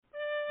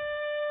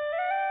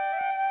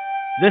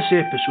This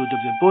episode of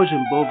the Bawz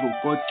and Bovril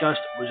podcast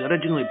was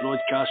originally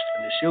broadcast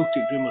on the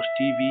Celtic Rumours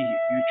TV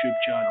YouTube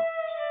channel.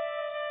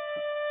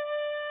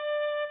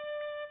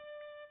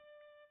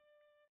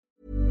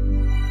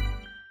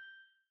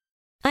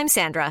 I'm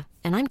Sandra,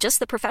 and I'm just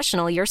the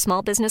professional your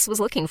small business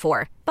was looking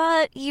for.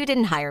 But you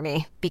didn't hire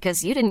me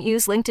because you didn't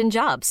use LinkedIn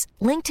Jobs.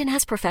 LinkedIn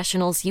has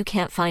professionals you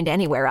can't find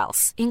anywhere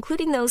else,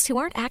 including those who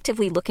aren't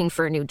actively looking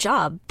for a new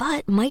job,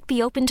 but might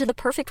be open to the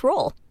perfect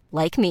role,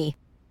 like me.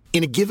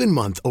 In a given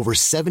month, over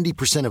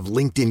 70% of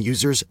LinkedIn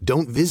users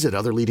don't visit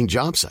other leading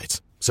job sites.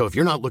 So if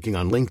you're not looking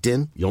on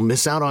LinkedIn, you'll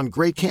miss out on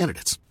great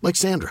candidates like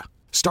Sandra.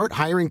 Start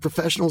hiring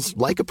professionals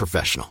like a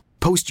professional.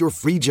 Post your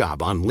free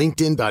job on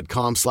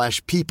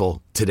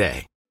linkedin.com/people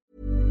today.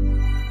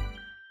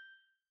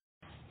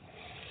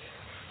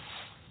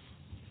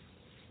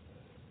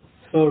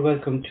 Hello,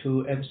 welcome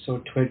to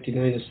episode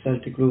 29 of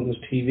Celtic Rumours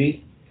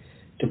TV,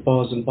 the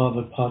Bawz and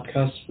Bovril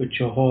podcast with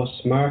your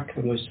hosts Mark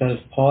and myself,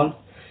 Paul.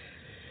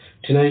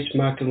 Tonight,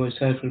 Mark and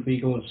myself will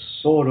be going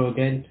solo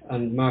again,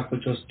 and Mark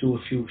will just do a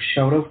few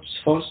shout-outs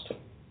first.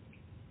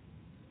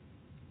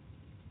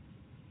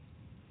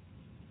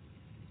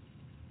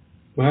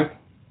 Mark?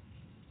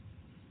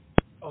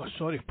 Oh,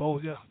 sorry,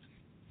 Paul, yeah.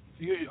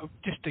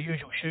 Just the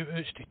usual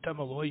shout-outs to Tim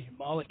Alloy,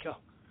 Malika,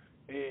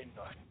 and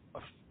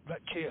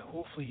Richie.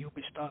 Hopefully he'll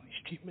be starting his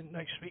treatment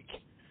next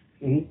week.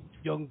 Mm-hmm.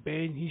 Young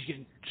Ben, he's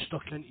getting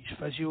stuck into his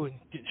physio and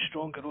getting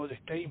stronger all the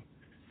time.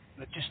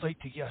 And I'd just like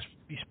to give a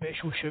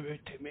special shout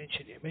out to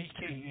mention to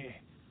Mikey.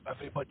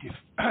 Everybody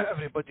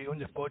on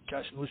the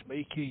podcast knows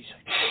Mikey. He's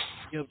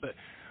here, but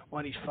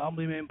one of his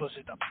family members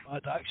had a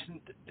bad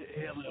accident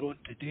earlier on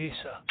today.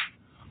 So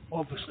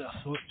obviously I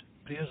thought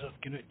prayers are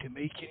going out to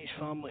Mikey and his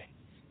family.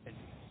 And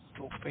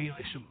so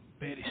finally some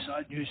very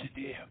sad news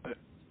today about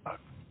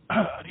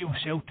a real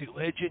Celtic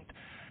legend.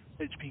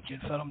 It's been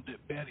confirmed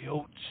that Barry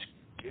Olds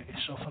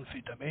is suffering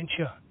from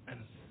dementia,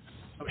 and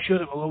I'm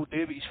sure it will all do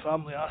what his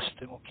family asked,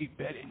 and we'll keep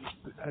Barry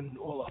in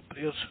all our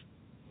prayers.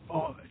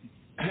 Oh,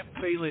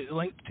 finally, the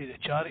link to the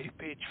charity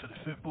page for the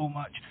football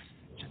match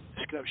is in the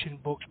description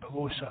box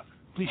below, so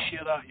please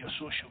share that on your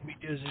social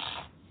medias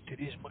to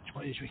raise as much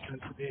money as we can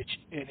for the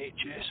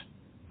NHS.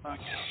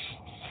 Thanks.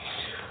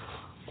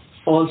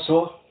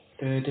 Also,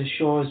 the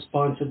show is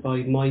sponsored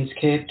by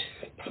Mindscaped,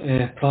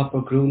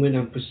 proper grooming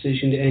and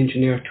precision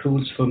engineer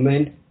tools for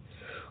men.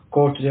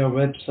 Go to their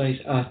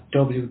website at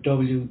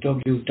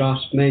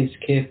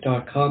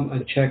www.manscaped.com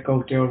and check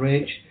out their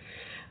range.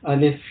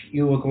 And if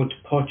you are going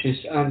to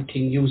purchase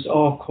anything, use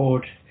our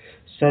code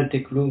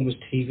Celtic Rumours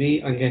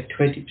TV and get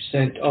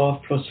 20%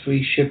 off plus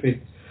free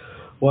shipping.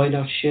 Why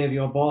not shave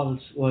your balls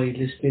while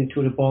listening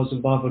to the Bawz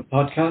and Bovril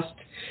podcast?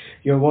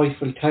 Your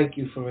wife will thank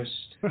you for it.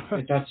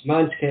 That's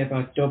Manscaped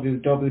at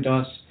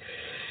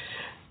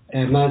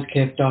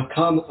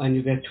www.manscaped.com and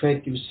you get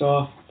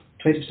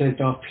 20%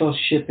 off plus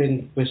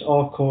shipping with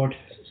our code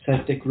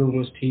Celtic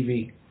Rumours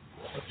TV.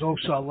 There's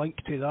also a link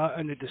to that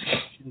in the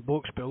description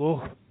box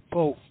below.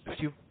 Paul, if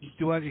you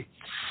want to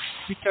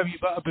speak a wee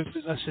bit about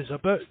what this is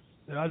about,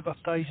 the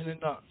advertising and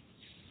that.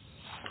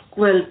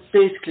 Well,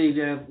 basically,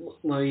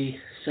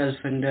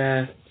 myself and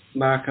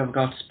Mark have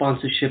got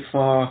sponsorship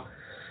for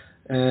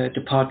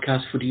the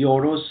podcast for the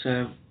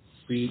Euros.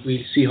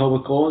 We'll see how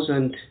it goes,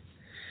 and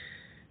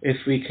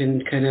if we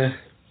can kind of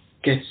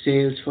get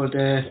sales for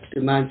the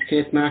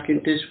Manscaped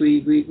market this,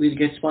 we'll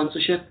get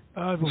sponsorship.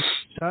 Well,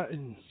 that,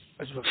 and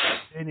as with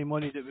any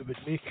money that we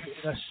would make out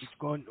of this, it's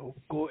going to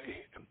go to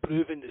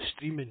improving the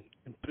streaming,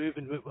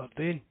 improving what we're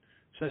doing.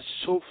 So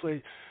it's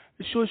hopefully,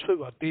 it shows what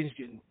we're doing is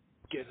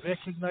getting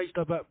recognised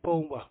a bit,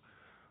 Paul. We're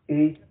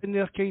in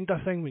there kind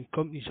of thing when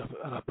companies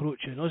are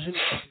approaching us and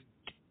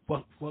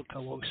work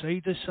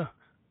alongside us.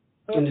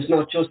 And it's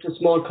not just a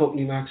small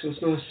company, Mark, so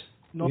it's not.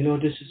 No, you know,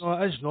 this is. No,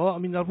 it is not. I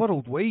mean, they're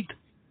worldwide.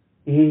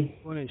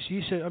 Mm-hmm. When it's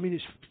I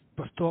mean,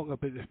 we're talking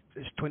about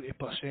it's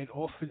 20%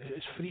 off. And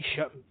it's free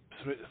shipping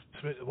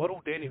throughout the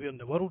world, anywhere in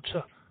the world,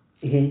 sir.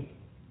 Mm-hmm.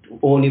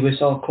 Only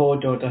with our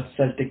code, though. That's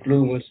Celtic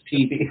Rumours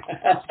TV.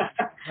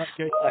 That's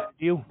a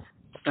deal.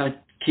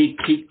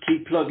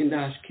 Keep plugging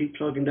that. Keep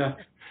plugging that.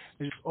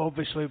 And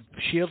obviously,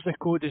 share the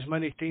code as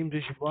many times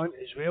as you want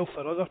as well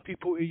for other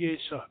people to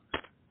use, sir.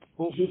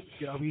 Hopefully,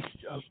 we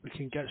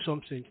can get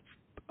something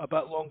a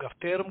bit longer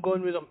term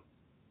going with them.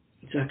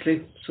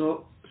 Exactly.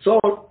 So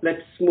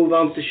let's move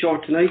on to the show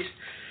tonight.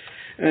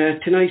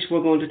 Tonight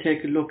we're going to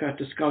take a look at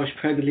the Scottish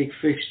Premier League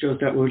fixtures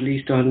that were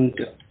released on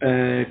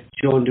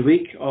during the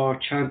week. Our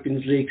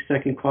Champions League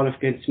second qualifier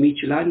against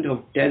Midtjylland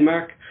of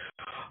Denmark.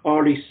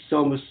 Early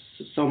summer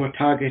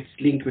targets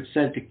linked with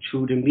Celtic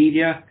through the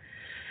media.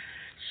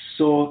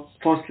 So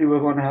firstly we're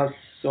going to have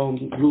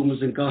some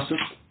rumours and gossip.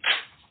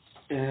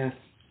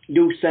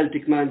 New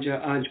Celtic manager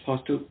Ange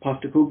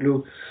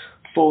Postecoglou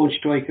phoned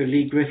striker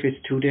Lee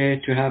Griffiths today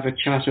to have a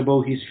chat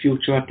about his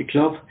future at the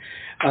club.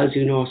 As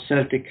you know,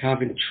 Celtic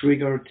haven't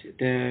triggered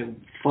the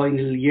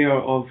final year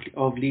of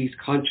Lee's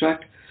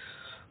contract.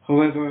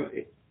 However,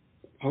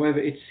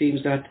 it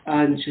seems that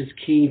Ange is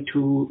keen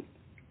to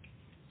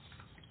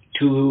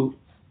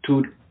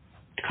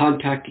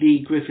contact Lee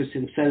Griffiths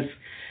himself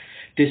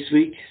this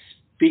week.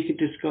 Speaking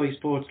to Sky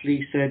Sports,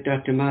 Lee said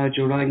that the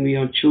manager rang me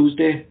on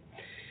Tuesday,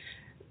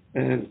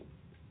 saying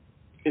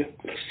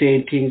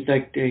things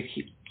like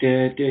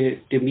the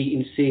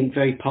meeting seemed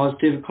very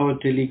positive, according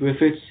to Lee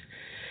Griffiths.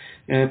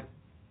 He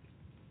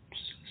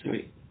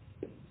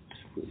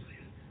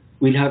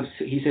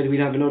said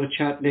we'll have another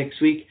chat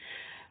next week,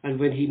 and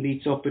when he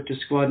meets up with the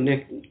squad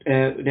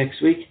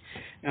next week,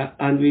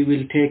 and we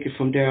will take it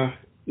from there.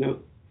 Now,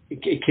 in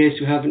case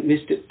you haven't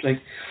missed it,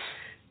 like,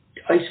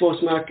 I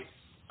suppose, Mark,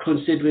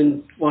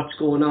 considering what's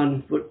going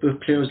on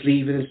with players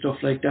leaving and stuff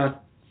like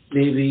that,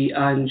 maybe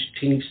Ange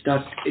thinks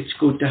that it's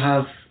good to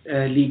have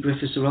Lee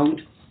Griffiths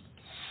around.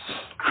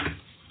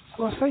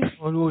 Well, I think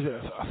I know that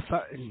if a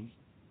fit and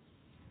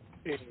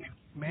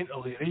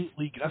mentally right,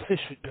 Lee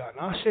Griffiths would be an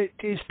asset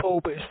to us,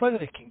 Paul, but it's whether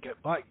he can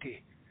get back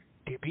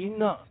to being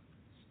that.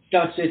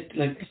 That's it.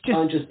 Like,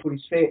 Ange just put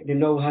his faith in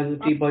now,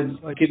 hasn't he, by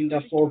giving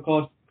that phone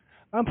call.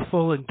 I'm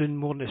falling down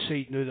more on the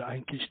side now that I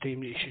think it's time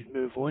that he should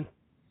move on.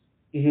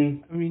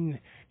 Mm-hmm. I mean,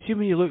 see,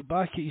 when you look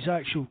back at his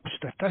actual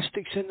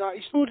statistics and that,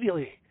 he's not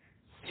really,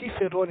 see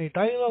if Ronnie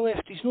Dyler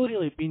left, he's not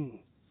really been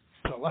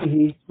prolific.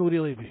 Mm-hmm. He's not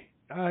really,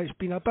 it's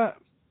been a bit.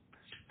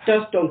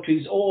 That's down to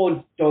his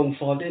own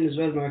downfall then as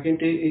well, Mark,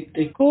 isn't it?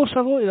 Of course,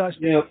 I know that's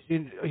yeah.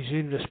 his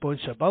own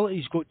responsibility.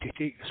 He's got to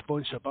take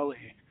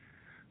responsibility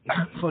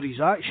for his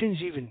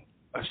actions, even,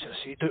 as I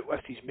said, out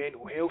with his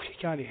mental health. You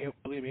can't help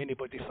blame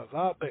anybody for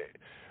that, but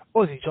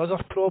all these other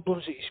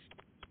problems that he's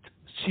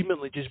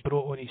seemingly just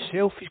brought on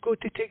himself, he's got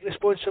to take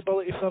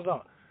responsibility for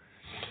that.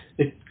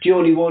 The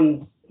only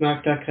one,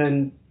 Mark, that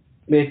can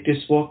make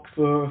this work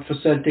for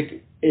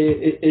Celtic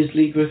is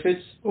Lee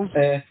Griffiths.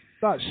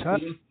 That's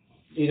it.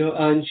 You know,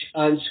 Ange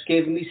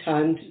gave him his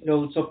hand. You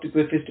know, it's up to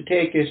Griffiths to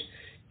take it,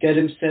 get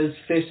himself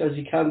fit as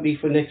he can be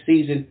for next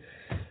season,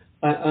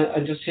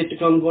 and just hit the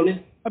ground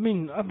running. I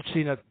mean, I'm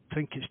saying I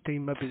think it's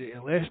time maybe that he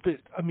left,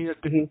 but I mean,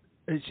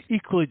 it's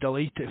equally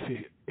delighted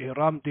if he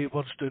rammed the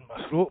words down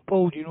my throat,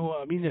 Paul. You know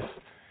what I mean? If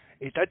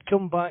he did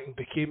come back and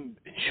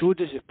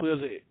showed us the player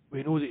that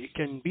we know that he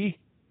can be.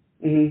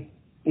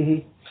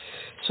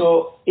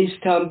 So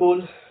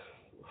Istanbul,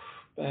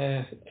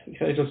 I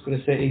was just going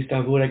to say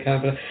Istanbul, I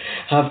can't,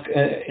 have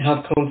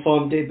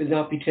confirmed they will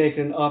not be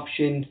taking an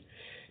option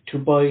to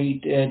buy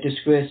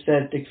disgraced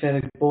Celtic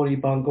fella Boli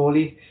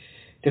Bangoli.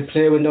 The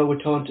player will now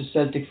return to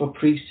Celtic for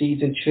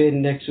pre-season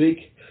training next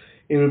week.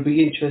 It will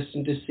be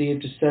interesting to see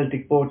if the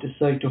Celtic board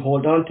decide to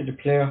hold on to the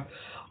player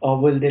or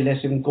will they let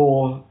him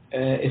go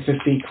if a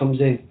fee comes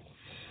in.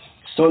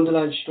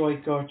 Sunderland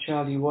striker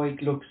Charlie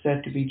White looks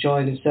set to be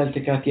joining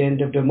Celtic at the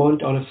end of the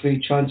month on a free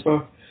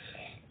transfer.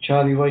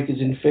 Charlie White is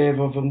in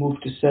favour of a move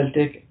to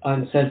Celtic,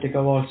 and Celtic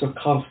are also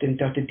confident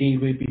that the deal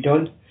will be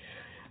done.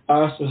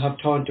 Arsenal have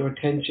turned their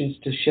attentions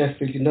to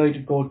Sheffield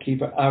United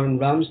goalkeeper Aaron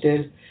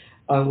Ramsdale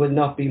and will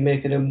not be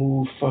making a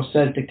move for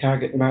Celtic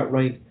target Matt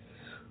Ryan.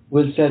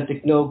 Will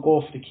Celtic now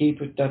go for the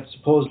keeper that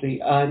supposedly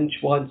Ange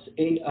wants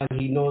in, and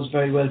he knows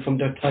very well from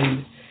their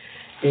time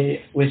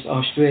with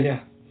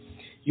Australia?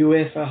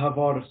 UEFA have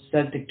ordered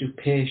Celtic to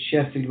pay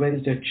Sheffield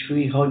Wednesday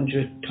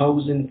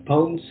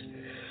 £300,000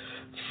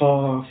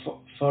 for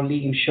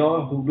Liam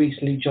Shaw, who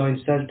recently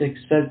joined Celtic.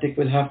 Celtic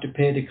will have to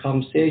pay the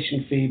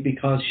compensation fee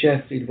because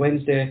Sheffield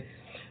Wednesday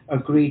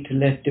agreed to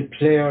let the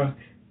player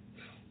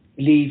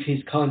leave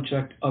his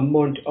contract a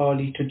month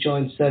early to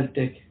join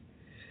Celtic.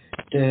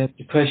 The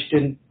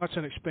question... That's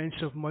an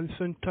expensive month,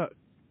 isn't it?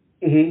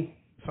 Mm-hmm.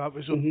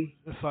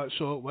 If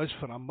that's all it was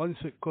for a month,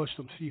 it cost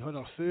them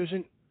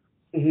 $300,000.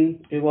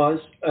 It was,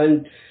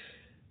 and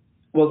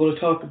we're going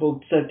to talk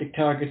about Celtic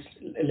targets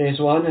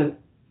later on, and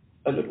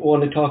I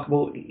want to talk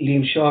about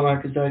Liam Shaw,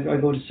 because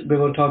we're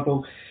going to talk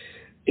about,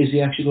 is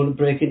he actually going to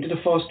break into the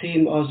first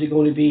team, or is he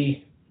going to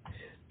be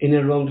in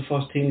and around the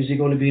first team? Is he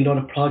going to be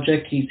another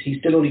project? He's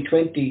still only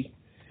 20,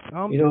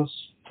 you know.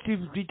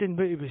 Steve, reading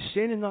what he was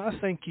saying, and that, I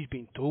think he's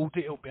been told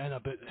that he'll be in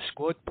about the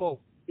squad, Paul.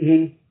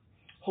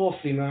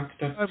 Hopefully, Mark.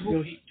 I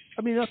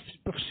mean,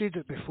 I've said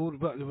it before,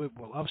 but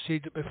I've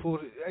said it before.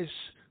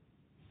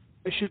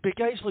 It should be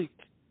guys like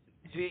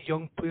the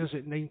young players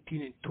at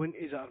 19 and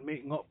 20 that are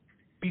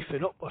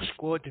beefing up our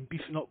squad and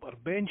beefing up our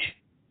bench.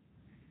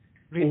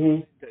 I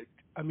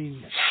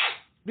mean,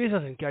 rather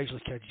than guys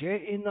like a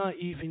Jet in that,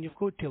 even, you've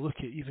got to look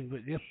at even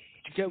what they're... Do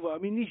you get what I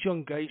mean? These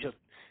young guys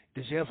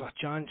deserve a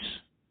chance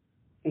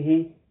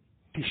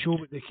to show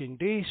what they can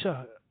do.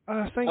 So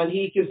I think... And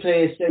he can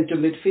play centre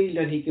midfield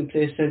and he can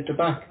play centre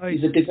back.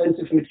 He's a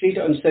defensive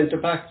midfielder and centre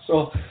back,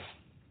 so...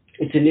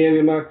 It's an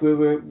area, Mark, where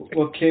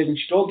we're clearly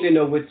struggling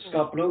now with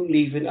Scott Brown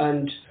leaving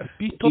and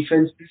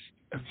defence.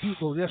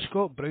 Well, there's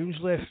Scott Brown's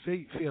left,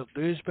 right, fair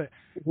dues, but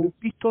if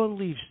Beaton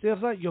leaves,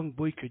 that young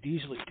boy could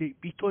easily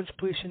take Beaton's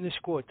place in the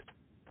squad.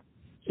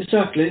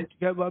 Exactly.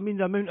 Yeah, well, I mean,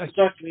 the amount of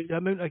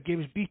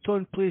games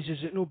Beaton plays,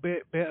 is it no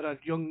better a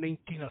young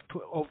 19 or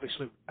 20,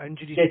 obviously,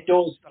 injuries. Get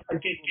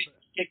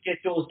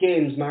those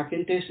games, Mark,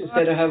 in this,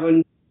 instead of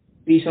having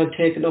Beaton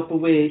taking up a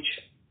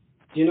wage.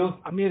 You know,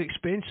 more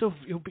expensive.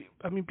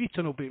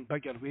 Beaton will be in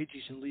bigger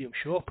wages than Liam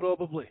Shaw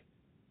probably.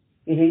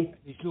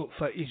 He's not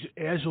fit. He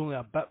is only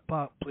a bit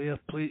part player.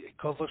 Played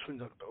covers when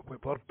we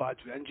were bad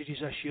with injuries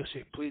this year, so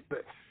he played.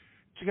 But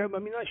I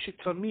mean, that should,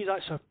 for me,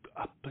 that's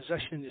a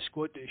position in the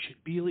squad that it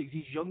should be like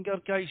these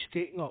younger guys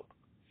taking up.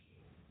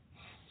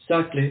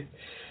 Exactly.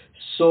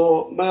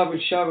 So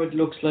Marvin Sherwood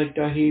looks like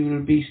that he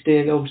will be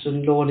staying out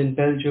on loan in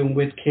Belgium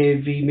with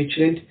KV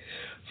Michelin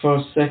for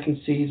a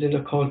second season,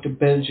 according to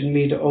Belgian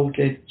media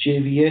outlet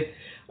JVA.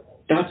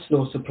 That's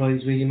no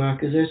surprise, really,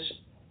 Mark, is it?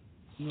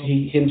 No.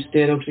 Him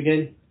staying out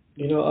again.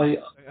 You know, I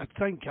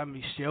think him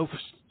himself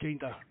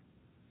kind of.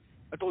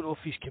 I don't know if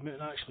he's come out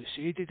and actually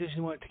said he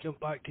doesn't want to come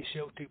back to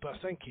Celtic, but I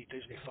think he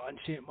doesn't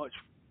fancy it much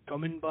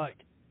coming back.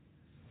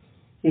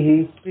 I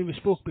mean, we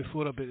spoke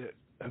before about it,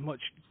 how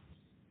much.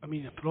 I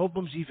mean, the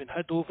problems he even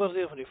had over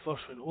there when he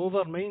first went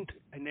over, mind,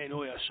 and then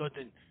all of a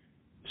sudden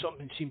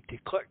something seemed to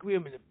click with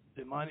him, and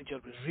the manager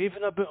was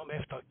raving about him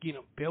after getting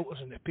him pelters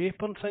in the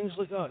paper and things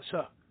like that.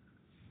 So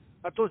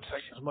I don't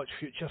think there's much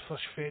future for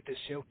Fred at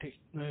Celtic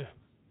now.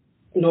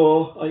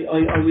 No,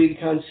 I really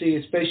can't see,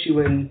 especially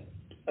when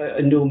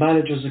new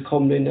managers are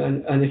coming in,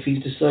 and if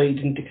he's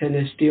deciding to kind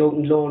of stay out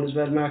on loan as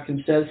well. Mark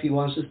himself, he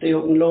wants to stay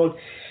out on loan.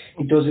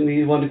 He doesn't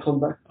really want to come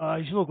back.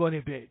 He's not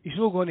going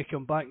to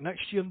come back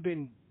next year and be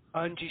in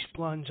Angie's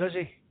plans, is he?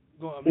 You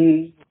know what I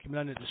mean?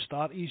 Coming in at the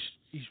start, he's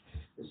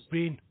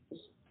brain.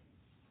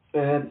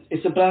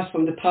 It's a blast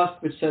from the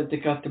past with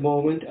Celtic at the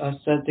moment, as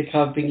Celtic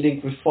have been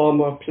linked with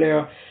former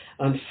player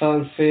and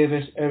fan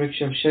favourite Eric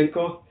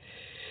Shevchenko.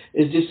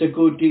 Is this a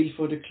good deal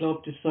for the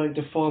club to sign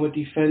the former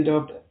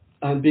defender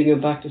and bring him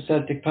back to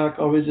Celtic Park,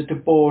 or is it the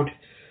board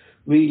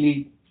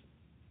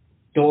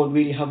don't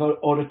really have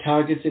other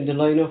targets in the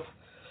lineup?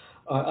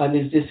 And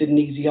is this an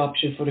easy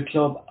option for the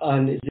club,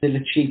 and is it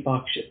a cheap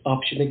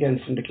option again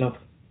from the club?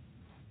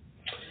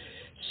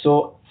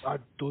 So I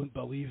don't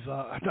believe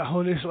that.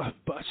 Honestly,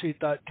 but I said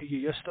that to you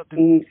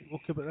yesterday.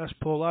 Look about this,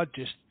 Paul. I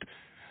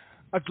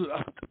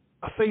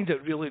find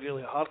it really,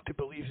 really hard to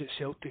believe that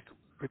Celtic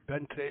would be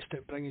interested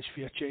in bringing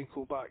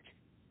Sviatchenko back.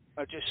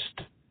 I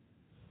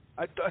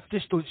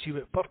just don't see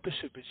what purpose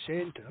it would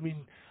send. I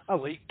mean, I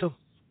liked him.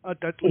 I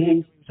did.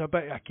 He was a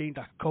bit of a kind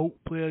of cult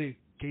player. He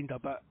kind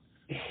of a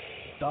bit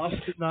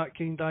daft in that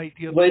kind of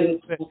idea.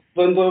 When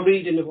we're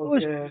reading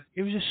about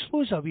he was as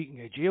slow as a week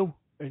in jail,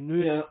 and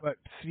now about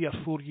 3 or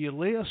 4 years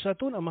later. So I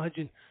don't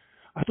imagine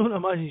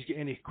he's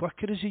getting any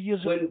quicker as the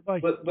years go by.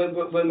 When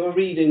we're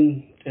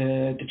reading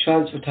the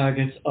transfer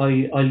targets,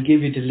 I'll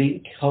give you the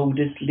link, how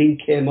this link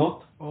came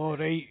up. Oh,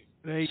 right.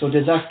 So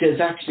there's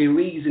actually a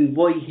reason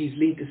why he's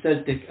linked to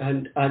Celtic,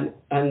 and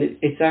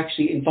it's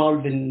actually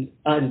involving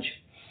Ange.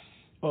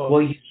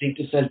 Why he's linked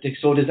to Celtic.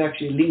 So there's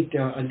actually a link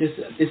there, and this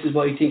is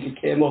why I think it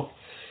came up.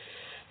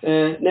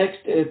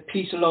 Next,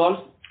 Peter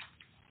Law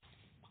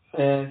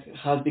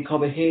has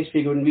become a hate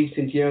figure in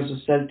recent years of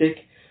Celtic,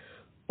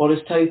 but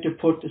it's time to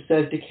put the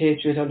Celtic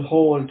hatred on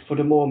hold for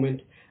the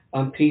moment,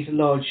 and Peter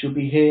Law should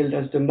be hailed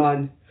as the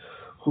man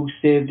who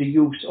saved the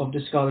use of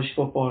the Scottish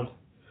football.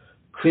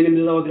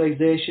 Criminal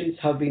organisations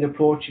have been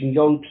approaching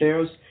young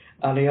players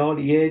at an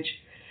early age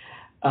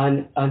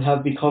and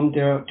have become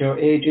their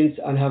agents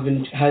and have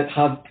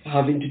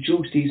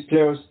introduced these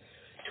players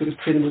to the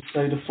criminal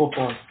side of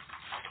football.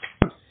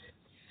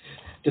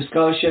 The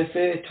Scottish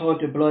FA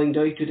turned a blind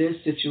eye to this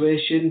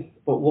situation,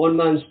 but one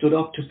man stood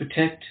up to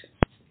protect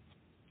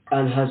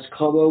and has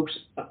come out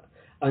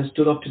and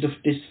stood up to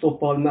this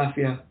football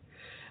mafia.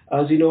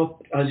 As you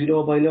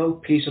know by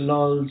now, Peter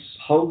Law's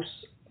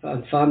house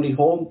and family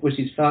home, with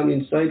his family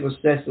inside, was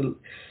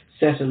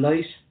set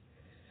alight.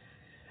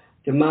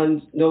 The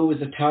man now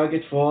is a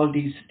target for all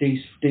these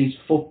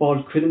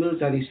football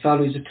criminals, and his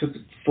families that took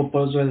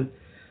football as well.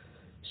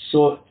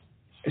 So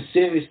a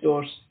serious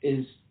note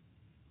is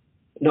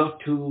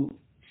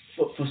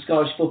for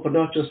Scottish football,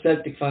 not just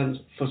Celtic fans,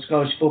 for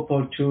Scottish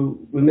football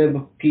to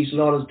remember Peter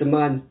Law as the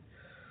man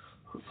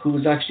who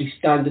is actually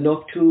standing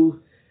up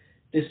to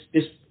this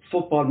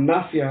football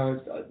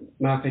mafia,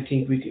 Mark. I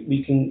think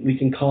we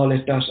can call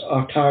it, that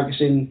are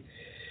targeting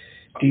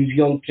these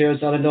young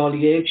players at an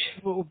early age.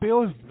 Well,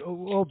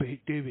 it'll all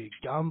be to do with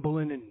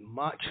gambling and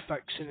match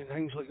fixing and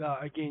things like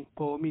that again,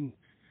 Paul. I mean,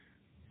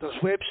 there's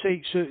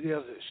websites out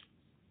there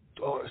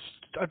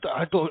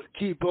I don't,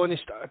 to be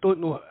honest, I don't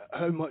know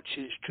how much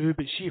is true,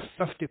 but see if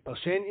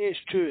 50% is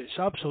true, it's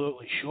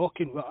absolutely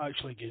shocking what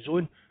actually goes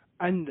on.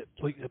 And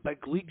like the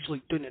big leagues,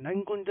 like down in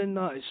England and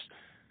that,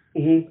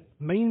 is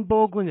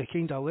mind-boggling the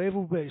kind of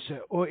level, but it's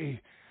ought to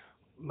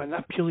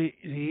manipulate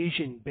the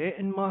Asian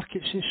betting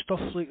markets and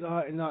stuff like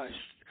that, and that's,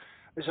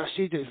 as I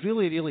said, it's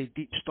really, really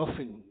deep stuff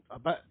and a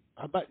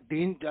bit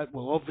dangerous.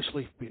 Well,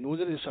 obviously we know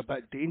that it's a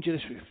bit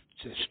dangerous with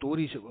the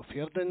stories that we've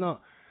heard in that.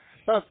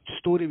 That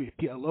story with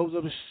Peter Love,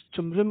 there was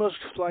some rumours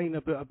flying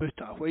about it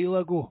a while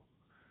ago,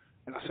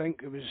 and I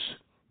think it was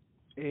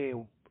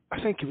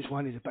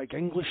one of the big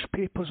English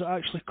papers that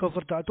actually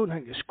covered that. I don't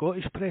think the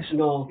Scottish press.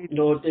 No,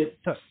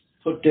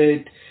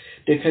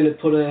 they kind of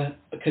put a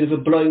kind of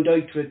a blind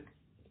eye to it,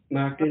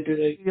 Mark.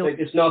 Like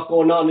it's not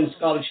going on in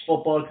Scottish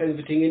football, kind of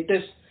a thing, isn't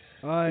this?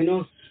 You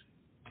know,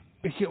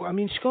 I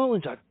mean,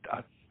 Scotland's a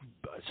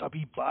it's a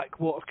wee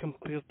backwater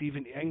compared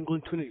even to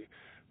England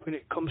when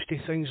it comes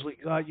to things like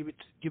that. You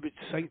would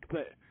think,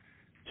 but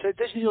so it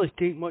doesn't really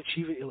take much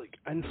even to like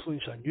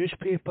influence a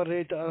newspaper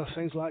editor or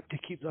things like that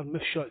to keep their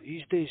mouth shut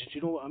these days. Do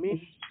you know what I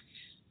mean?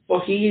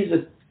 Well, he is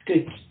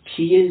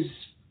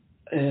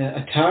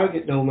a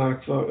target now,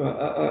 Mark. For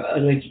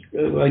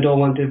I don't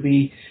want to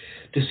be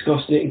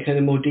discussing it in kind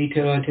of more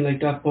detail or anything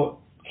like that, but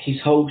his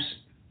house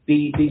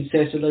being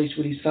centralised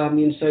with his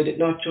family inside it,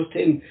 not just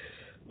him,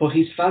 but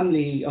his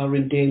family are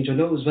in danger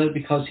now as well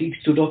because he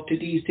stood up to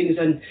these things,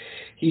 and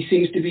he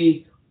seems to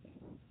be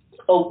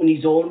out on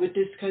his own with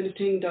this kind of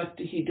thing, that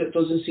he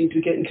doesn't seem to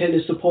be getting kind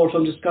of support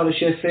from the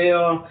Scottish FA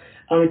or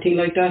anything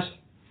like that,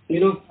 you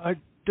know. I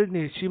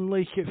didn't seem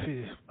like it for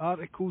the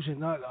articles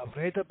and that I've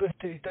read about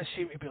it. It does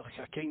seem to be like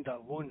a kind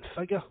of lone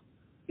figure.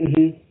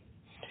 Mm-hmm.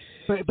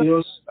 But you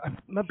know,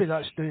 maybe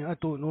that's down, I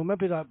don't know,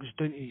 maybe that was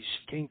down to his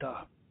kind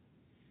of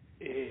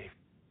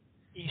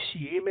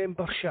ECA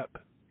membership.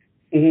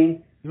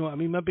 Mm-hmm. You know what I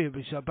mean? Maybe it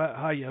was a bit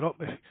higher up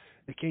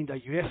the kind of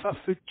UEFA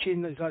food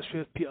chain. That's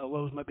where Peter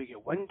Wills maybe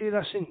get wind of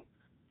this in.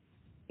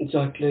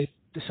 Exactly.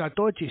 It's a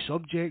dodgy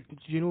subject, do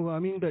you know what I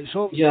mean? But it's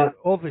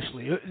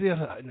obviously out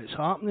there and it's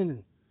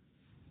happening.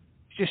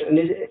 It's just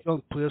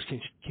young players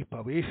can keep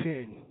away from it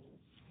and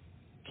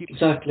keep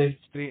exactly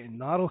straight and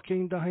narrow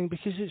kind of thing,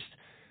 because it's,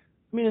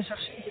 I mean, as I've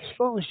said,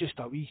 Scotland's just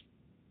a wee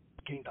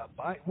kind of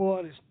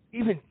backwater. It's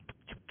even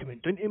coming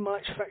down to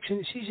match fixing,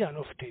 it's easy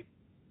enough to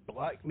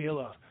blackmail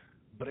or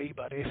bribe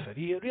a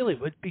referee. It really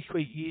would be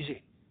quite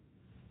easy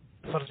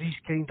for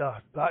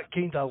that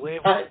kind of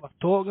level we're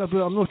talking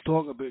about. I'm not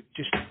talking about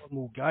just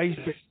normal guys,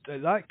 but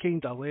at that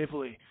kind of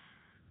level of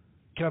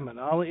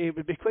criminality, it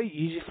would be quite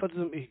easy for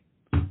them to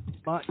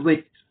match.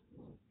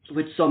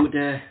 With some of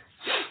the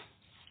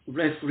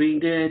refereeing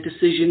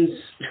decisions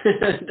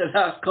the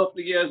last couple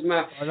of years,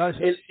 Mark,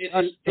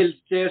 it'll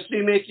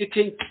seriously make you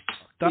think.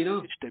 That's you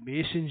know? the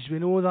Masons, we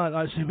know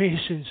that's the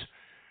Masons.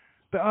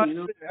 But I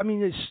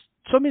mean, it's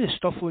some of the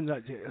stuff on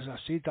that, as I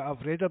said, that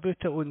I've read about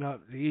it on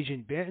the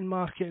Asian betting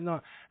market and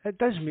that, it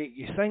does make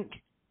you think.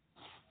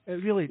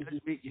 It really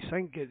does make you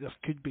think that there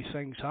could be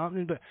things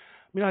happening. But I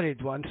mean, I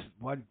read one.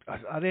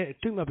 I read, it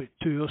took me about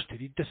 2 hours to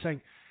read the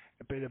thing.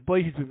 But the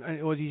boy had been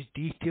into all these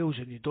details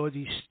and he'd all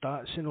these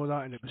stats and all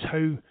that, and it was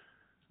how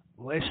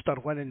Leicester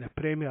winning the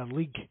Premier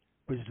League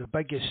was the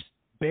biggest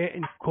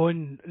betting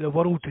con the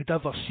world had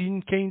ever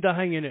seen, kind of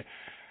thing. And it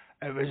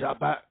was a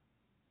bit.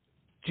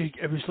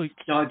 It was like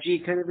dodgy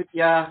kind of it,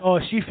 yeah. Oh,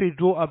 see if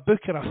he'd wrote a book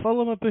or a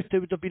film about it,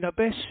 would have been a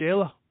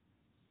bestseller.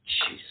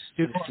 Jeez.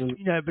 You know what I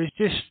mean? It was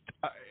just,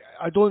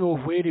 I don't know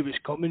where he was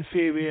coming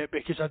from with it,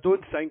 because I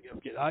don't think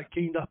you've got that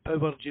kind of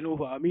power. Do you know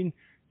what I mean?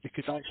 You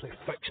could actually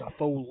fix a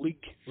full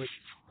league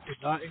to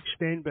that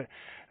extent. But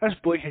this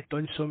boy had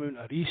done some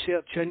amount of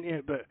research into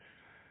it. But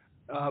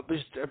it was,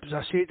 as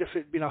I said, if it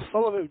had been a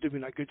film, it would have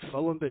been a good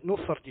film. But not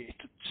for you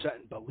to sit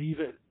and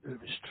believe it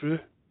was true.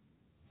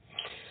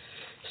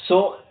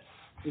 So,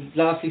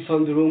 lastly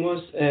from the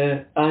rumours,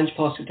 Ange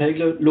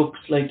Postecoglou looks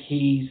like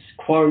he's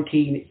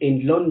quarantined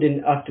in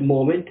London at the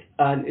moment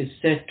and is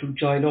set to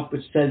join up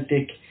with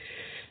Celtic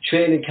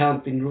training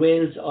camp in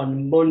Wales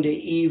on Monday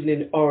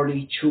evening,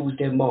 early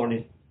Tuesday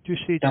morning. Do you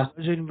say that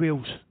was in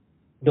Wales?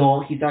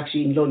 No, he's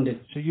actually in London.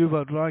 So you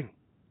were wrong.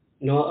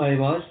 No, I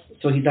was.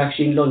 So he's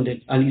actually in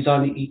London and he's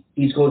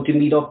going to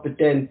meet up with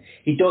them.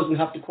 He doesn't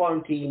have to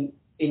quarantine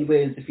in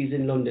Wales if he's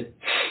in London.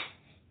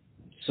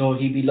 So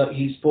he's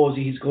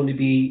going to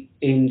be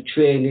in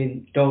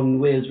training down in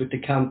Wales with the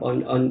camp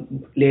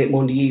on late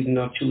Monday evening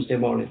or Tuesday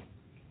morning.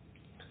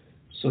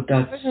 So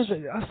that's.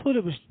 I thought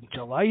it was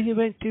July they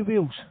went to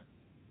Wales.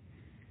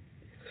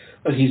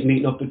 Well, he's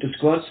meeting up with the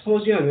squad, I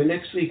suppose,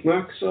 next week,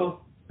 Mark. So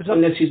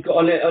unless he's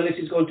going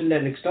to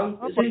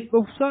Lennoxtown, is he?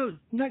 Well,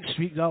 next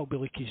week that'll be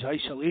like his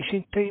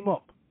isolation time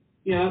up.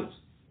 Yeah.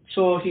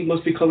 So he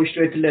must be coming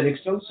straight to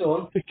Lennoxtown. So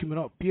on. He's coming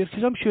up here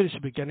because I'm sure it's the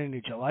beginning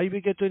of July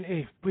we get down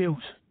to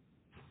Wales.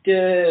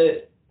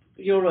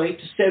 You're right,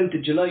 the 7th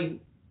of July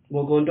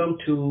we're going down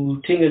to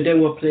Ting, and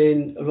then we're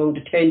playing around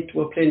the 10th,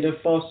 we're playing the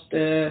first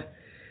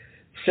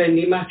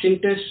friendly match in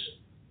this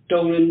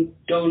down in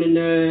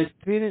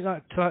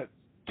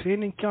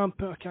training camp.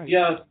 I can't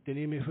get the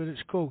name of what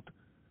it's called.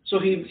 So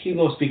he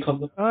must be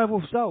coming.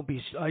 Well, that'll be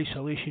his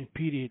isolation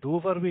period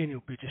over when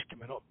he'll be just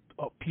coming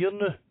up here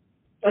now.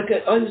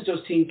 Okay, I was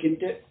just thinking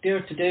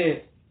there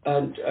today,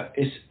 and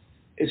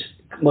it's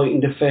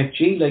mightn't affect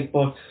you,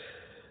 but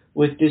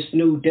with this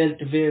new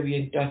Delta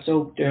variant that's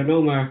out there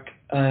now, Mark,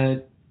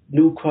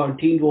 new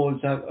quarantine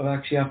rules are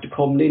actually have to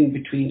come in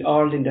between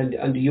Ireland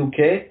and the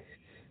UK,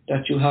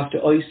 that you have to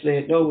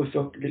isolate now. If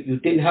you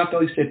didn't have to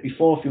isolate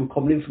before, if you were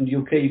coming in from the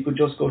UK, you could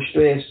just go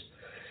straight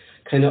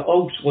kind of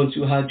out once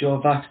you had your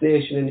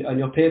vaccination and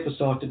your paper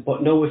sorted.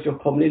 But now if you're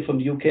coming in from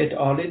the UK to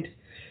Ireland,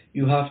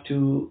 you have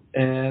to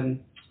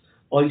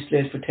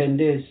isolate for 10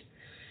 days.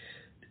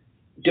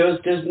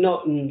 There's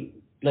nothing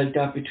like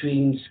that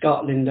between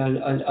Scotland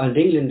and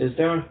England, is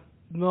there?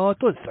 No, I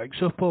don't think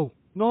so, Paul.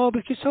 No,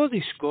 because all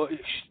these Scottish...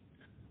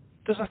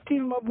 There's a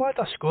team, why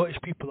the Scottish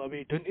people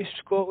away down to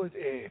Scotland,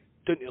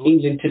 down to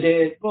England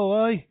today. Oh,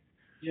 aye.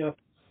 Yeah.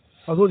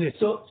 Although they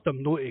told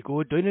them not to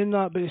go down in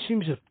that, but it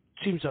seems there's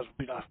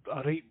been a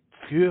right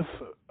few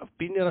have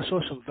been there. I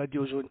saw some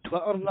videos on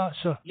Twitter and that,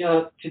 so.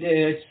 Yeah,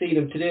 today I've seen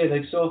him today.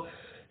 Like so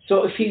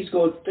if he's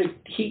going, like,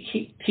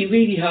 he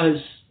really has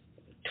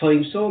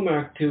time, so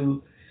Mark,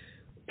 to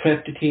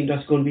prep the team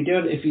that's going to be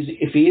there.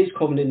 If he is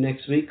coming in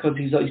next week, because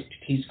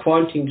he's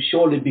quarantined,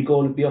 surely be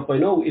going to be up by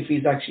now. If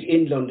he's actually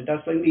in London,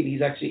 that's what I mean.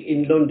 He's actually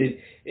in London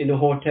in a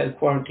hotel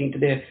quarantine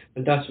today,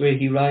 and that's where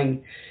he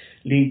rang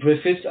Lee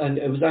Griffiths, and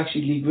it was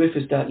actually Lee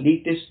Griffiths that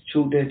leaked this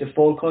through the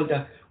phone call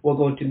that we're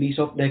going to meet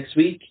up next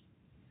week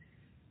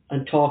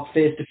and talk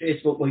face to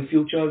face about my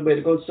future and where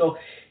to go. So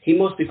he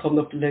must be coming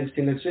up to next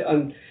thing next week,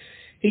 and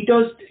he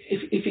does.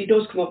 If he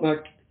does come up,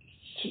 Mark,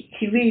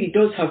 he really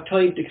does have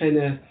time to kind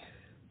of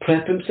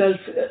prep himself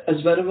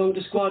as well around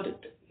the squad.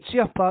 See,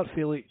 apart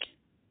from like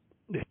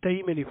the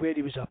time and where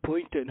he was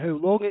appointed and how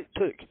long it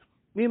took,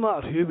 no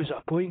matter who was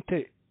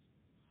appointed,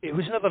 he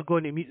was never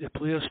going to meet the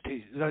players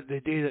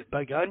the day that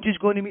Big Angie's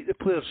going to meet the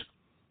players,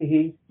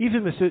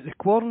 even without the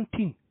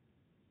quarantine,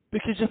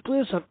 because the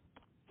players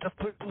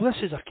this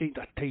is a kind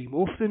of time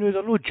off now.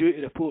 They're not due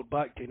to report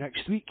back to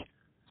next week.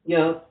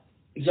 Yeah,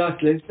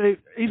 exactly.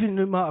 Even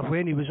no matter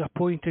when he was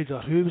appointed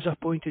or who was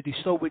appointed, he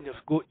still wouldn't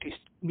have got to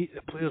meet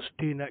the players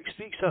till next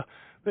week. So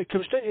when it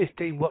comes down to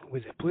the time working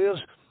with the players,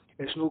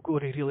 it's not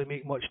going to really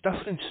make much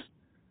difference.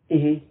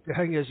 The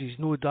thing is, he's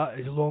no that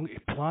as long to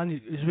plan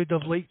as we'd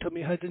have liked him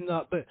to had in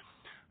that, but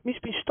he's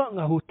been stuck in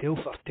a hotel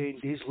for 10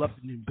 days living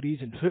and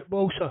breathing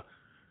football, so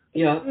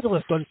yeah, he'd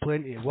have done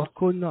plenty of work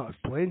on that,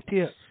 plenty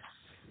of it.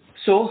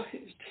 So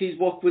his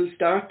work will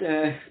start.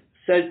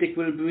 Celtic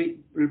will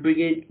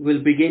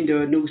begin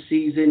their new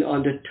season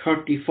on the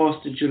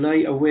 31st of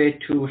July away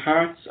to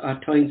Hearts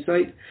at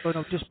Tyneside. But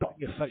I'll just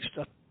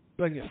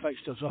bring your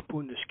fixtures up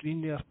on the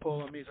screen there,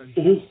 Paul. I made a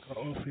cut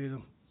off of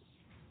them.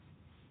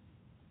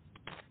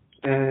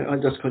 I'll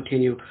just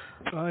continue.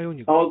 Aye, on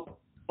you go.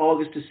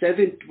 August the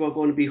 7th, we're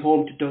going to be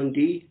home to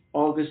Dundee.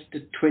 August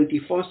the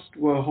 21st,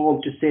 we're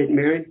home to St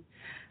Mirren.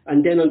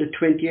 And then on the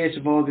 28th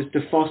of August,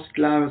 the first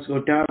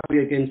Glasgow derby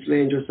against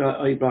Rangers at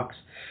Ibrox.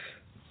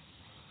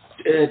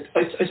 I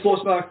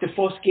suppose, Mark, the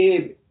first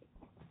game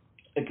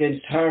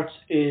against Hearts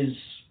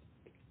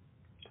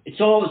it's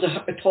always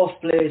a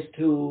tough place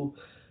to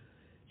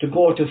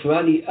go to for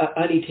any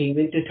team,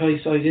 isn't it,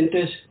 Tynecastle, isn't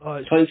it?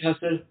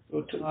 Tynecastle.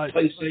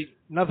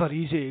 Never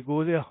easy to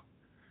go there.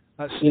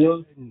 That's,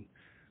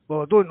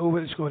 well, I don't know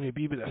what it's going to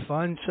be with the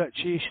fan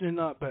situation and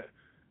that, but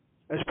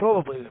it's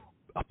probably,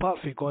 apart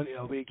from going to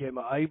a away game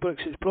at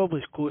Ibrox, it's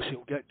probably as close as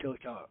you'll get to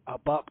like a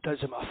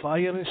baptism of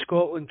fire in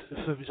Scotland.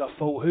 If it was a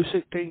full house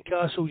at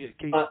Tynecastle,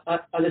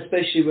 and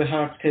especially with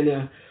Hearts kind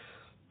of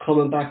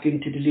coming back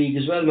into the league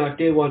as well, Mark,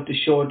 they want to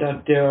show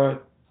that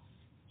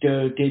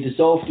they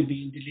deserve to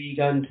be in the league,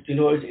 and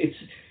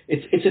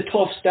it's a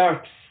tough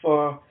start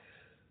for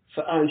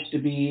Ange to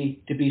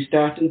be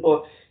starting,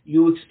 but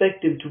you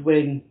expect him to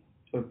win,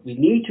 or we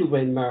need to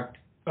win, Mark.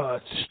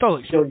 It's still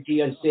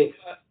Dundee and say,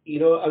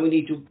 and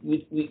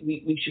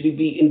we should be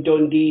beating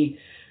Dundee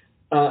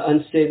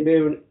and St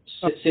Mirren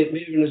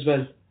as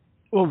well.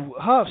 Well,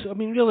 Hearts,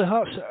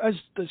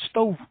 it's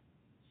still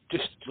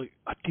just like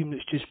a team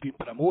that's just been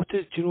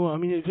promoted. Do you know what I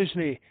mean? It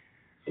isn't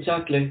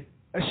exactly.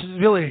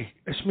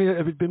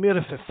 It would be more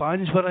if the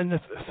fans were in.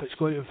 If it's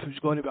going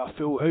to be a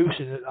full house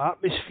and the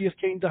atmosphere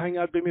kind of thing,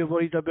 I'd be more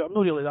worried about. I'm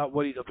not really that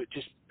worried about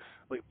just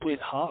like playing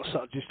Hearts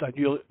that are just a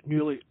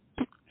newly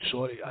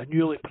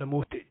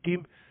promoted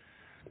team.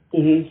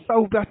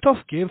 It'll be a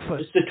tough game for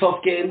us. It's a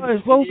tough game.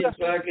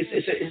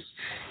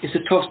 It's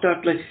a tough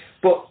start.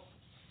 But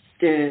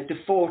the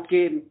fourth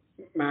game,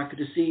 Mark, of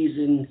the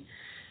season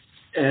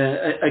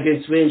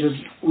against Rangers,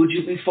 would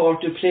you be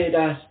forced to play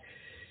that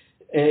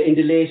in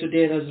the later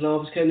days, as it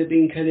always kind of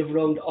been kind of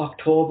around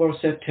October,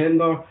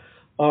 September,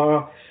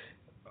 or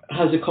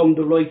has it come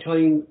the right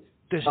time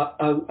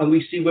and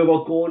we see where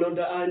we're going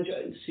under Ange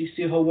and see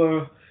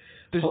how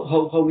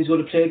he's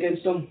going to play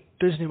against them?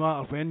 Doesn't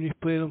matter when we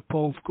play them,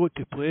 Paul. We've got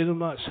to play them.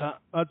 That's it.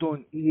 I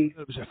don't. It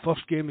was the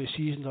first game of the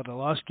season or the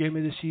last game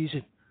of the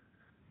season.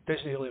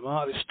 Doesn't really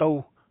matter. It's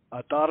still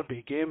a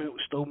derby game, and it will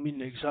still mean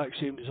the exact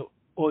same as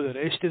all the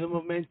rest of them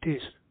are meant to.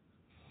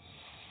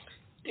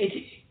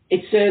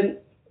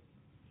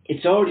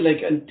 It's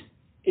already and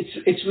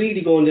it's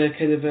really going to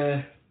kind of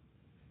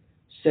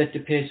set the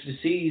pace for the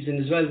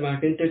season as well,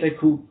 Mark. Isn't it?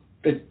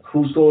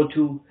 Who's going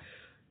to?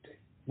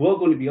 We're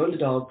going to be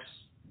underdogs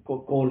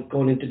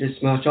going into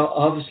this match,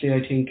 obviously, I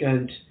think,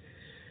 and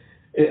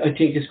I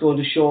think it's going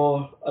to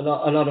show a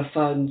lot of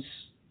fans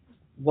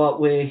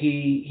what way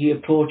he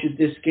approaches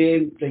this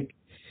game. Like,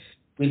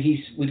 will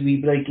we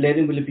be like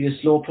Lennon? Will it be a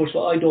slow push?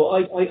 I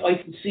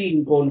can see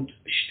him going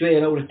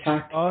straight out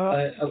attack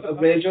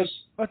of Rangers.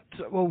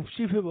 Well,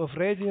 see people have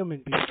read him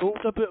and been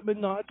told about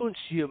him. No, I don't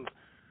see him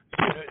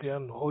out there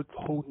and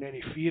holding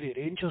any fear of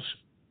Rangers.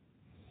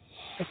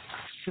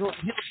 You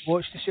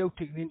watched the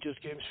Celtic Rangers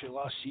games for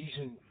last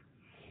season.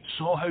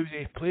 Saw how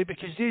they play,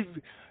 because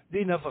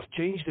they never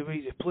changed the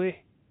way they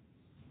play.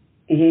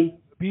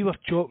 we were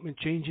chopping and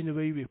changing the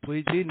way we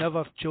played. They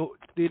never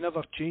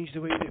changed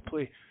the way they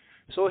play.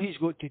 So he's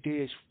got to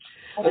do is...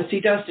 And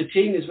see, that's the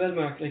thing as well,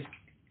 Mark. Like,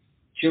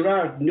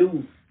 Gerrard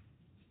knew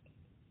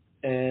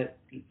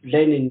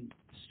Lennon's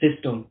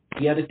system.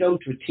 He had it down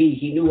to a T.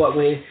 He knew what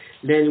way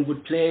Lennon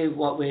would play,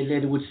 what way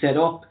Lennon would set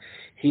up.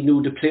 He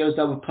knew the players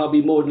that were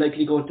probably more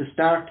likely going to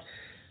start.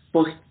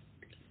 But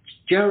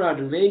Gerrard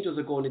and Rangers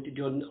are going into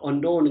the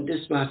unknown in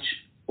this match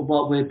of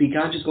what way Big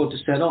Ange's going to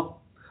set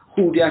up.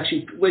 Who they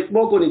actually... We're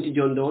going into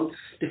the unknown.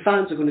 The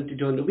fans are going into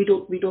the unknown. We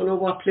don't know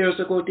what players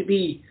are going to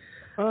be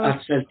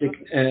at Celtic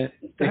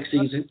next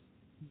season.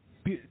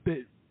 But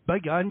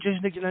Big Ange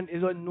isn't getting into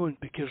the unknown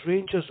because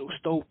Rangers will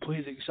still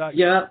play the exact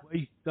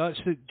way.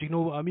 Do you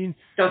know what I mean?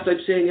 That's what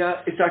I'm saying,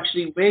 yeah. It's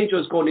actually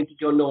Rangers going into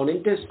the unknown,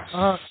 isn't this?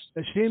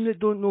 It's them that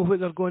don't know what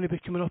they're going to be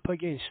coming up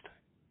against.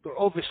 But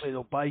obviously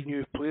they'll buy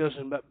new players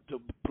and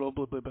they'll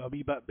probably be a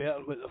wee bit better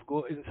what they've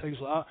got and things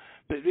like that.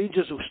 But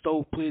Rangers will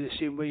still play the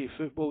same way of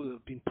football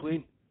they've been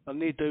playing. There's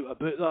no doubt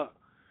about that.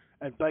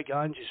 And Big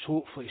Ange has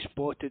hopefully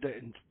spotted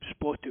it and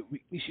spotted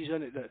weaknesses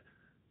in it that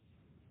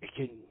he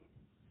can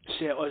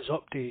set us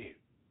up to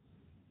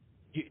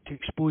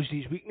expose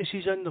these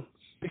weaknesses in them.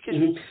 Because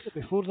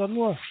before they're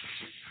not.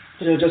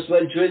 They're just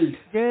well drilled.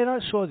 Yeah,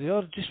 that's all they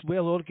are. Just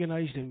well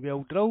organised and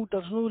well drilled.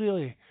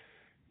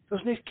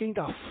 There's no kind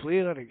of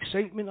flair or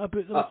excitement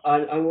about them.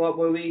 And what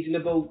we're reading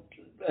about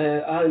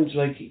Ange,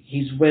 like,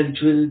 he's well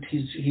drilled,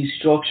 his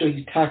structure,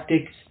 his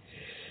tactics.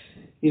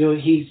 You know,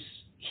 he's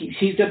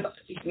the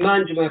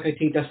manager, Mark, I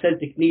think, that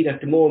Celtic need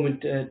at the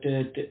moment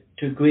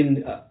to go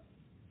in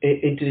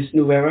into this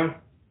new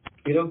era.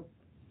 You know.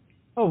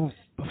 Oh,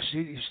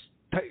 he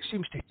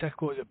seems to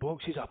tick all the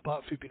boxes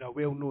apart from being a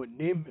well-known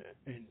name,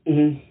 and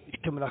he's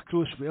coming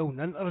across well in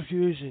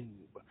interviews and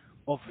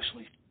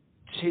obviously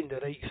saying the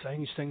right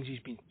things he's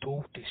been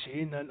told to say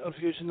in the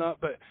interviews and that.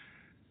 But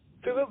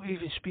without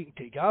even speaking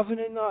to Gavin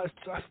and that,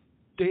 I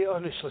do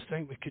honestly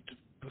think we've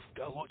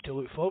got a lot to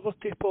look forward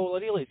to, Paul. I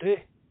really do.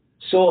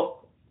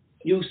 So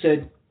you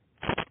said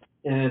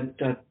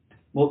that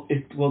we're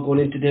going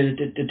into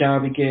the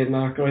Derby game,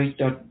 Mark, right?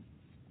 That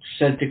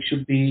Celtic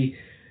should be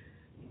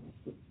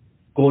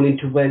going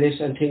into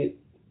Wellness and think,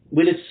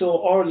 will it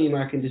so early,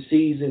 Mark, in the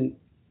season,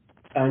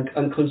 and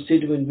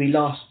considering we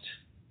lost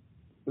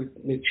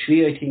with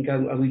 3, I think,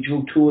 and we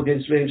drew 2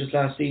 against Rangers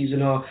last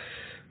season, or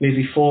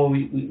maybe 4,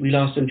 we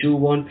lost and drew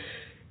 1.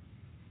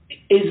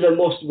 Is it a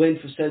must win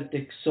for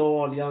Celtic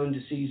so early on in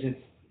the season,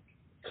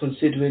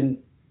 considering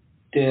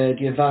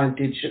the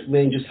advantage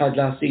Rangers had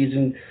last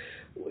season,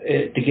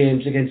 the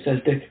games against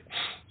Celtic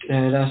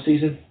last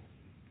season?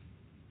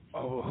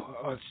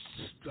 Oh,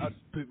 that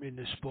put me in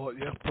the spot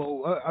there,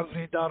 Paul.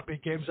 Every Derby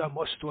game's a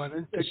must win,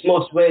 isn't it? It's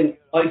must win.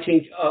 I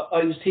think.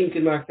 I was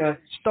thinking, Mark, that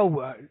still.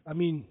 I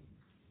mean,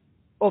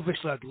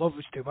 obviously, I'd love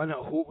us to win it.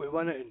 I hope we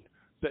win it.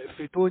 But if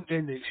we don't,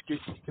 then the excuse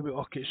to be,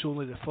 okay, it's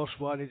only the first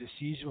one of the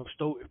season. We've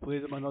still to play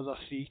them another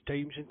 3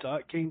 times and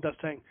that kind of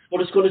thing.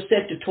 But it's going to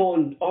set the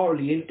tone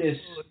early, isn't this?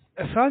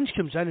 If Ange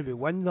comes in and we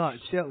win that,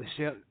 it's certainly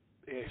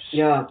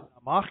a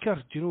marker.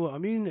 Do you know what I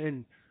mean?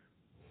 And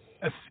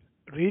if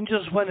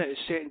Rangers win it, it's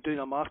setting down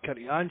a marker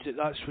to Ange that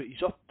that's what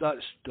he's up.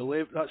 That's the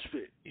level. That's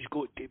what he's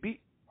got to beat.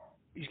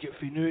 He's got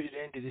to know at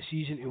the end of the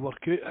season to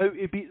work out how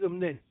to beat them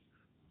then.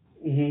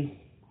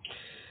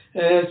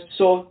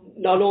 So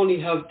not only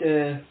have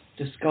the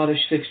Scottish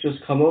fixtures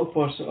come out,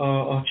 but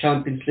our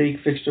Champions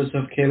League fixtures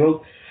have came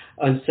out,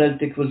 and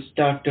Celtic will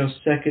start their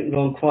second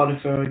round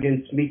qualifier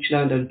against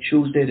Midtjylland on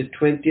Tuesday the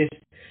 20th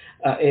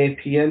at 8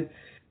 p.m.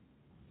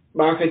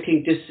 Mark, I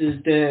think this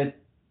is the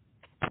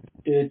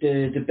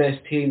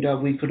best team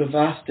that we could have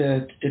asked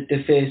to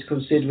face,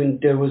 considering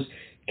there was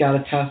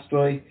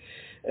Galatasaray,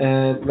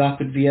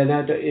 Rapid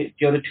Vienna,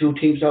 the other 2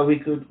 teams that we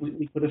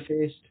could have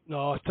faced.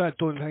 No, I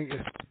don't think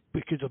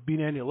we could have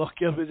been any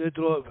luckier with the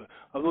draw.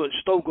 Although it's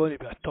still going to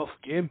be a tough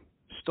game,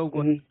 still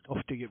going to be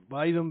tough to get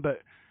by them.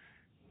 But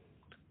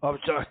I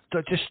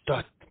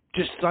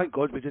just thank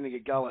God we didn't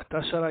get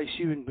Galatasaray.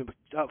 See, when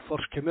that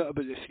first came out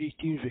about the 3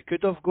 teams we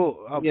could have got,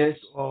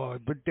 I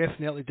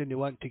definitely didn't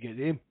want to get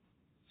them.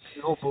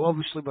 You know, but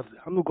obviously,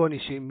 I'm not going to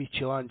say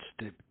Midtjylland's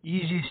the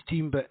easiest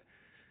team, but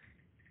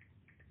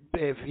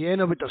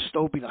Vienna would have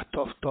still been a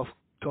tough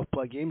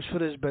couple of games for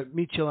us. But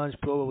Midtjylland's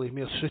probably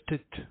more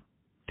suited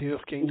to our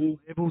kind of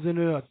level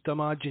than I'd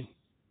imagine.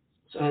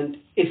 And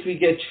if we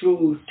get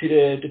through to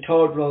the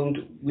third round,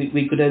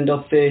 we could end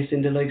up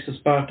facing the likes of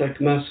Spartak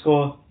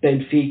Moscow,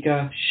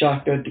 Benfica,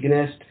 Shakhtar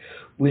Donetsk.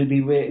 We'll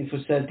be waiting for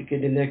Celtic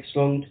in the next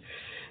round.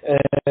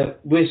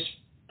 Wisp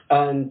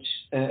and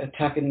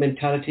attacking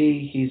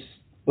mentality, he's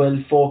well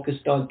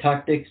focused on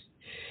tactics.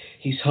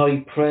 He's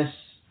high press.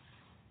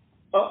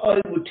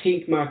 I would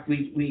think, Mark,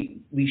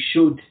 we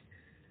should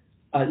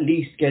at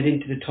least get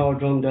into the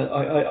third round.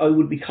 I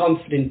would be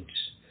confident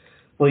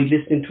by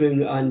listening to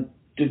him and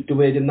the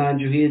way the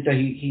manager he is, that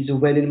he's a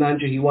winning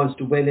manager. He wants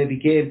to win every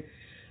game.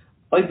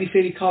 I'd be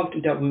fairly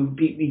confident that we will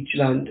beat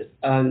Midtjylland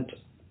and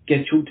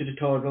get through to the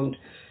third round.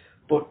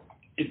 But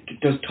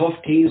there's tough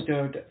teams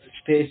there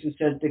facing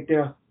Celtic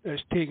there.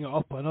 it's taking it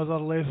up another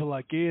level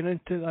again,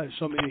 into that.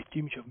 Some of the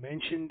teams you've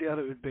mentioned there,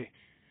 it would be.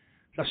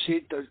 I've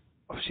said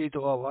it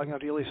all along. I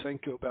really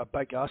think it'll be a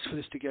big ask for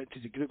us to get to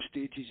the group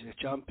stages of the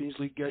Champions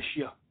League this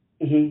year.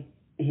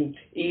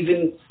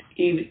 Even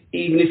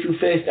if you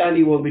faced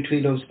anyone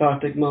between them,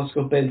 Spartak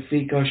Moscow,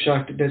 Benfica, or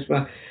Shakhtar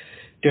Donetsk,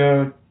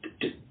 they're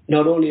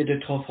not only the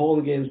tough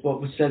home games,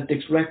 but with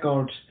Celtic's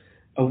record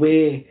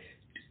away,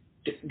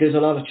 there's a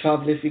lot of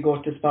travel if we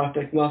go to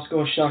Spartak Moscow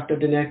or Shakhtar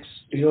Donetsk.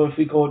 If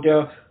we go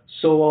there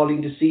so early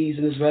in the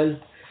season as well,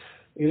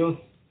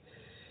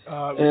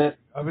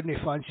 I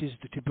wouldn't fancy,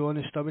 to be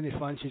honest, I wouldn't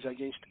fancy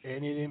against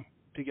any of them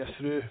to get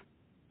through.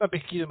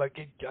 Maybe give them a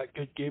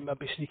good game,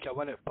 maybe sneak a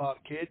win at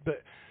Parkhead,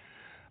 but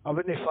I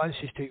wouldn't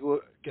fancy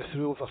to get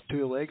through over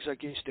 2 legs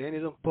against any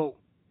of them, Paul.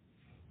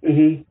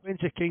 When's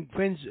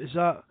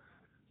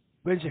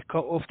the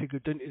cut off to go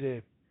down to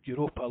the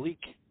Europa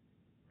League?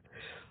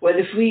 Well,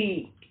 if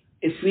we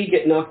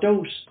get knocked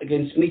out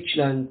against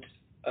Midtjylland,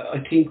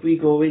 I think we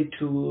go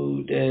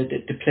into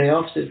the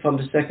playoffs from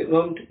the second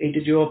round into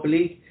the Europa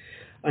League,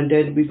 and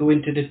then we go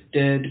into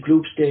the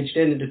group stage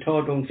then in the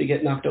third round if we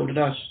get knocked out of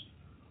that.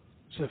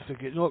 So if we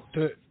get knocked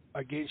out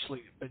against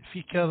like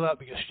Benfica, that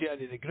we go straight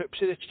into the group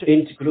stage.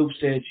 Into group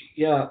stage,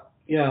 yeah.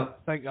 I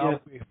think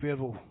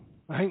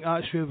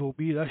that's where we'll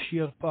be this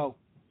year, Paul.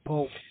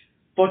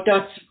 But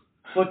that's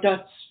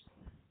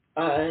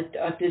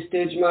at this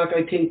stage, Mark.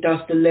 I think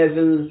that's the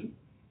level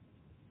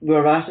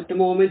we're at the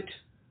moment.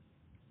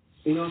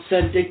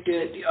 Celtic,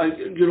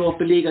 the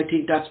Europa League. I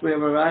think that's where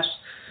we're at.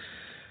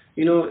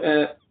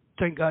 I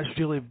think that's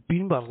really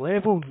been our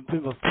level.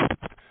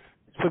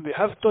 When we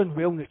have done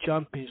well in the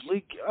Champions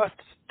League, I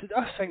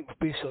think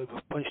basically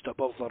we've punched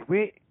above our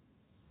weight.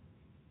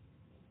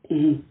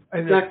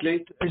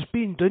 Exactly. It's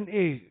been down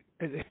to,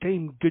 at the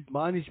time, good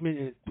management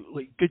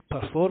and good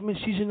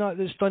performances and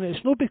that's done it.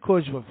 It's not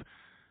because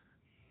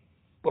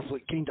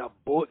we've kind of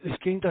bought this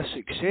kind of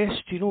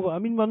success. Do you know what I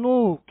mean? We're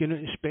not going out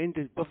and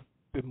spending,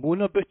 we've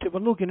moan about it, we're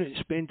not going out and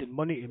spending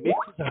money to make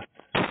it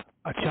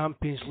a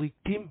Champions League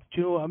team.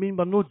 Do you know what I mean?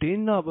 We're not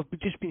doing that. We've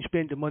just been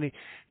spending money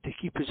to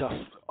keep us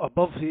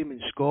above them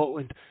in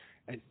Scotland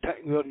and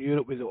ticking out in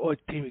Europe with the odd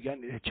team we get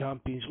into the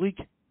Champions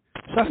League.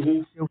 So I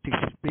think Celtic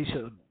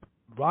basically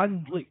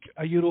ran like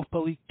a Europa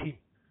League team.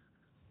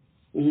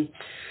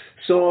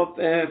 So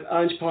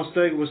Ange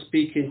Postecoglou was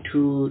speaking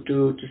to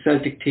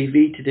Celtic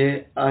TV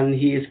today, and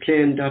he has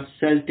claimed that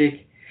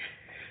Celtic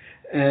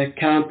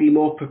can't be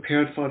more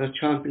prepared for the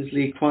Champions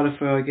League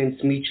qualifier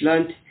against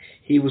Midtjylland.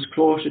 He was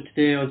quoted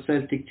today on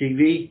Celtic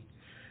TV.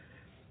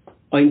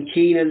 I'm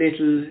keen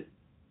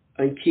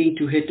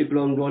to hit the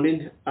ground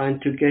running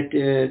and to get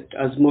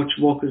as much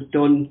work as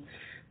done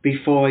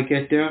before I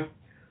get there.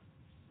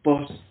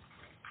 But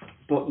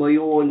my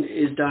own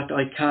is that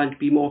I can't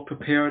be more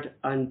prepared,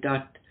 and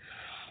that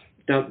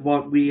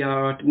what we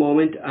are at the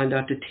moment, and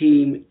that the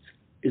team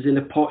is in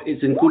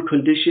good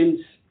conditions,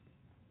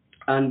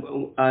 and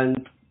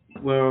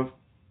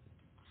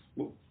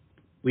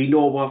we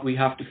know what we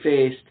have to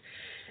face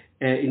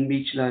in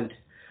Midtjylland.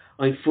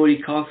 I'm fully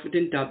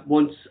confident that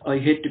once I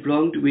hit the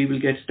ground, we will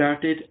get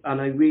started,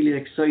 and I'm really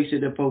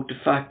excited about the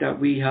fact that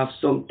we have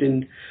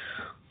something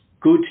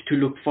good to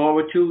look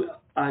forward to,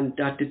 and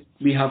that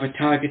we have a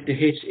target to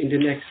hit in the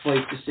next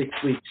 5 to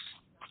 6 weeks.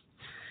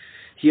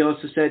 He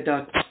also said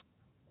that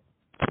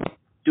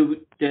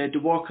the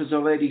work has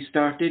already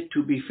started.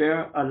 To be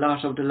fair, a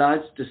lot of the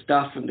lads, the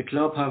staff and the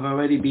club have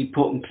already been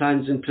putting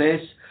plans in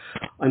place.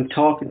 I'm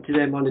talking to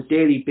them on a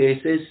daily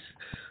basis,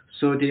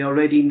 so they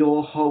already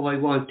know how I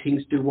want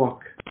things to work.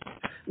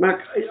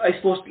 Mark, I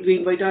suppose to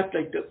mean by that,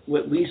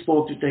 we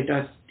spoke to like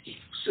that,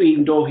 so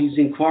even though he's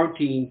in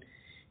quarantine,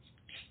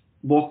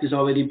 work is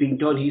already being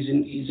done. He's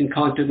in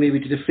contact maybe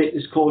to the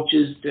fitness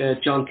coaches,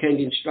 John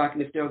Kennedy and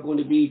Strachan, if they're going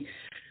to be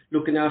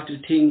looking after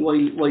the team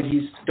while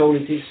he's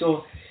doing things.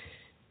 So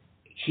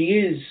he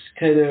is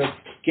kind of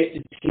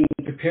getting the team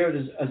prepared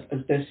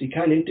as best he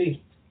can, isn't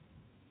he?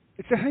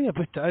 It's the thing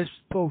about it is,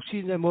 Paul,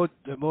 seeing the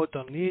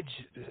modern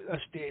age,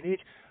 this day and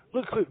age,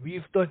 look what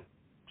we've done,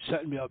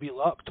 sitting with a wee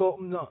laptop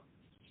and that.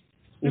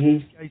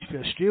 Guys for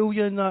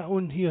Australia and that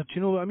on here, do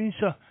you know what I mean?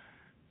 So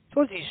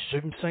all these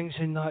Zoom things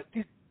and that,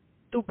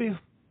 there'll be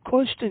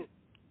constant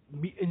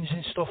meetings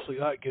and stuff like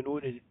that going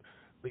on, and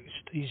like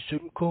these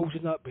Zoom calls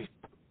and that with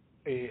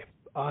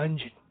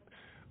Ange and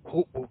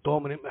Hope will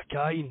Dominic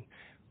Mackay and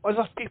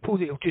other people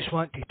that will just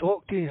want to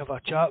talk to and have a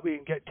chat with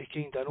and get to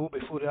kind of know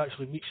before they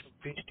actually meet them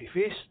face to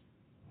face.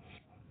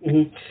 I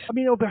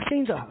mean, it'll be a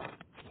kind of,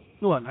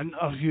 not an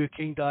interview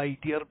kind of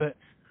idea, but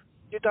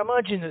you'd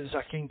imagine that there's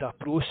a kind of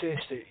process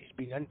that he's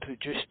been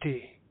introduced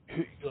to.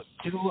 Do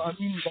you know what I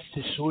mean?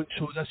 This is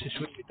so-and-so, this is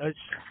what he does.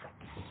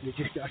 You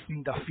just get a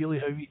kind of feeling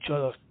how each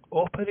other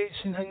operates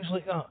and things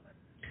like that.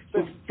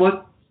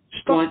 But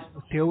stuff in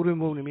the hotel room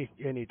won't make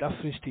any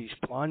difference to his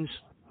plans.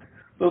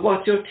 But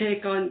what's your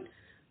take on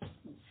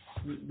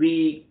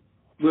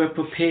we're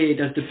prepared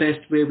as the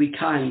best way we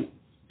can?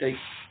 Like,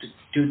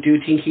 do you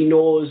think he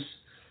knows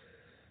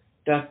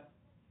that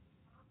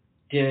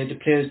the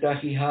players that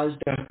he has,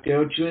 that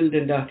they're drilled,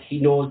 and that he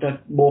knows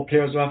that more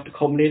players are after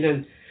coming in,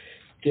 and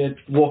the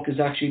work is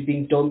actually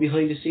being done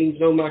behind the scenes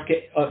now, Mark,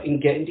 in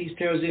getting these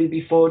players in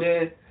before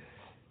the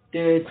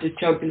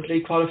Champions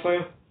League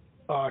qualifier?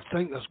 I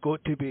think there's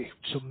got to be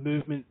some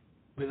movement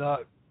with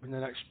that in the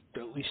next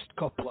at least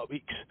couple of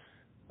weeks.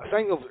 I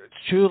think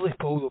surely,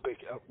 Paul, there'll be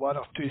one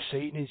or two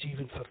signings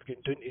even for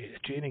going down to the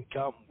training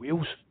camp in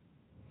Wales.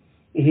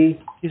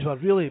 Mm-hmm. These were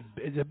really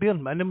the bare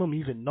minimum,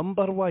 even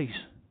number-wise.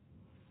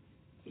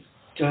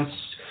 That's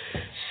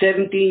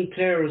 17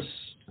 players,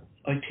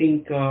 I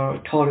think,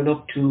 are turning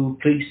up to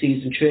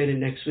pre-season training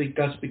next week.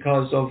 That's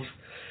because of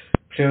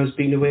players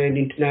being away on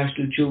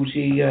international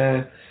duty.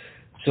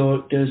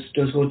 So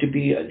there's going to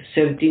be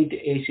 17 to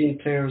 18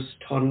 players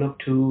turning up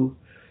to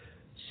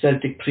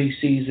Celtic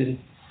pre-season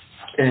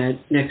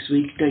next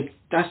week. Like,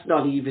 that's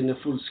not even a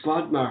full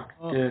squad, Mark,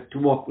 to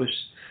work with.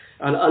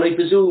 And I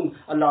presume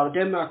a lot of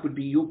them, Mark, would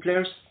be youth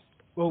players.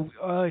 Well,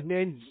 and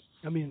then,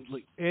 I mean,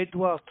 like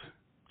Edward,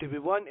 do we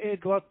want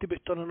Edward to be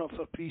turning up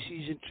for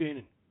pre-season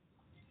training?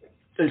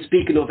 Well,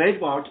 speaking of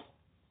Edward,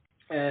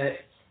 the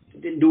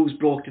news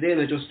broke today,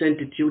 and I just sent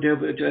it to you there,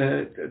 but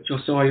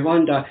just so I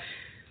want that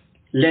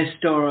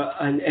Leicester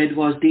and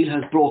Edward's deal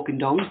has broken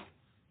down.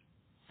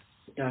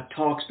 The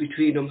talks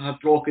between them have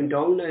broken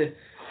down.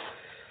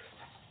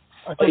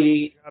 I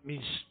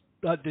mean,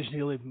 that doesn't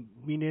really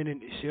mean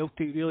anything to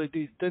Celtic, really,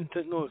 didn't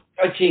it? No.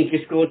 I think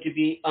it's going to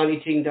be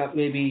anything that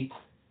maybe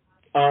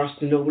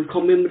Arsenal will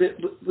come in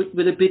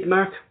with a bid,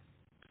 Mark.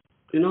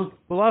 You know?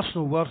 Well,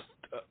 Arsenal were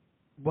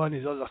one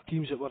of the other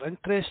teams that were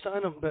interested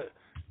in him, but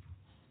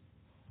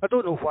I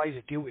don't know why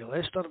the deal with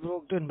Leicester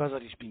broke down, whether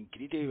he's been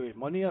greedy with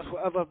money or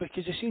whatever,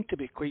 because they seem to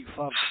be quite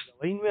far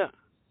down the line with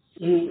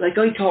it. Like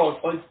I thought,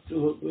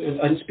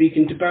 I'm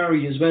speaking to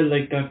Barry as well,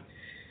 like that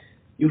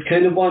you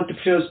kind of want the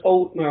players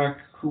out, Mark,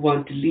 who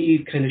want to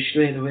leave kind of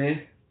straight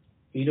away.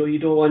 You know, you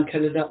don't want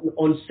kind of that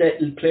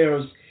unsettled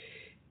players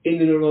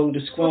in and around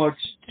the squad.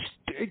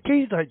 It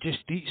kind of just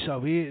eats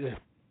away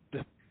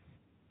the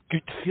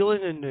good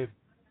feeling in the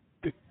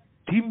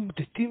team,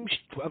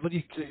 whatever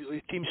the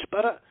team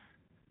spirit.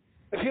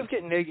 If you've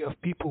got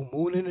negative people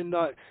moaning and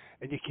that,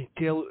 and you can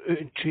tell out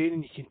in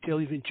training, you can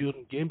tell even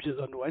during games that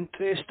they're not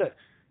interested,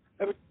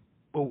 it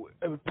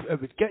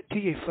would get to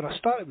you. For a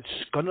start, it would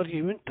scunner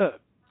you, wouldn't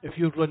it? If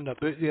you're running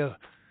about there,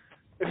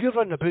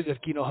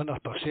 getting 100%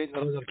 and the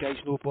other guys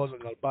no bother on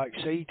their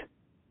backside,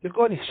 you're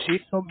going to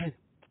say something,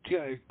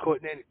 and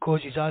then it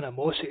causes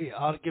animosity,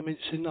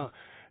 arguments and that.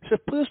 So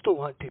players don't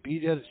want to be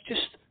there. It's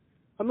just,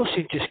 I'm not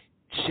saying just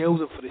sell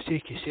them for the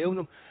sake of selling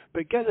them,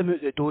 but get them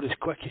out the door as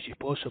quick as you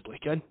possibly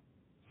can.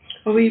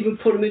 Or even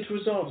put them into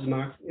reserves,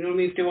 Mark. You know what I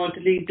mean? If they want to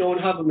leave, don't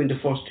have them in the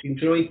first team.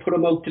 You know, you put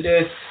them out to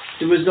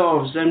the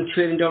reserves, them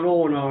training their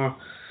own, or,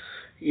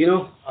 you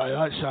know.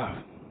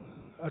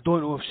 I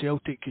don't know if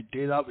Celtic could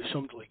do that with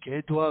somebody like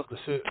Edward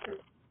without.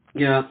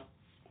 Yeah,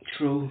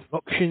 true.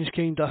 Options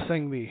kind of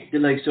thing. The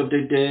likes of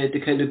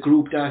the kind of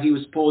group that he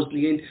was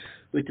supposedly in,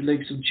 with the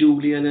likes of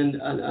Julian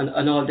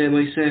and all them,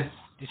 I say.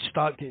 You'd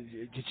start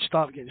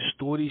getting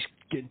stories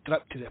getting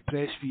dripped to the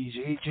press via his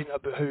agent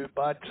about how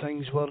bad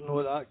things were and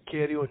all that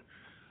carry on.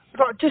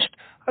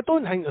 I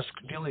don't think there's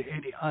really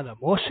any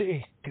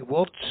animosity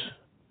towards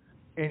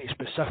any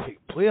specific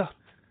player.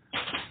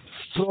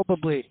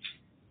 Probably,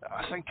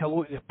 I think a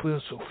lot of the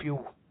players will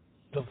feel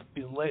they've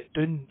been let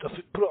down.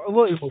 A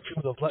lot of them will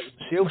feel they've let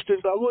themselves down,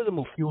 but a lot of them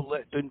will feel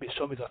let down by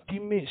some of their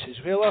teammates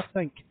as well, I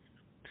think.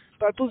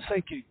 But I don't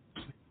think it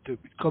would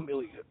come to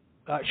like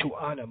actual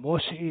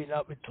animosity, and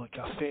that would like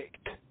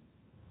affect.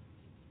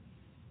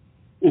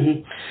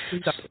 Mm-hmm.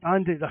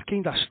 They're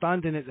kind of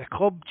standing at the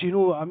club. Do you know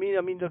what I mean?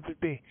 I mean, there would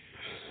be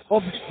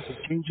obviously the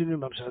changing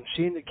room. I'm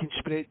saying it can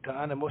spread, the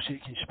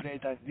animosity can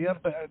spread in there,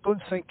 but I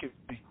don't think it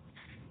would be.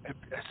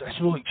 It's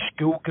not like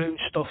school ground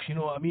stuff. You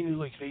know what I mean?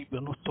 Like, right,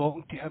 we're not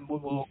talking to him. We'll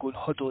all go and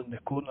huddle in the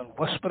corner and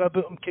whisper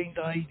about him, kind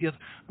of idea.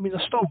 I mean,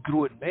 they're still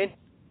grown men.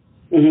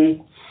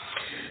 Mm-hmm.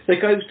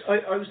 Like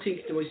I was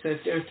thinking to myself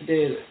there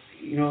today,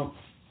 you know,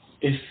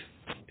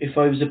 if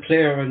I was a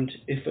player and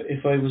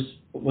if I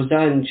was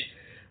Ange,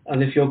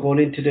 and if you're going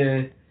into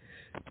the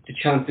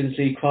Champions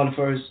League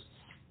qualifiers,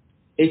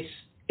 it's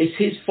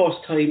his first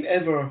time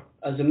ever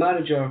as a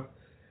manager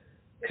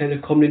kind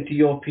of coming into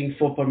European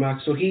football,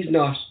 Mark. So he's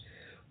not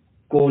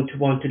going to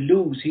want to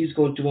lose. He's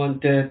going to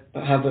want to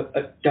have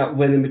that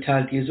winning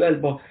mentality as well.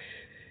 But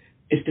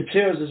it's the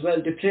players as well.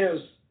 The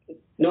players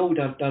know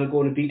that are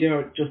going to be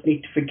there, just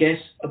need to forget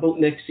about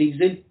next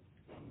season,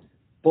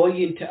 buy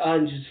into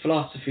Ange's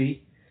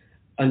philosophy,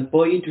 and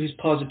buy into his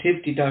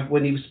positivity. That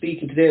when he was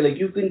speaking today, like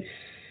you could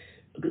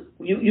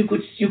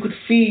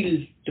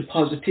feel the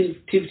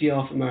positivity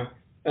off him, Mark.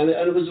 And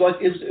it was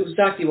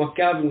exactly what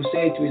Gavin was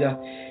saying to me, that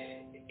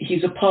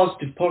he's a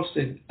positive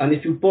person, and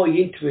if you buy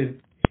into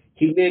him,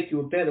 he'll make you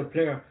a better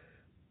player.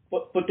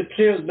 But the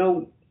players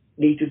now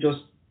need to just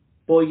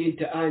buy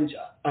into Ange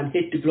and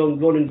hit the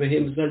ground running with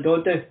him as well,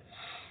 don't they?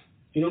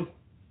 You know?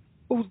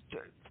 Well,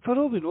 for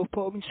all we know,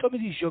 Paul, I mean, some of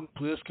these young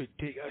players could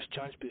take this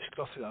chance by the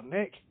scruff of their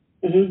neck.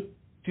 Mm-hmm.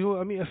 Do you know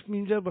what I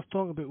mean? They were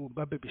talking about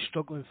maybe be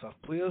struggling for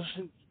players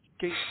and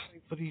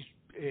for these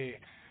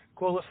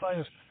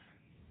qualifiers.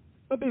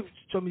 Maybe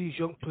some of these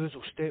young players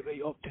will step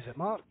right up to the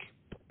mark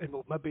and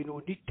will maybe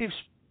no need to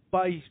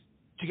buy.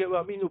 Do you get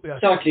what I mean?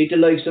 Exactly, the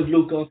likes of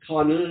Luke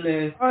O'Connell,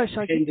 they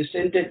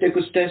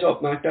could step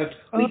up, Mark.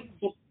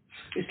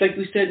 It's like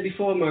we said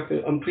before, Mark,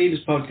 on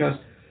previous podcasts.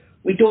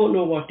 We don't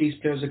know what these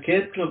players are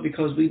capable of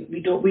because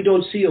we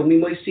don't see them. We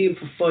might see them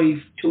for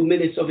 2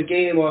 minutes of a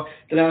game or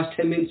the last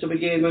 10 minutes of a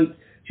game, and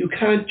you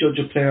can't judge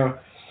a player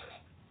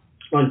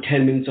on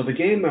 10 minutes of a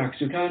game, Mark.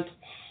 You can't.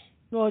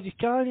 No, you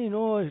can't.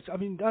 I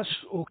mean, that's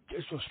okay.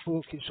 As we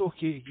spoke, it's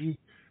okay to give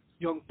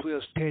young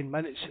players 10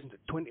 minutes and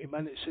 20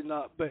 minutes and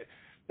that, but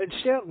in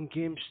certain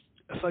games,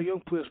 if a young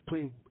player's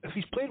if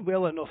he's playing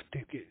well enough to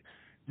get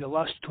the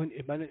last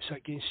 20 minutes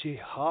against, say,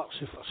 Hearts,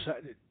 if we're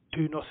sitting at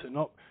 2-0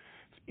 up,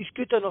 he's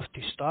good enough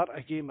to start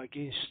a game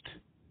against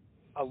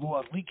a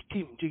lower league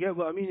team. Do you get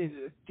what I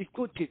mean? You've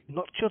got to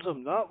nurture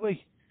them that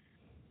way.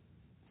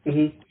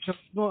 Mm-hmm.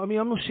 No, I mean,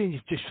 I'm not saying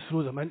you just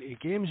throw them into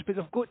games, but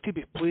they've got to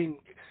be playing.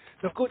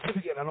 They've got to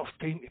be getting enough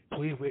time to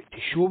play with, to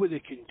show what they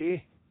can do.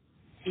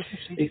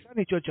 You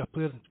can't judge a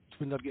player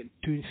when they're getting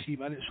 2 and 3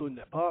 minutes on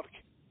the park.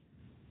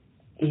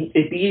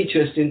 It'd be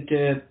interesting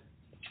to,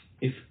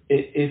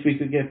 if we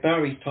could get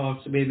Barry's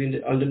thoughts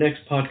maybe on the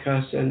next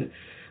podcast, and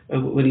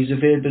when he's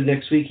available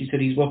next week. He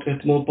said he's working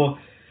at the moment, but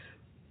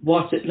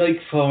what's it like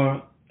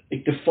for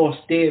the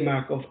first day,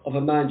 Mark, of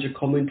a manager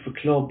coming for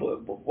club?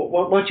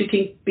 What do you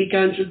think Big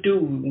Andrew do?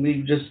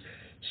 We just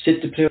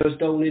sit the players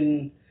down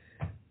in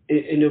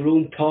a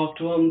room, talk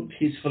to him,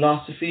 his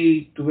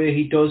philosophy, the way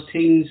he does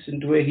things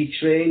and the way he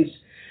trains.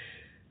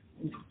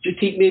 Do you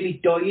think maybe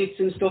diets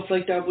and stuff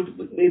like that would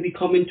maybe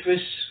come into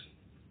it?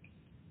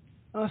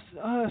 I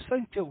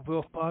think it'll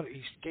be part of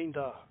his kind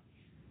of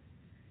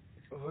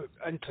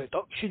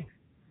introduction,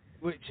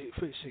 which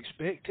it's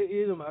expected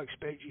of them. I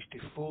expect you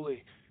to follow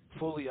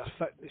your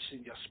fitness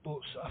and your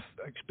sports.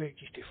 I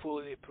expect you to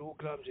follow the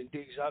programmes and do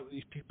exactly what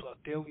these people are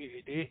telling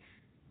you to do.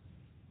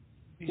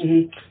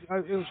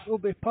 It'll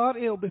be part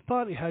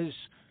of his.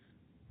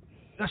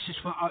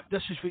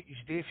 This is what you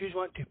do. If you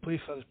want to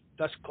play for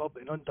this club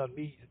and under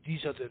me,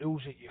 these are the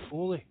rules that you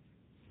follow.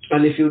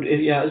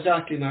 And yeah,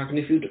 exactly, Mark. And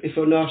if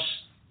you're not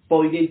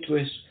buying into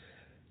it,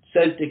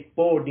 Celtic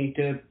board need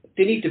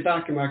to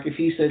back him, Mark. If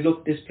he said,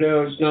 look, this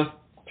player is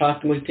not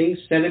part of my things,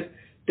 sell him.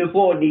 The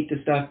board need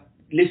to start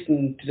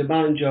listening to the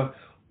manager,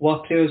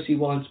 what players he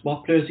wants,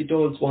 what players he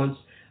don't want,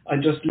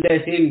 and just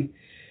let him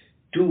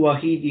do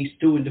what he needs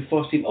to do in the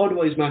first team.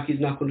 Otherwise, Mark, he's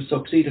not going to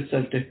succeed at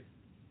Celtic.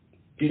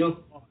 Do you know?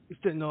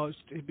 No,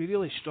 it'd be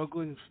really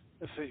struggling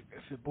if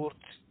the board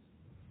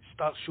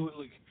starts showing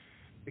like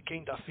the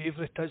kind of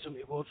favouritism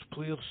towards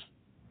players.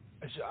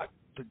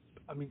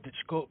 Did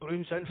Scott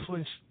Brown's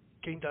influence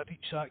kind of reach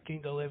that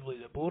kind of level of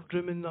the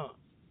boardroom in that?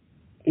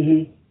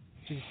 Mm-hmm.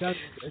 So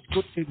it's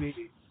got to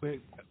be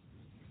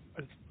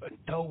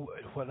until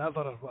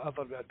whenever or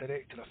whatever with a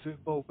director of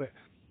football. But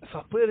if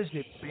a player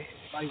isn't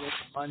by the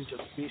manager's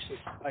basic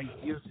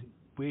ideas and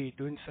way of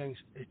doing things,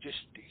 he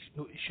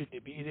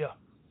shouldn't be there.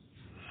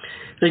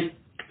 Like,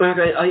 Mark,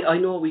 I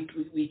know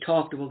we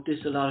talked about this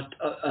a lot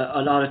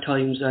of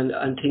times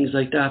and things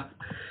like that,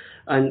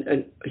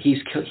 and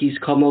he's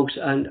come out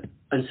and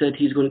said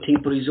he's going to think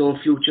about his own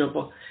future,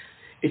 but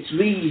it's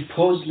really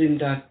puzzling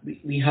that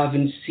we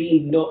haven't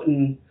seen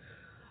nothing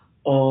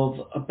of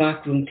a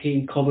backroom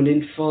team coming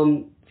in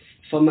from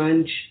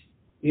Ange,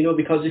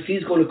 because if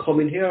he's going to come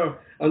in here,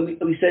 and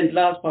we said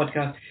last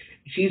podcast,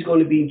 if he's going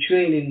to be in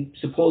training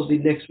supposedly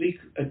next week,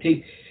 I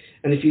think.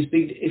 And if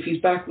his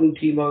backroom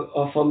team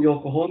are from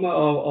Yokohama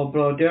or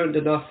Broadern,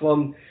 they're not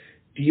from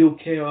the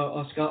UK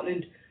or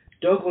Scotland,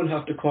 they're going to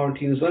have to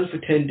quarantine as well for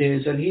 10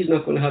 days, and he's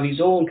not going to have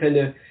his own kind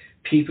of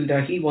people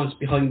that he wants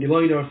behind him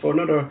either for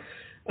another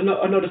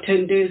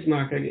 10 days,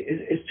 Mark.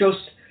 It's just,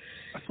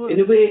 in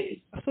a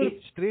way... I thought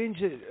it's strange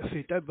that if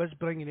he was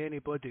bringing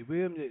anybody with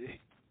him, that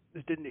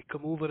they didn't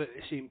come over at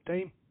the same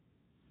time.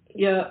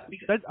 Yeah. Did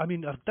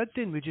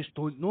they? We just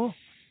don't know.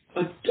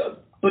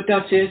 But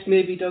that's it.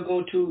 Maybe they're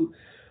going to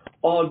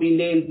all be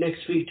named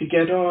next week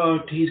together,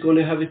 or he's going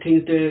to have a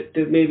thing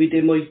that maybe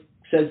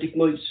Celtic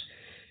might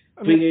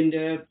bring in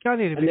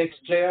the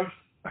next player.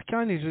 I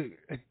can't even.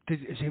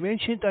 Has he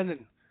mentioned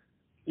anything?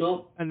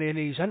 No. And then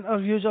his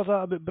interviews of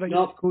that about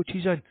bringing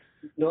coaches in?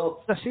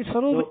 No. I said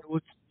for all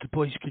the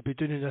boys could be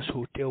doing in this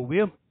hotel with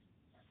him.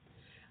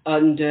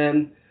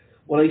 And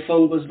what I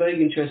found was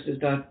very interesting is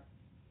that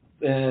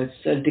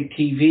Celtic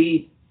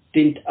TV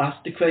didn't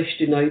ask the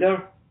question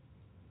either.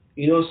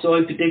 So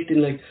I'm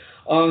predicting like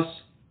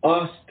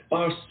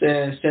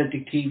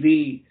Celtic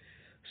TV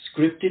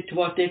scripted to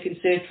what they can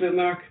say to him,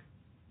 Mark.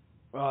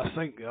 Well, I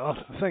think they are.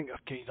 I think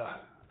they're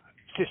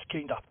just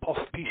kind of puff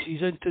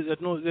pieces into it.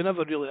 They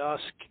never really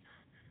ask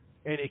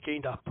any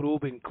kind of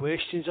probing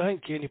questions. I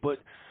think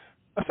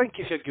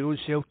if you're going on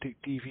Celtic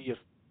TV, you're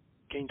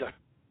kind of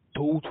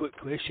told what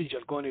questions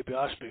you're going to be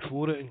asked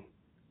before it. And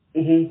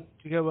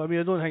you get what I mean?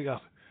 I don't think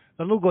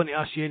they're not going to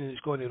ask you anything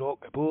that's going to rock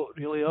the boat,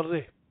 really, are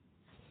they?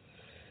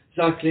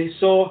 Exactly.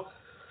 So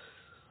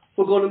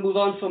we're going to move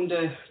on from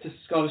the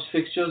Scottish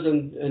fixtures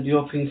and the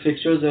European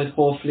fixtures, and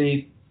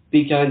hopefully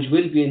Big Ange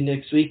will be in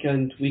next week,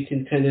 and we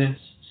can kind of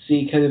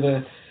see kind of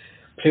a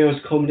players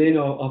coming in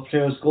or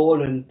players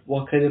going and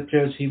what kind of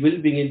players he will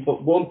bring in.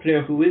 But one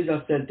player who is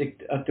at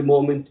Celtic at the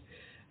moment,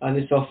 and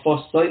it's our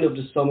first sign of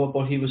the summer,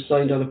 but he was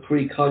signed on a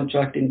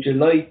pre-contract in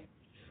July,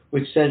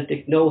 which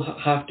Celtic now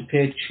have to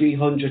pay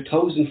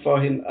 300,000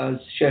 for him, as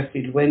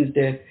Sheffield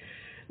Wednesday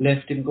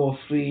left him go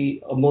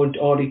free a month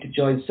early to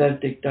join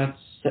Celtic. That's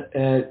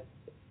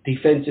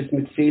defensive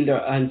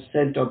midfielder and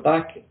centre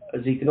back,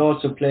 as he can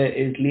also play,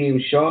 is Liam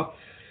Shaw,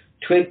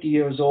 20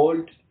 years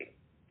old.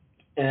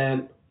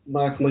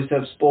 Mark and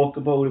myself spoke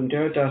about him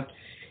there, that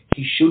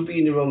he should be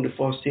in around the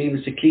first team.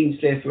 It's a clean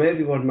slate for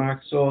everyone,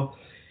 Mark, so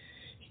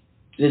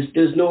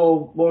there's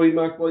no worry,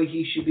 Mark, why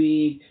he should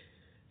be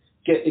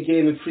getting a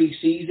game in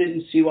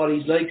pre-season, see what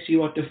he's like, see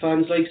what the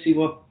fans like, see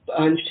what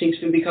Ange thinks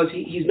of him, because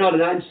he's not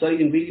an Ange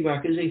signing really,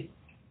 Mark, is he?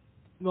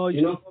 No,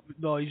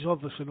 he's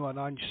obviously not an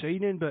Ange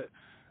signing, but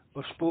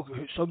we've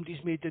spoken,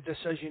 somebody's made the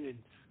decision, and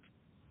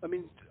I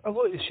mean, a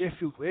lot of the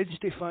Sheffield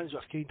Wednesday fans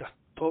are kind of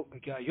talking the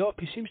guy up.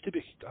 He seems to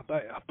be a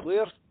bit of a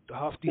player to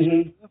have these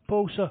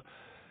Liverpool, so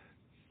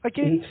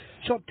again,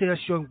 it's up to this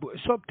young boy,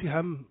 it's up to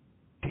him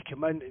to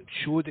come in and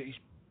show that he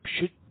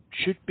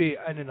should be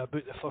in and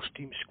about the first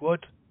team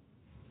squad.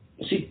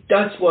 See,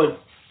 that's what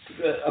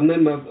I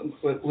remember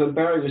when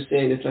Barry was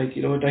saying it, like,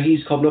 you know, that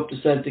he's coming up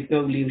to Celtic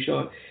now, Liam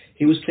Shaw.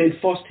 He was playing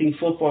first team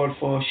football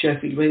for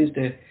Sheffield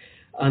Wednesday,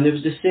 and it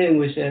was the same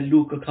with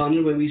Luke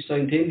O'Connell when we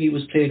signed him. He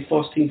was playing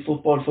first team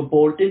football for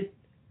Bolton,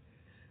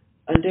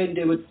 and then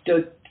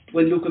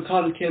when Luke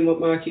O'Connell came up,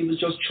 Mark, he was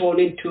just thrown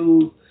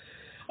into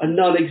a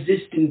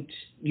non-existent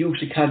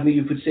youth academy,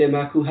 you could say,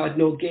 Mark, who had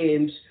no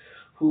games,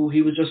 who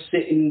he was just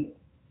sitting,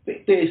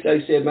 basically,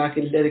 I say, Mark,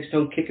 in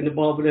Lennoxtown kicking the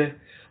ball with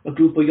a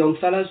group of young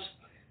fellas.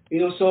 You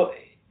know, so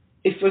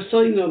if we're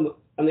signing them,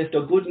 and if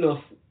they're good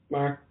enough,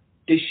 Mark,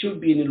 they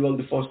should be in and around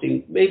the first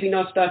team. Maybe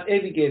not start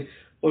every game,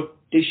 but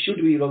they should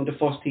be around the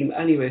first team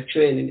anyway,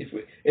 training.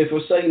 If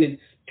we're signing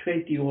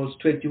 20-year-olds,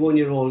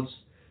 21-year-olds,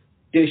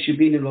 they should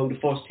be in and around the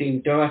first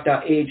team. They're at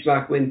that age,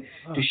 Mark, when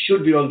they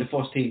should be around the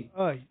first team.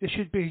 Aye, they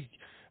should be.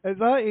 At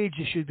that age,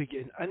 they should be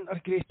getting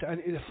integrated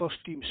into the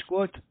first team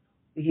squad.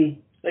 Mm-hmm.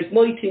 Like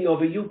my thing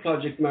of a youth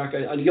project, Mark,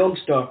 a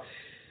youngster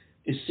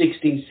is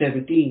 16,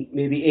 17,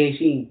 maybe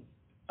 18.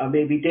 And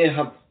maybe they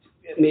have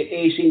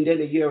 18,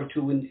 then a year or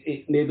two, and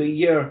maybe a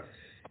year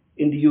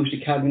in the youth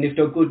academy. And if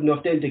they're good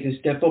enough, then they can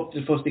step up to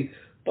the first thing.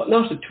 But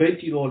not a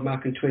 20-year-old,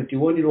 Mark, and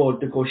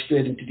 21-year-old that go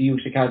straight into the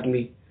youth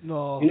academy.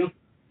 No. You know?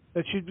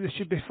 It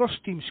should be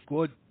first team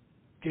squad,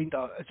 kind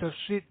of, as I've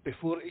said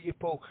before to you,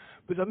 Paul,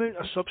 with the amount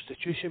of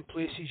substitution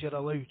places you're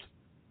allowed,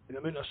 and the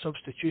amount of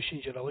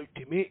substitutions you're allowed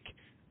to make,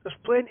 there's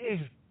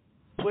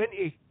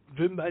plenty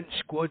room in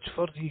squads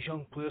for these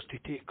young players to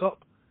take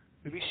up.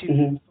 We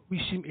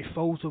seem to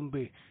fill them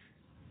with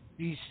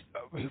these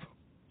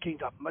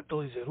kind of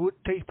middle of the road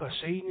type of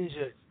signings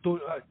that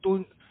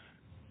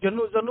they're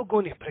not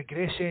going to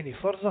progress any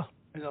further,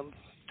 and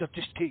they're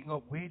just taking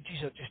up wages,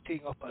 they're just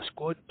taking up a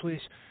squad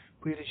place,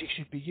 whereas you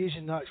should be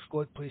using that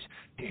squad place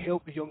to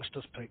help the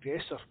youngsters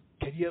progress their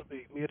career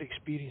with more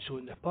experience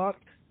on the park.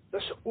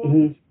 That's the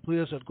only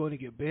players are going to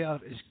get better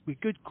is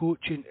with good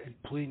coaching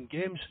and playing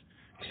games.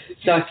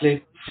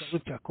 Exactly.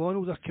 Look at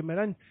O'Connell, they're coming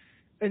in,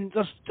 and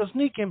there's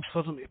no games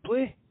for them to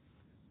play.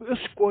 Their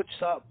squad's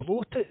that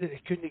bloated that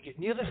they couldn't get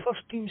near the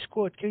first team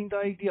squad kind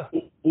of idea.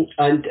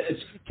 And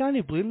you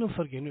can't blame them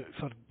for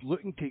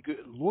looking to go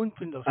on loan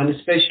when they're... And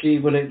especially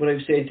when I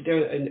was saying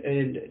today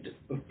in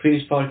the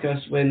previous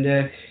podcast,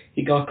 when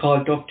he got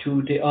called up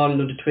to the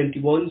Ireland under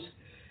 21s,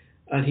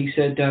 and he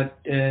said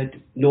that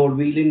Noel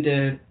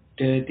Whelan,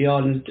 the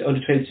Ireland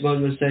under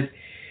 21 was that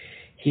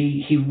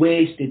he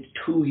wasted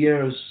 2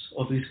 years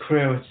of his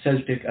career at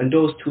Celtic, and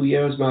those 2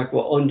 years, Mark,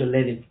 were under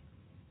Lennon.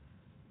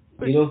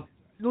 But you know?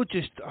 Not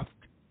just,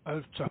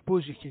 I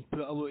suppose you can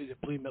put a lot of the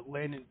blame at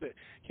Lennon, but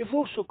you've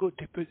also got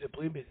to put the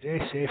blame at the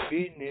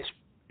SFA and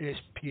the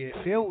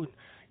SPFL, and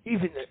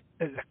even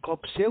at the club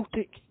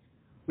Celtic,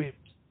 when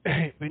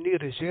they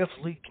reserve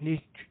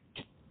league,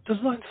 there's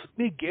no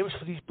games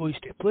for these boys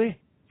to play.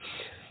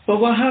 But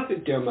what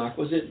happened there, Mark?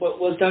 Was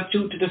that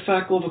due to the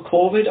fact over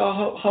COVID,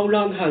 or how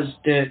long has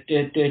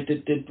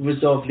the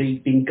reserve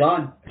league been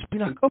gone? It's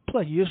been a couple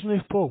of years now,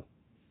 Paul.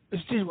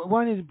 It's just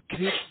one of the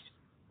crazy,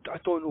 I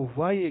don't know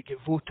why it get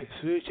voted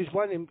through. It's just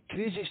one of the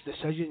craziest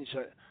decisions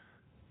that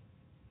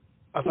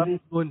I've ever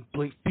known,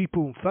 like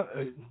people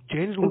in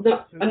general.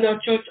 And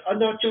not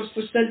just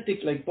for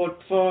Celtic, like, but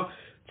for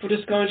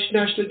the Scottish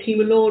national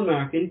team alone,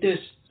 Mark. In this,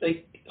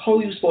 like, how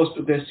are you supposed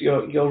to progress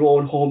your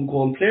own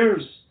homegrown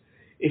players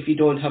if you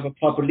don't have a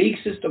proper league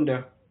system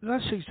there?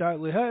 That's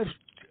exactly it.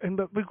 And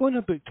we're going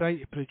about trying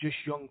to produce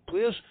young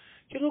players.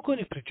 You're not going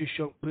to produce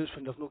young players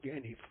when they've not got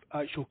any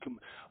actual...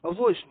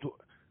 Although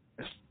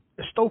it's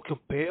still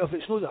competitive,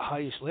 it's not the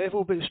highest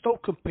level, but it's still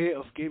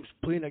competitive games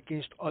playing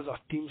against other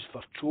teams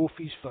for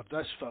trophies, for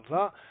this, for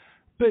that.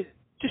 But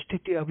just to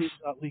take away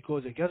that league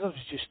altogether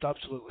is just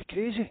absolutely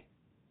crazy.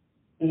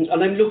 And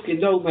I'm looking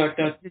now, Mark,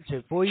 that It's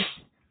a void.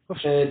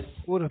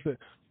 What about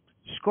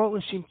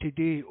Scotland seem to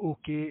do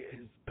okay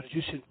in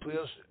producing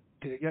players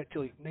to get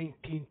to like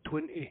 19,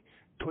 20,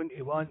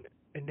 21,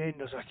 and then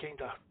there's a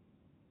kind of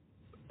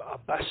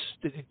abyss.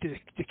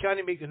 They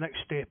can't make the next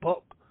step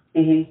up.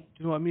 mm-hmm.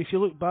 You know what I mean? If you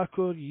look back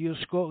over the years,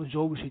 Scotland's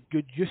always had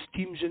good youth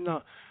teams in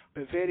that,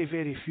 but very,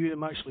 very few of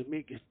them actually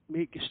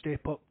make a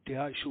step up to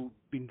actual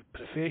being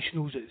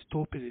professionals at the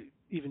top of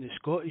even the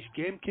Scottish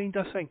game kind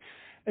of thing.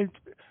 And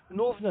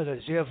not having a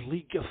reserve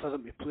league for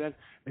them to play in,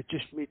 it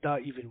just made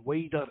that even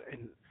wider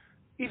and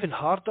even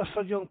harder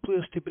for young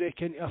players to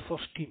break into a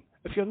first team.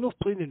 If you're not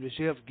playing in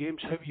reserve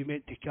games, how are you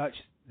meant to catch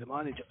the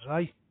manager's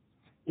eye?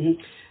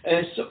 Mm-hmm.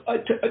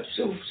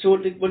 So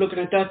we're looking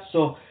at that.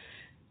 So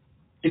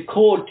the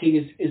core thing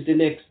is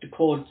the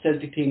core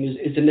Celtic team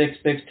is the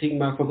next best thing,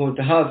 Mark, we're going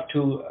to have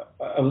to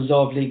a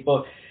reserve league.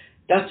 But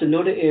that's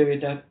another area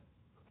that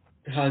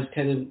has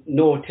kind of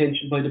no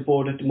attention by the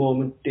board at the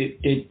moment.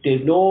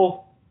 They've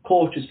no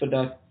coaches for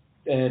that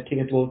thing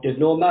at the moment. They've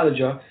no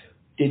manager.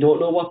 They don't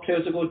know what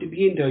players are going to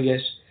be in there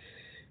yet.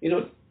 You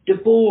know, the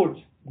board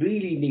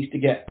really needs to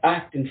get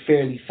acting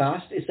fairly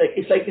fast. It's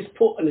like it's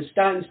put on a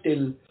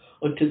standstill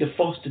until the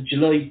 1st of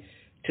July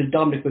till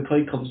Dominic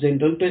Mackay comes in,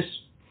 don't it?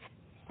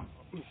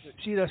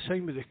 See that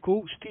sign with the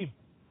Colts team?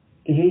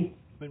 Mm-hmm.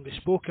 When we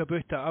spoke about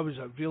it, I was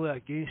really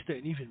against it,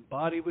 and even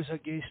Barry was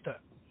against it.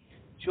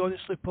 See,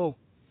 honestly, Paul,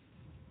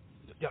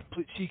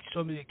 see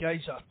some of the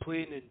guys that are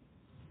playing in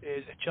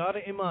the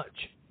charity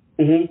match,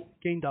 Mm-hmm.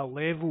 kind of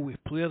level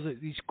with players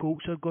that these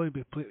Colts are going to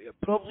be playing,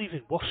 probably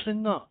even worse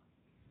than that.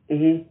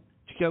 Mm-hmm.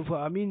 Do you get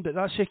what I mean? But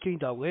that's the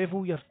kind of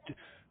level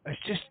it's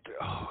just,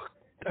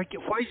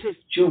 why is it?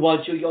 Do you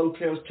want your young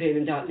players playing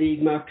in that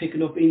league, Mark,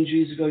 picking up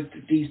injuries like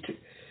the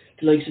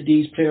likes of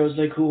these players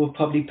like who are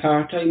probably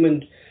part-time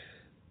and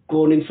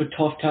going in for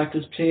tough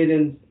tackles playing,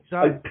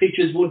 and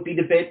pitches would be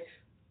the best.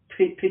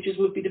 Pitches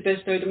would be the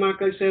best out of Mark,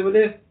 I say, would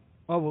they?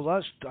 Oh, well,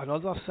 that's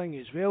another thing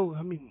as well.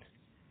 I mean,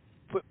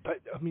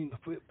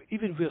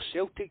 even where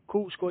Celtic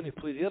Colts going to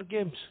play their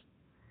games.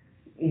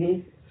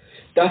 Mm-hmm.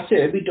 That's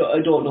it.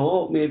 I don't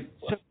know. Maybe.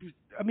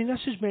 I mean, this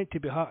is meant to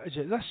be. Is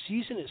it this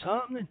season it's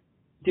happening?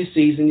 This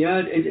season,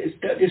 yeah.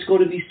 It's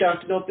going to be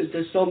starting up.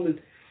 There's some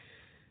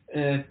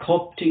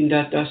cup thing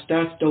that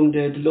starts down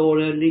the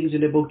lower leagues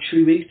in about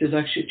 3 weeks. There's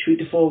actually 3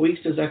 to 4 weeks.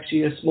 There's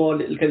actually a small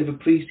little kind of a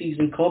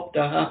pre-season cup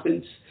that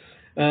happens.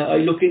 I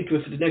look into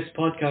it for the next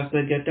podcast and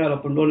I'll get that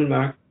up and running,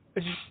 Mark.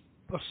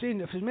 We're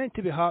saying if it's meant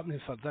to be happening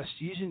for this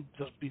season,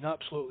 there's been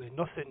absolutely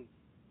nothing.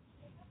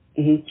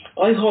 Mm-hmm.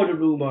 I heard a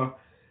rumour,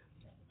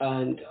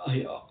 and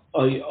I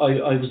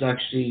was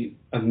actually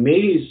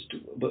amazed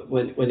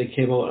when it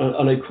came out,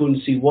 and I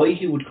couldn't see why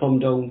he would come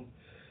down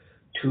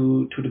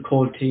to the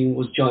call team.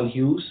 Was John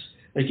Hughes.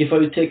 Like, if I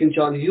was taking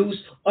John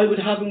Hughes, I would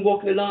have him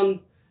walking along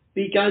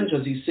Big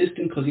Angel as his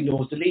assistant because he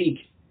knows the league.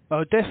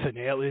 Oh,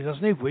 definitely.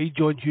 There's no way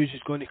John Hughes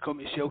is going to come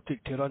to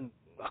Celtic to run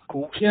a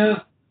coach. Yeah,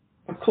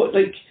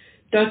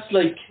 that's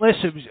like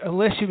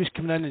unless he was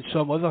coming in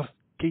some other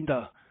kind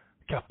of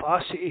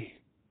capacity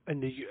in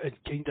the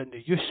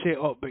youth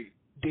setup, but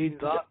doing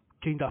that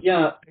kind of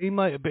he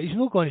might. But he's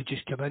not going to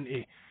just come into.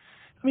 I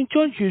mean,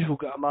 John Hughes will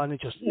get a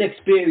manager. An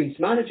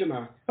experienced manager,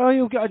 Mark. Oh,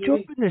 he'll get a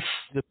job in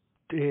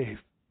the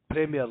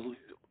Premier League.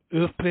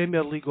 Our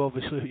Premier League,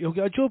 obviously. He'll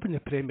get a job in the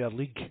Premier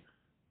League.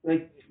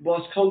 Like,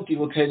 Ross County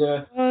were kind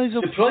of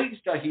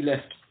surprised that he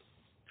left.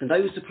 And I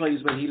was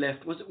surprised when he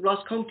left. Was it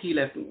Ross County he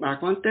left,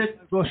 Mark, wasn't it?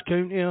 Ross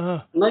County, And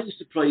I was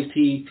surprised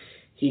he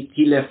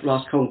left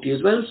Ross County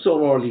as well so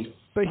early.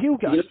 But he'll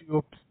get a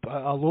job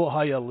at a lot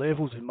higher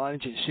level than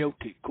managing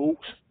Celtic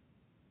Colts.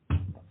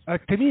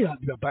 To me,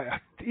 that'd be a bit...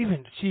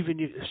 Even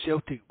if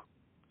Celtic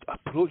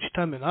approached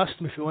him and asked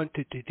him if he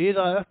wanted to do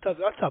that, that's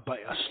a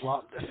bit of a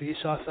slap in the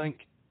face, I think.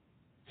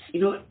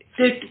 You know,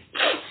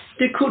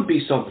 there could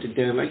be something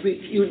there, Mike.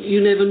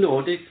 You never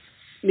know.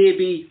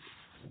 Maybe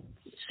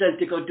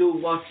Celtic will do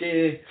what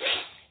they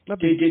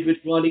did with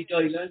Ronnie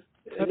Doyle.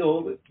 You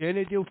know,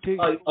 Kennedy will take.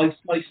 I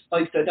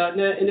said that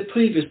in a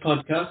previous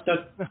podcast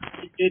that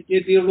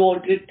there'd be a role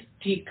that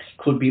he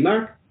could be,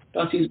 Mark.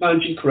 That's his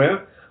managing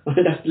career.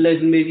 That's the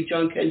level maybe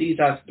John Kennedy's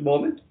at the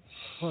moment.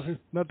 Well,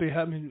 maybe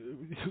him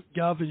and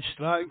Gavin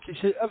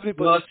Strachan.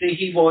 Everybody. Well,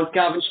 see,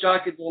 Gavin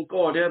Strachan won't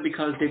go there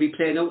because they'll be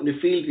playing out in the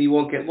field. He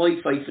won't get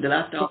Wi-Fi for the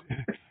laptop.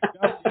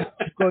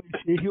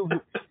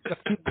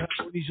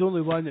 He's the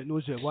only one that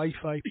knows the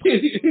Wi-Fi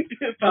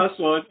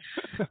password.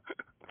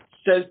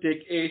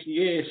 Celtic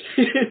 88.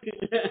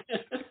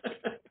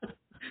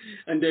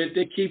 And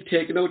they keep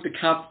taking out the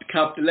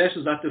capital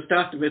letters at the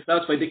start of it.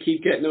 That's why they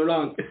keep getting it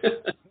wrong.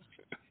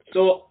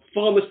 So,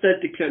 former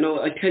Celtic player,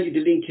 now I tell you the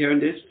link here on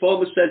this,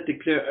 former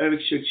Celtic player Eric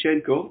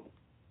Shevchenko,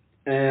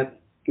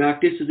 Mark,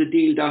 this is a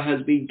deal that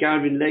has been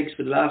gathering legs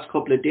for the last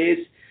couple of days,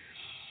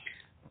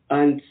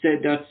 and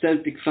said that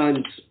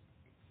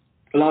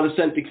a lot of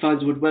Celtic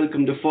fans would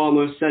welcome the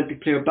former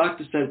Celtic player back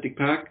to Celtic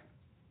Park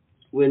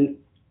when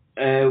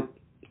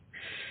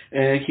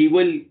he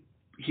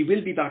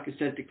will be back at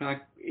Celtic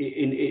Park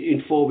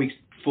in 4 weeks'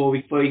 4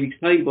 weeks, 5 weeks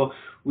time, but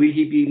will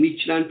he be a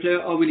Michelin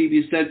player or will he be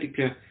a Celtic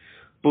player?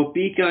 But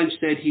Began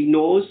said he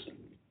knows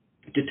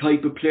the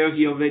type of player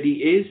he already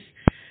is,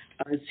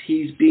 as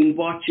he's been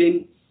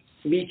watching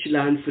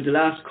Michelin for the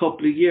last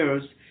couple of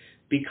years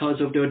because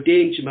of their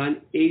danger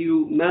man,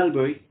 A.U.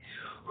 Malbury,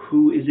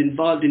 who is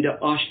involved in the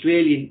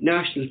Australian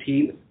national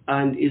team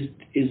and is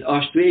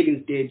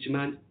Australian's danger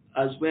man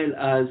as well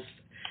as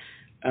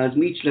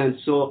Michelin.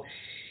 So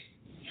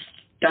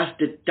that's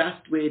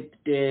where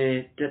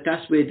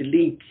the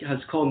link has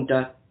come,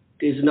 that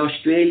there's an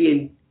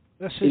Australian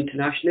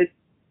international.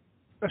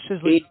 This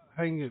is like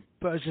hanging,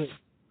 but is it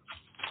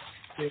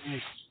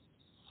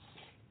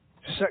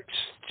six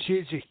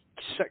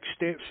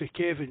steps for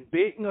Kevin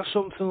Bacon or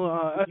something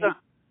like that?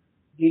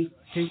 Is it?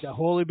 Kind of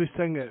Hollywood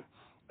thing that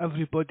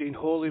everybody in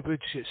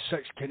Hollywood's got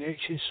 6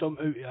 connections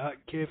somehow to that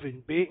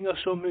Kevin Bacon or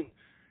something.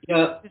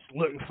 Yeah. Just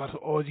looking for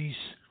all these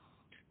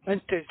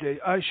into the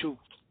actual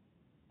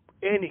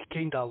any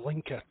kind of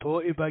link at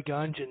all to Big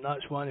Ange, and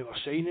that's one of our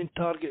signing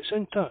targets,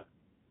 isn't it?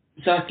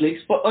 Exactly.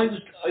 But I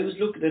was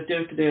looking at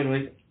there today,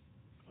 right?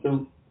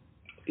 So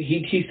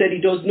he said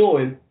he does know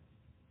him,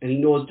 and he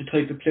knows the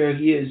type of player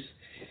he is,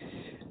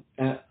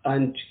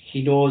 and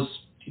he knows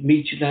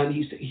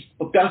Michelin.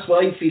 But that's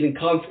why I'm feeling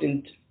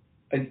confident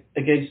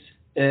against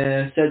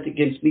Celtic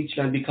against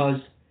Michelin,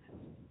 because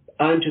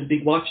Ange has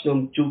been watching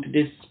him due to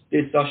this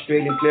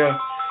Australian player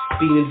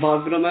being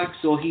involved with him, Max.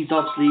 So he's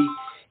obviously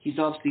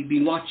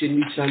been watching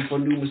Michelin for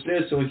numerous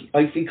years. So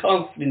I feel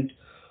confident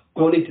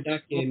going into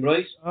that game,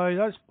 right?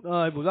 Well,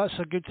 that's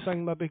a good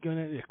thing. Maybe going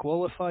into the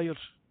qualifiers.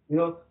 You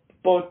know,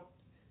 but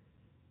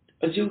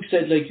as you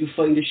said, like, you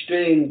find it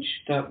strange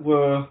that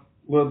we're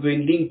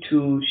being linked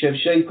to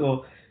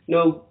Shevchenko.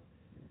 Now,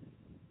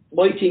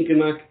 my thinking,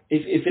 Mark,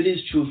 if it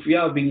is true, if we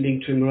are being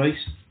linked to him, right,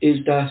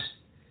 is that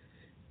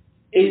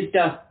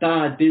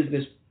bad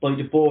business by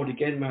the board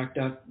again, Mark,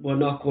 that we're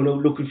not going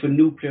out looking for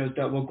new players,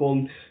 that we're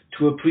going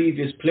to a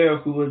previous player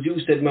who, as you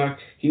said, Mark,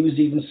 he was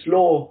even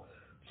slow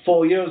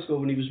 4 years ago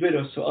when he was with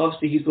us, so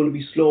obviously he's going to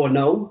be slower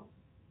now.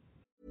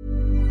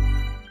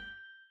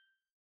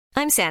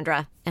 I'm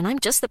Sandra, and I'm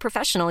just the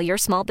professional your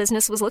small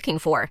business was looking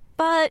for.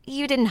 But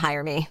you didn't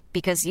hire me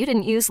because you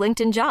didn't use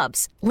LinkedIn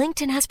Jobs.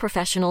 LinkedIn has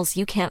professionals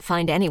you can't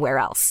find anywhere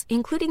else,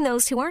 including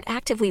those who aren't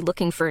actively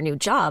looking for a new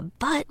job,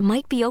 but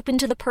might be open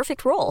to the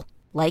perfect role,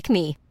 like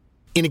me.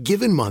 In a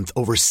given month,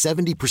 over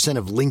 70%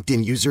 of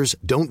LinkedIn users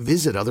don't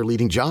visit other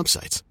leading job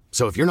sites.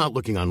 So if you're not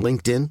looking on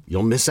LinkedIn,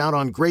 you'll miss out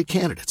on great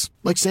candidates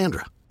like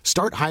Sandra.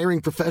 Start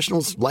hiring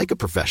professionals like a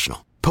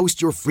professional. Post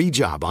your free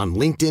job on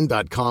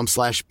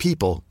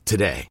linkedin.com/people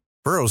today.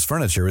 Burrow's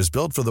furniture is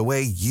built for the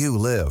way you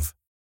live.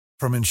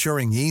 From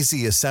ensuring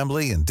easy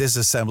assembly and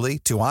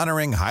disassembly to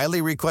honoring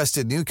highly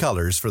requested new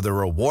colors for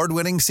their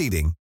award-winning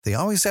seating, they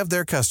always have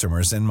their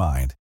customers in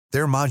mind.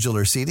 Their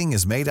modular seating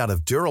is made out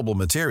of durable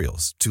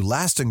materials to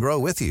last and grow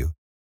with you.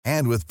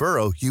 And with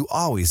Burrow, you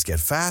always get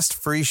fast,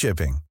 free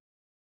shipping.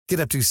 Get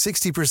up to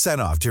 60%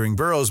 off during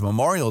Burrow's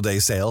Memorial Day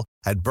sale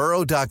at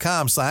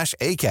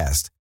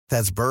burrow.com/ACAST.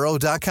 That's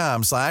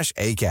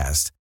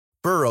burrow.com/ACAST.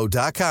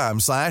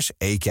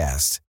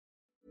 burrow.com/ACAST.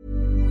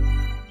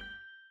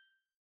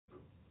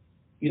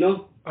 You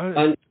know?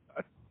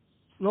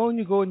 No,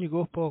 on you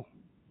go, Paul.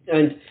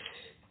 And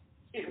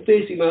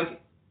basically, Mark,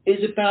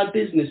 is it bad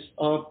business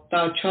or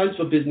bad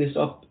transfer business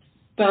or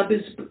bad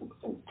business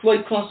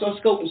right across our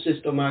scouting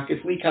system, Mark,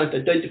 if we can't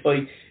identify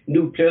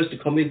new players to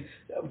come in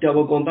that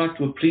we're going back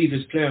to a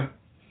previous player?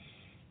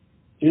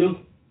 You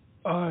know?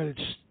 I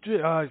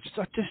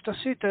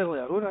said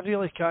earlier on, I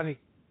really can't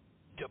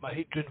get my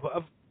head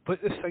around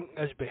what the thinking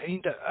is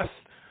behind it.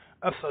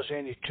 If there's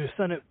any truth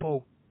in it,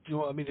 Paul, you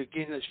know what I mean?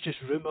 Again, it's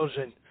just rumours,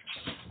 and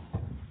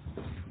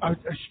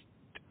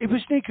it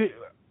was no good.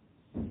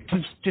 It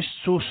was just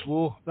so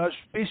slow. That's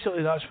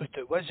what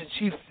it was. And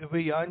see, the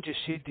way Jan just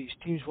said these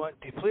teams want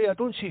to play, I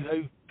don't see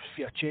how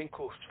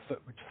Fiachenko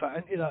would fit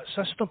into that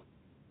system.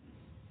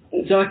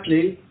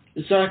 Exactly,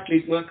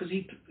 because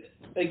he,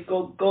 like,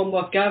 going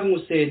what Gavin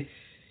was saying,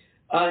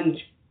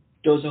 and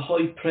does a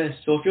high press.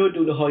 So if you're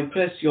doing a high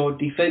press, your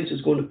defence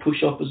is going to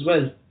push up as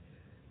well.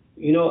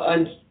 You know,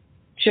 and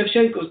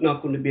Shevchenko's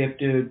not going to be able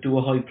to do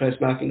a high press,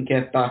 Mark, and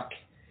get back.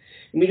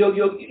 I mean,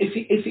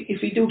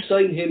 if you do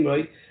sign him,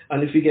 right,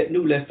 and if you get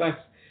new left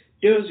backs,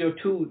 there's your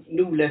 2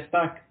 new left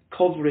back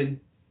covering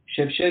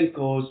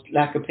Shevchenko's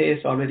lack of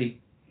pace already.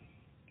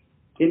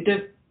 Isn't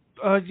it?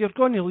 You're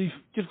going to leave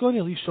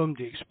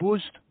somebody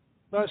exposed.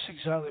 That's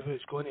exactly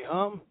what's going to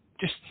happen.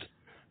 Just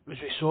as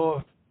we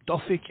saw,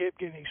 Duffy kept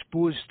getting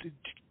exposed. Do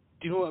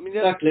you know what I mean?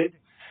 Exactly.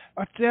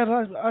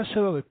 That's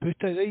how I would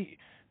put it, right?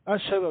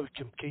 That's how I would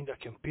kind of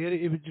compare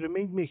it. It would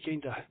remind me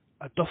kind of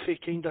a Duffy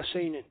kind of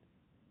signing.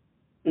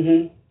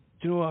 Mhm.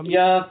 Do you know what I mean?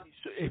 Yeah.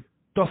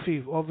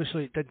 Duffy,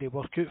 obviously, it didn't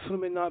work out for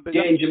him in that. But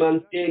danger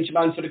man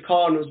for the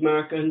corners,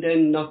 Mark, and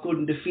then not good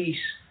in defeat.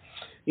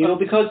 You know,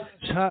 because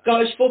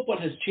Scottish football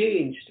has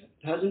changed,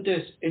 hasn't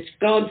it? It's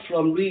gone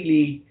from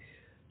really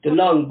the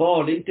long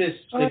ball, isn't it?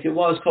 Like it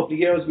was a couple of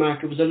years,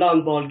 Mark. It was a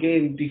long ball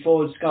game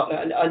before in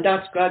Scotland, and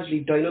that's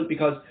gradually dying out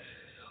because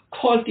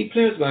quality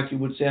players, Mark, you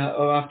would say,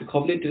 are after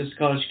coming into the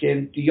Scottish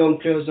game. The young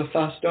players are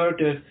faster,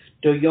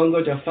 they're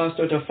younger, they're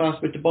faster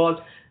with the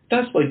ball.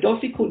 That's why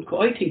Duffy couldn't.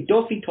 I think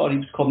Duffy thought he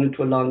was coming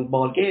into a long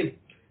ball game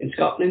in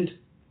Scotland.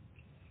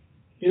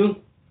 You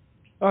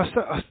know?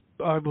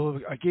 Well,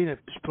 again,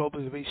 it's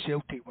probably the way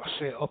Celtic were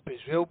set up as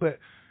well, but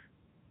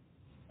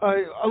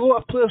a lot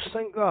of players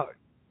think that.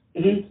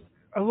 Mm-hmm.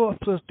 A lot of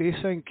players do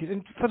think,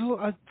 and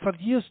for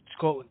years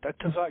Scotland did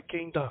have that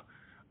kind of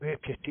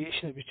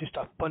reputation. It was just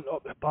a punt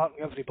up the park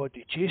and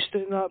everybody chased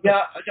it and that.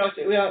 Yeah,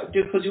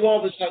 because you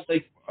always had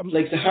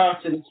like the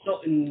Hearts and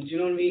Suttons, you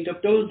know what I mean?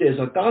 Those days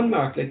are gone,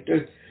 Mark. Like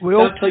we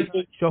all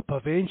catch up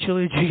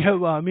eventually. Do you get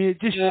what I mean? It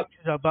just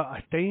takes a bit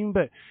of time,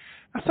 but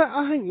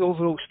I think the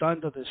overall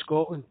standard in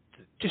Scotland,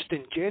 just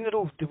in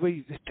general,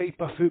 the type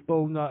of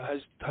football that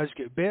has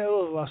got better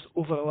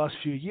over the last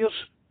few years.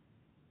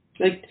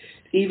 Like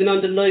even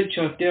on the live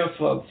chat there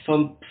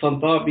from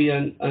Bobby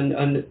and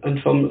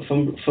from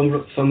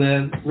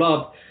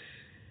Rob,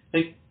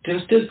 like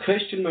there's still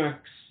question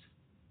marks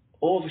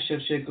over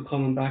Shevchenko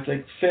coming back.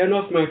 Like fair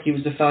enough, Mark, he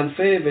was a fan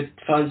favourite,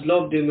 fans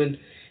loved him, and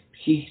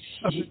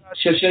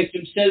Shevchenko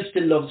himself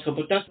still loves him,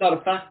 but that's not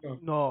a factor.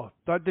 No,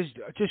 that is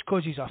just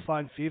because he's a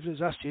fan favourite.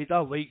 As I said, I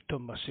liked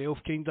him myself,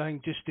 kind of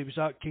thing. Just he was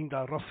that kind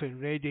of rough and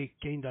ready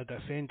kind of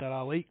defender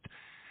I liked.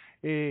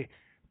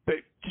 But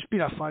just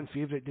being a fan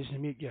favourite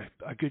doesn't make you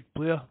a good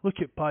player.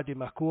 Look at Paddy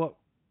McCourt.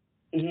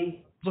 Mm-hmm.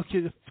 Look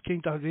at the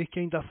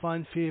kind of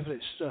fan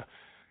favourites.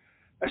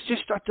 It's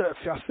just that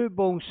for a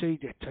football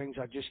side of things,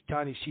 I just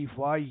can't see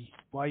why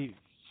any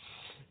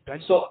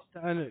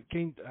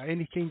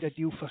kind of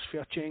deal for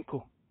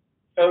Shevchenko.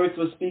 Eric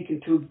was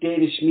speaking to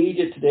Danish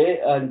media today,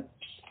 and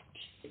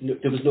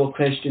there was no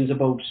questions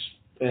about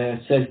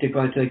Celtic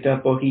or anything like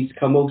that, but he's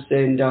come out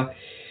saying that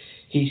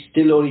he's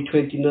still only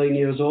 29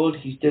 years old.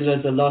 He still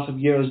has a lot of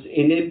years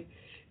in him,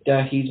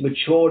 that he's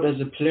matured as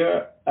a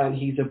player, and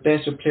he's a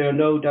better player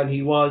now than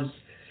he was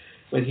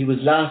when he was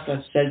last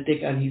at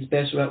Celtic, and he's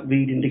better at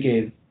reading the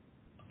game.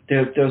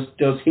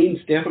 There's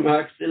hints there,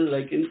 Mark, still,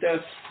 like, isn't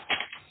there?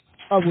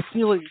 I would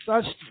feel like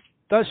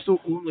that's the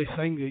only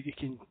thing that you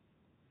can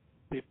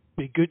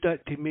be good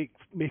at to make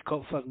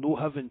up for no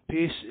having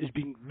pace, is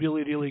being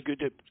really, really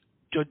good at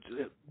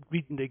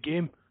reading the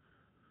game.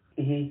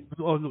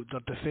 Mm-hmm. Oh no,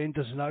 they're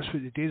defenders and that's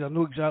what they do. They're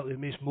not exactly the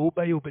most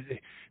mobile, but they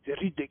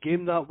read the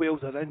game that well.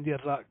 They're in there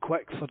that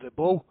quick for the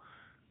ball.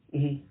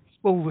 Mm-hmm.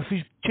 Well, if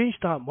he's changed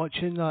that much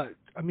in that,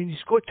 I mean,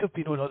 he's got to have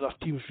been on other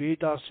teams'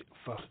 radars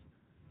for.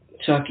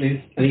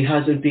 Exactly, and he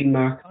hasn't been,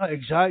 Mark.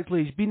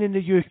 Exactly, he's been in the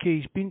UK.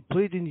 He's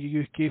played in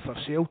the UK for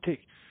Celtic.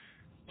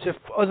 So if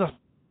other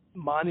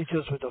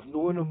managers would have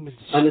known him,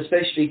 and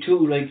especially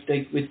too, like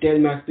with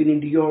Denmark being in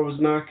the Euros,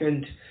 Mark,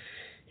 and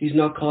he's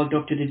not called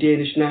up to the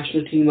Danish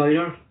national team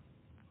either.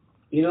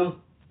 You know,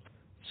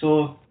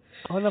 so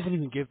I never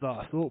even gave that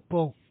a thought,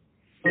 Paul.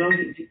 He's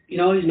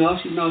not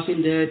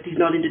in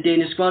the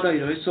Danish squad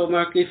either. So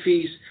Mark, if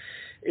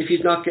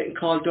he's not getting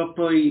called up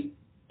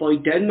by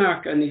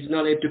Denmark and he's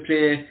not able to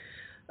play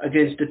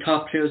against the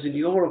top players in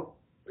Europe,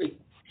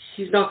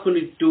 he's not going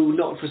to do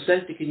nothing for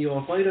Celtic in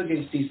Europe either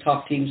against these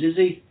top teams, is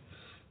he?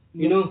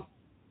 You know?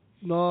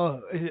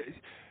 No.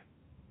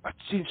 I've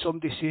seen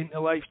somebody saying in the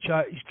live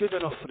chat, he's good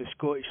enough for the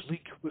Scottish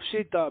League. I've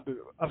said that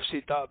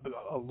about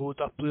a load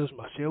of players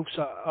myself,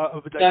 so I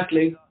would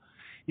exactly.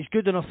 He's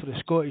good enough for the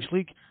Scottish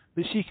League,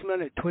 but see,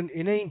 coming in at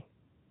 29,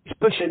 he's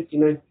pushing.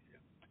 29.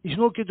 He's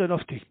not good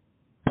enough to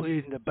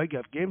play in the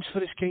bigger games for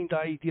his kind of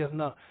idea and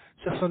that.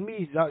 So for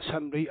me, that's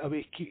him right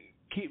away. Keep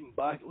him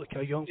back like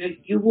a young.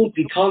 You won't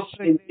be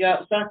confident.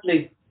 Yeah,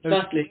 exactly.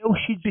 Exactly. Else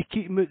you'd be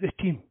keeping out the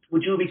team.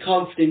 Would you be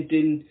confident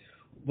in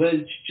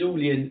Welch,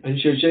 Julian, and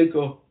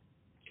Shevchenko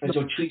as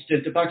your three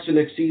centre backs for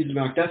next season,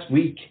 Mark? That's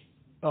weak.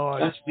 Oh,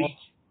 that's weak.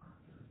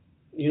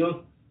 You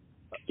know,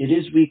 it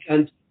is weak.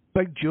 And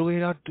Big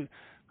Julian,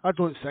 I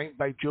don't think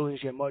Big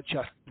Julian's got much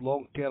a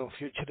long-term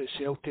future at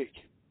Celtic.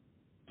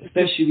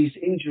 Especially these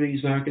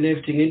injuries, Mark, and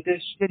everything in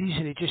this. The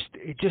reason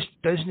he just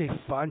doesn't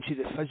fancy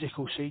the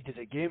physical side of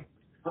the game.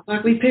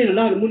 Mark, we paid a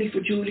lot of money for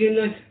Julian,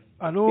 like.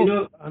 I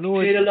know.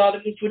 We paid a lot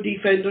of money for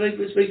defender, like it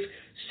was like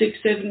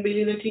 6-7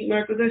 million, I think,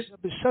 Mark, was this? It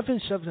was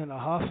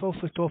 7.5 off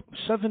the top.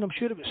 7, I'm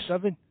sure it was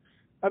 7.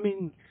 I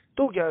mean,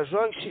 don't get us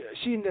wrong,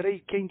 seeing the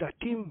right kind of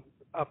team,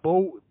 a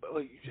ball,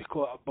 like you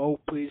call it a ball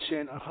playing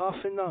centre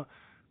half in that,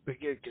 but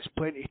gets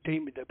plenty of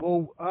time with the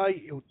ball,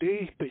 aye, he'll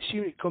do, but see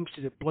when it comes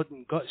to the blood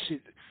and guts,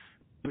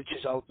 which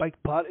is a big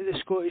part of the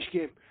Scottish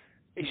game,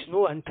 he's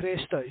no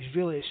interested. He's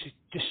really, it's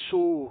just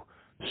so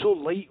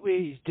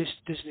lightweight, he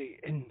just doesn't,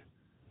 and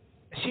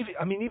see,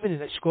 I mean, even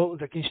in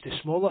Scotland against the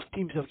smaller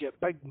teams, they've got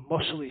big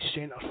muscly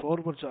centre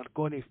forwards that are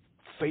going to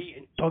fight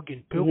and tug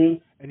and pull,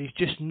 and he's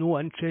just no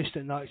interest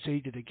in that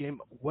side of the game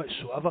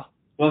whatsoever.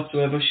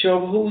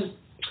 Sure,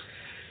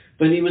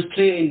 when he was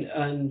playing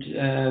and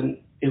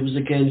it was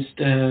against,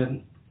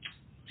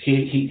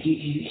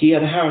 he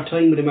had a hard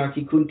time with him, Mark.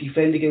 He couldn't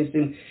defend against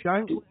him.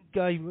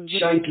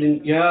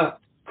 Shanklin, yeah,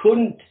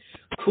 couldn't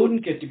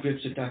get the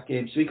grips at that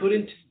game, so he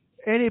couldn't.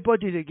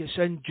 Anybody that gets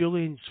in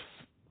Julian's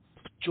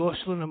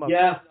jostling him.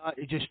 Yeah.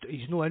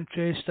 He's no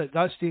interested.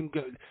 That's them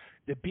got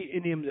the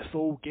beating him the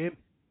full game.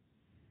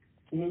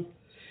 Mm-hmm.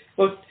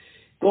 But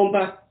going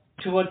back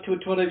to what I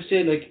was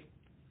saying, like,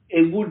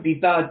 it would be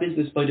bad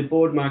business by the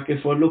board, Mark,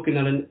 if we're looking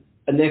at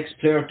a next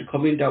player to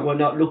come in that we're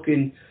not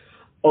looking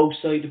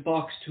outside the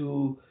box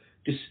to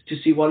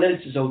see what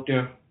else is out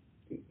there.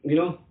 You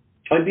know,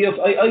 I'd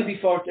be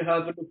for to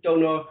have a look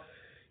down our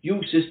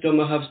youth system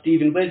and have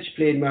Stephen Welch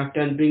playing, Mark,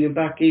 and bring him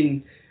back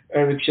in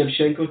Eric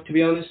Shevchenko, to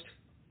be honest.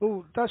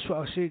 Oh, that's what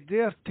I said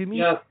there. To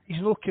me,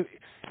 he's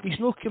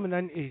not coming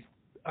in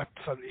as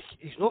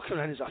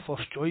a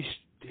first choice.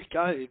 He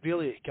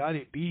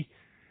can't be.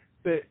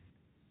 But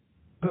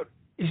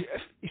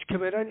if he's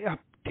coming in to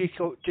take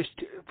out just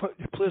what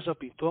the players have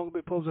been talking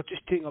about, Paul, they're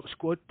just taking up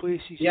squad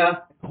places,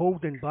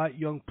 holding back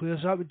young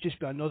players. That would just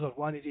be another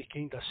one of the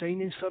kind of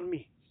signings for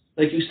me.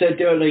 Like you said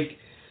there, like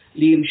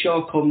Liam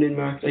Shaw coming in,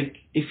 Mark. Like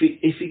if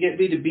we get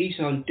rid of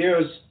Beaton,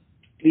 there's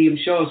Liam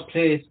Shaw's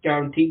place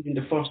guaranteed in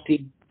the first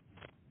team.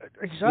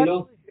 Exactly, you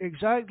know?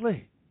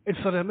 Exactly. And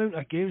for the amount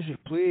of games we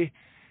play,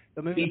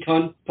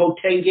 Beaton, about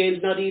 10 games,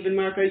 not even,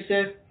 Mark, I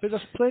say. But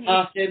there's plenty.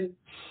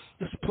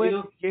 There's plenty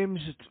of games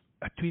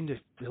between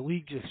the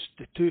leagues,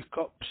 the two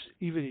cups,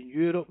 even in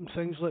Europe and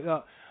things like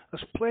that.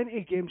 There's plenty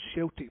of games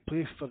Celtic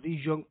play for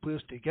these young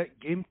players to get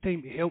game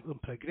time to help them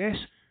progress.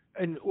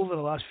 And over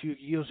the last few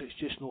years, it's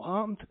just not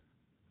happened.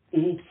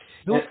 Mm-hmm.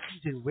 The only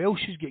reason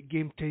Welsh has got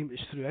game time is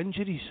through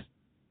injuries.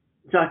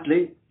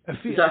 Exactly.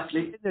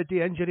 In the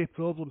day injury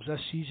problems this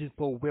season,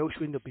 Paul, Welsh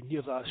wouldn't have been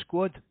near that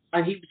squad.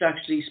 And he was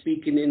actually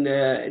speaking in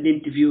an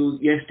interview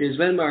yesterday as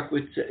well, Mark,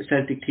 with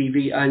Celtic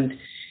TV, and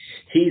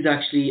he's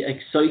actually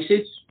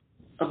excited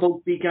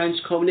about Big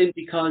Ange coming in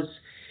because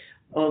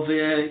of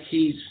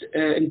his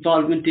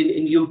involvement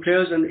in youth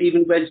players, and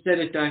even Welsh said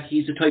it that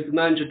he's the type of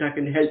manager that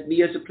can help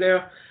me as a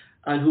player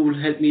and who will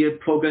help me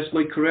progress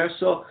my career.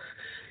 So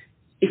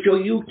if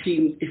your youth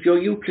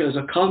players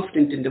are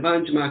confident in the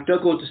manager, Mark, they're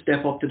going to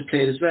step up to the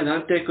plate as well,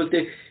 aren't they? Because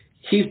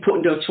he's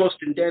putting their trust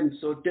in them,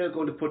 so they're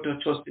going to put their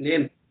trust in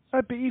him.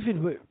 But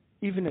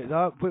even at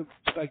that, what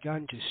Big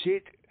Ange just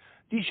said,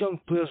 these young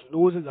players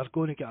know that they're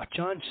going to get a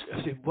chance.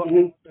 If they work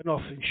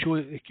enough and show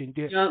that they can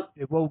do it,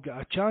 they will get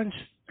a chance.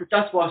 But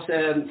that's what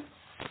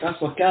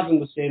Gavin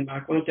was saying,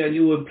 Mark. Weren't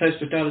you were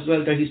impressed with that as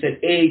well? That he said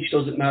age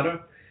doesn't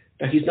matter,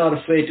 that he's not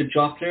afraid to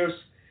drop players.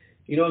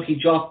 You know, he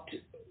dropped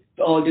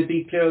all the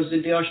big players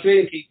in the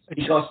Australian team.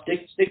 He got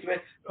stick with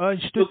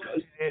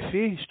it.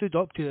 He stood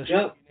up to the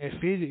FA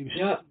that he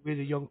was with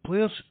the young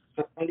players.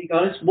 And he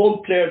got us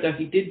one player that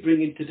he did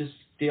bring into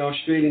the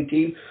Australian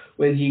team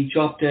when he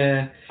dropped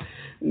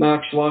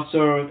Mark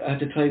Schwarzer at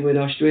the time when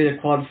Australia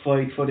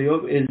qualified for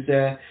the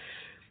is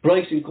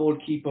Brighton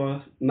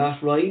goalkeeper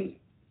Matt Ryan.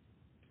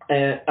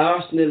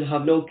 Arsenal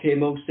have now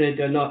came out said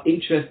they're not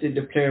interested in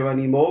the player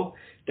anymore,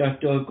 that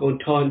they're going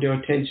to turn their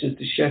attention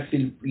to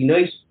Sheffield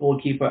United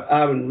goalkeeper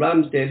Aaron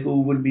Ramsdale,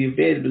 who will be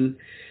available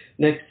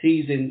next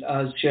season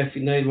as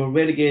Sheffield United were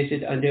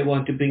relegated and they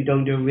want to bring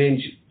down their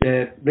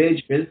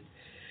wage bill.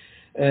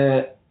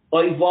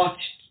 I watched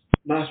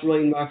Matt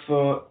Ryan, Mark,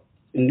 for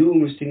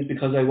numerous things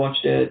because I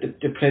watched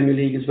the Premier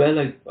League as well.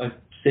 I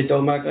sit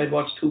down, Mark, I'd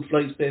watch two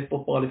flights play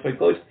football if I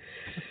could.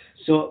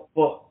 So,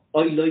 but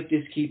I like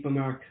this keeper,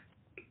 Mark.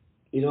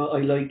 You know, I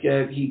like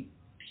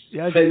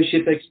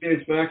Premiership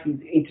experience, Mark,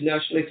 and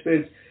international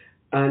experience,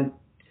 and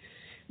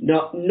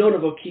none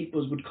of our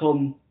keepers would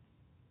come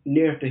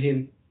near to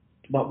him,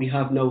 what we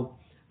have now.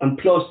 And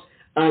plus,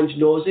 Ange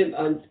knows him,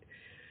 and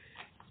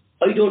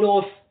I don't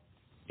know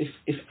if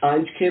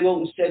Ange came out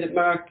and said it,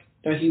 Mark,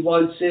 that he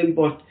wants him,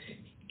 but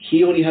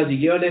he only has a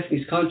year left in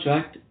his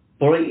contract.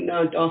 Brighton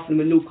aren't offering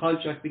him a new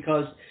contract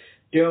because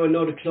they're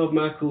another club,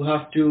 Mark, who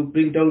have to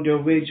bring down their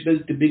wage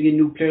bills to bring in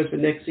new players for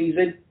next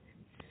season.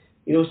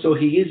 You know, so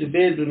he is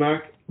available,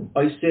 Mark.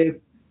 I say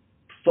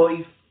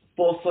 4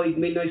 or 5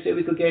 million, I say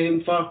we could get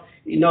him for,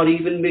 not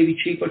even, maybe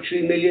cheaper,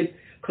 3 million,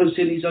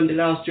 considering he's on the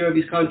last year of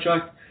his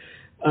contract.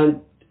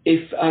 And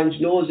if Ange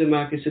knows him,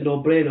 Mark, it's a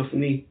no-brainer for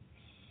me.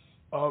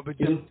 Oh, but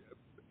it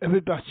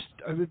would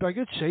be a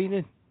good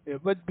signing.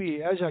 It would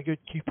be, as a good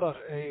keeper.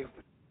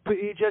 What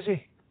age is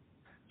he?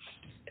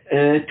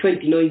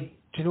 29.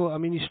 Do you know what I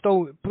mean? He's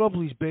still,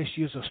 probably his best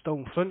years are still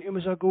in front of him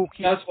as a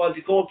goalkeeper. That's why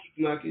the goalkeeper,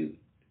 Mark,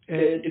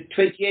 the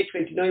 28,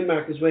 29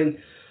 mark is when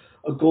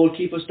a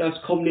goalkeeper starts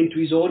coming into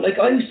his own. Like,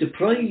 I was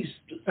surprised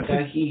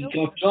that he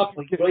got dropped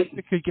by Brighton.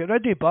 We could get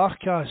rid of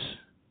Barkas.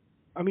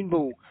 I mean,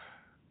 well,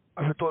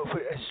 I don't know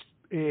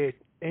if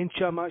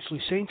Encham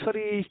actually signed for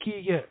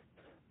AEK yet.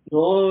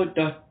 No,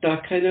 that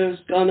kind of has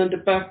gone on the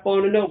back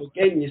burner now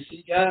again, you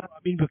see, yeah. I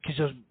mean,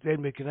 because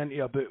then we get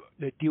into about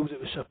the deal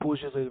that was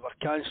supposedly they were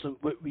cancelling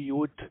what we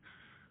owed.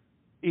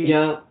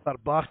 For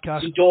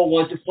Barkas. You don't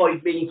want the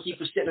 5 million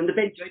keeper sitting on the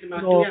bench, right?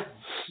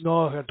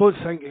 No, I don't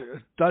think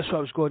that's what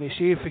I was going to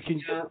say. If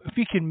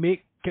we can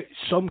get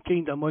some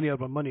kind of money or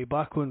money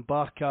back on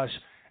Barkas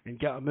and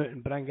get him out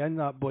and bring in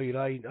that boy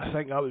Ryan, I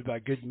think that would be a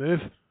good move.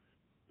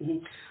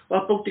 Mm-hmm.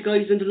 What about the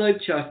guys in the live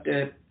chat?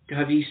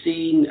 Have you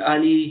seen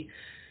any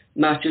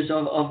matches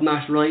of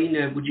Matt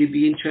Ryan? Would you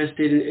be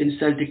interested in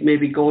Celtic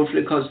maybe going for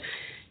it? Because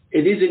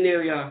it is an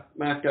area,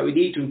 Mark, that we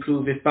need to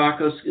improve. If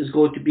Barkas is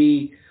going to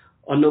be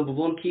our number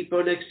one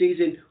keeper next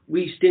season,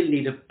 we still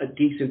need a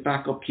decent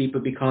backup keeper,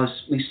 because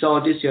we saw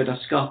this year that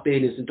Scott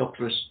Bain isn't up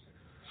for us.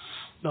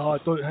 No, I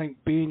don't think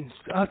Bain...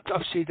 I've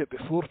said it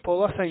before,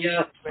 Paul. I think he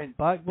went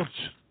backwards.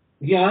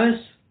 Yes.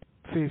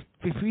 If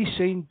we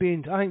signed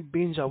Bain, I think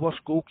Bain's a worse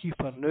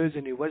goalkeeper now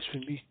than he was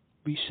when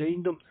we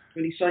signed him.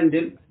 When he signed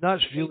him.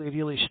 That's really,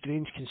 really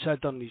strange,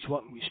 considering he's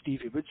working with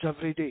Stevie Woods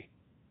every day.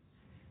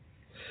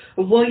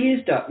 And why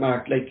is that,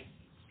 Mark? Like,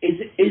 is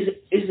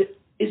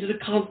it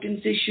a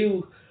confidence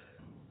issue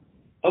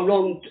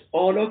around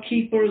all our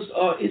keepers,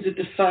 or is it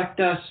the fact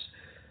that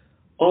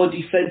our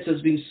defence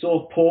has been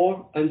so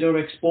poor and they're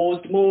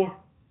exposed more?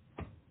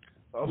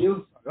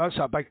 That's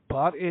a big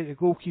part of it. The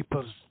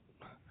goalkeepers,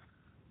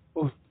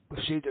 we've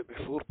said it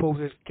before, Paul,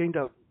 they kind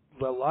of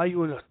rely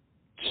on a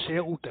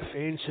settled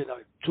defence and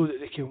so that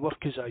they can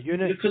work as a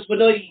unit. Because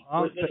when I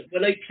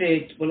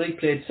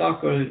played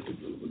soccer,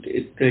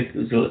 it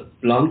was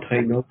a long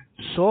time now.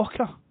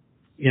 Soccer?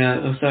 Yeah,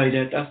 I'm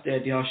sorry, that's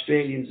the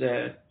Australians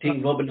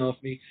thing rubbing off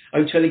me.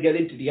 I'm trying to get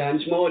into the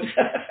Ange mode.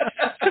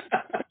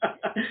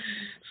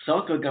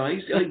 Soccer,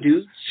 guys, I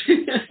do.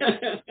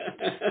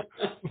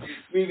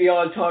 We'll be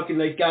all talking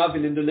like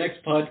Gavin in the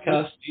next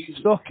podcast.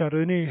 Soccer,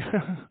 Rooney.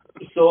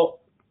 So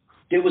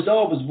there was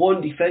always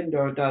one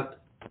defender that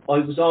I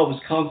was always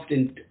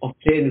confident of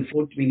playing in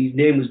front of me. His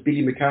name was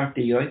Billy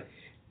McCarthy, right?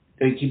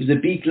 Like, he was a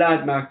big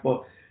lad, Mark,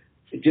 but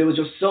there was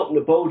just something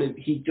about him.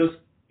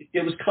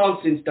 There was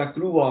confidence that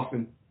grew off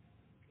him,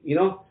 you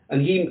know.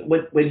 And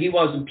when he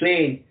wasn't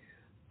playing,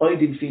 I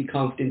didn't feel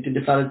confident in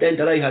the fella then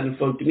that I had in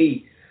front of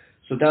me.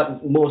 So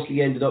that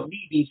mostly ended up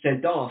me being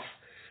sent off.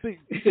 But,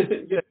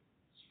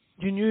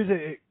 you knew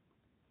that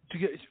to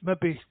get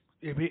maybe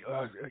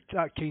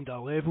that kind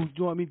of level, you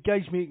know what I mean?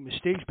 Guys make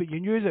mistakes, but you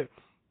knew that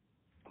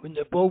when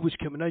the ball was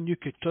coming in, you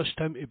could trust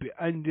him to be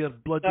in there,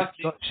 bloody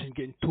guts and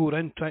getting tore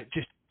in,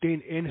 just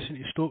doing anything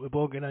to stop the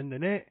ball getting in the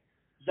net.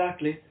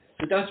 Exactly.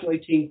 But that's why I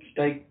think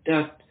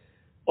that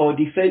our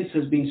defence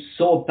has been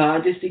so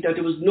bad this year that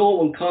there was no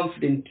one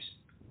confident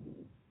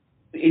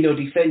in our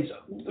defence.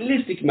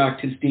 Realistic, Mark,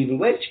 till Stephen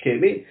Welch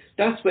came in.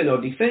 That's when our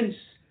defence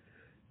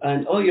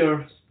and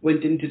Oyer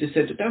went into the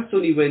centre. That's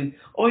only when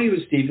Oyer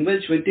and Stephen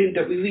Welch went in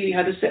that we really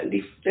had a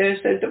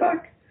centre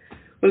back.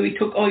 When we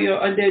took Oyer,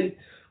 and then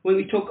when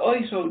we took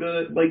Ice out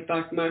of right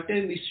back, Mark,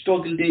 then we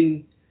struggled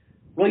in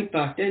right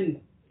back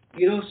then.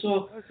 You know,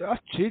 so... I'd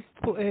say,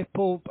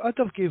 Paul, I'd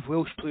have gave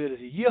Welsh Player of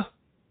the Year.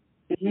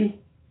 Mm-hmm.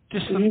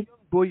 Just for a young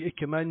boy to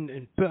come in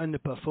and put in the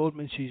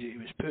performances that he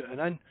was putting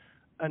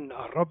in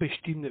a rubbish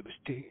team that was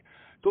taking...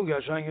 Don't get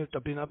us wrong, it would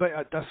have been a bit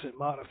of a different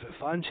matter if the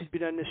fans had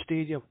been in the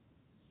stadium.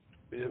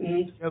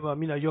 Yeah, I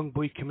mean, a young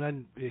boy coming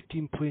in with the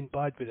team playing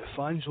bad with the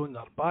fans on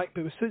their back,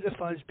 but without the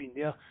fans being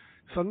there,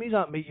 for me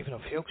that might even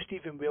have helped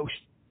Stephen Welsh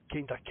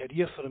kind of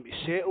career for him to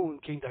settle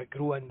and kind of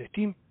grow in the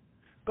team.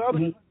 But I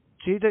would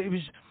say that it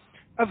was...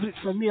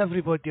 for me,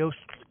 everybody else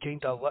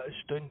kind of let us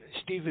down.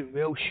 Stephen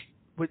Welsh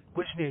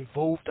wasn't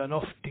involved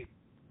enough to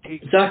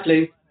take us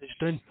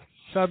down.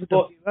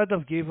 So I'd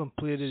have gave him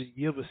Player of the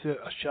Year without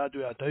a shadow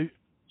of a doubt.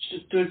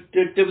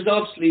 There was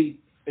obviously,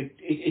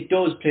 it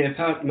does play a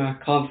part in our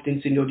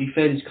confidence in your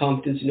defence,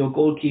 confidence in your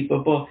goalkeeper,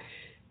 but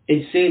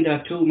in saying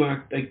that too,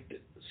 Mark,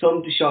 like some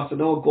of the shots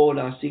on our goal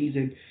last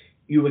season,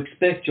 you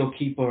expect your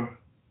keeper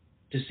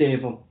to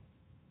save them.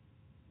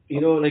 You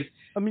know, like,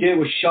 I mean, there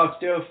were shots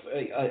there,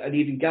 and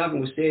even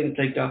Gavin was saying it's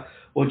like that,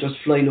 were just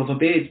flying over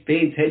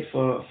Bain's head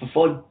for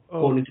fun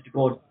going into the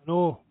goal.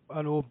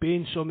 I know,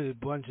 Bain, some of the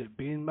ones that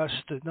Bain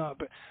missed and that,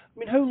 but I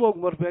mean, how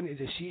long were we into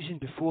the season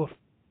before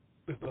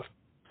we were,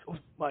 oh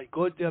my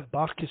God, there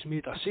Barkas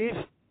made a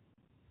save?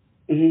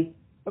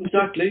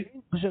 Exactly.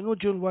 Was it not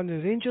during one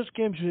of the Rangers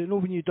games? Was it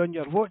not when you done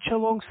your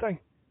watch-along thing?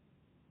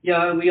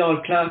 Yeah, we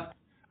all clapped.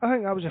 I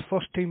think that was the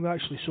first time we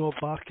actually saw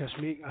Barkas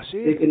making a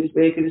save.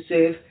 Making a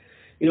save.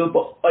 You know,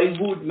 but I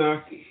would,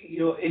 Mark, you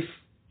know,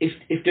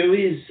 if there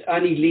is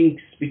any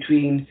links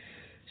between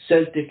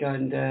Celtic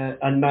and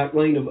Matt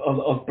Ryan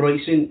of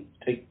Bryson,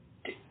 like,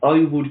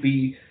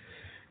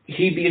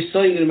 he'd be a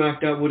signing,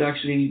 Mark, that would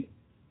actually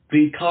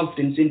breed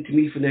confidence into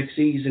me for next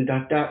season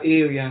that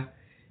area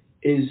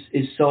is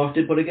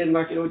sorted. But again,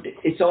 Mark, you know,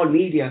 it's all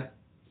media.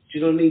 Do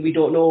you know what I mean? We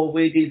don't know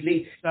where these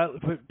links.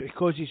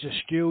 Because he's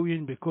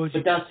Australian, because.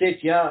 But that's it,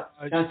 yeah.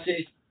 That's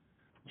it.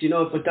 You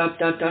know, but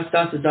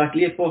that's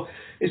exactly it. But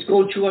it's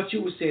going through what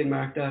you were saying,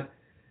 Mark, that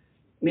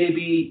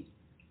maybe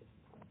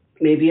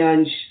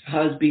Ange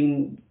has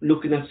been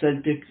looking at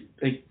Celtic.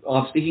 Like,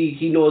 obviously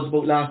he knows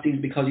about last season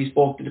because he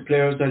spoke to the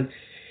players, and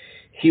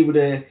he would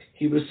have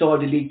saw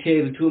the league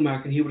table too,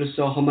 Mark, and he would have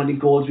saw how many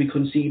goals we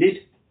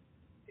conceded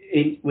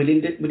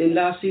within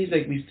last season.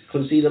 Like, we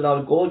conceded a lot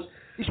of goals.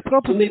 He's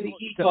probably so maybe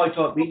he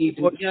thought we need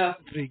to,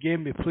 every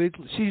game we played.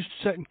 He's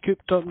sitting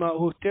cooped up in that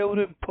hotel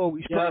room, Paul.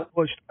 He's probably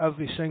watched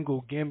every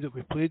single game that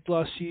we played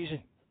last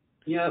season.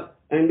 Yeah,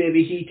 and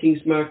maybe he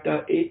thinks, Mark,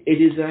 that it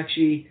is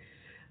actually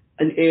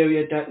an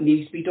area that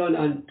needs to be done.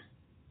 And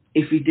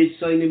if we did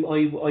sign him,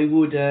 I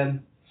would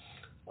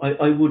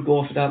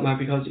go for that, Mark,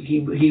 because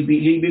he'd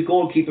be a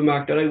goalkeeper,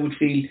 Mark, that I would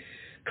feel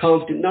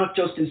confident, not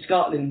just in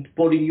Scotland,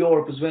 but in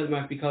Europe as well,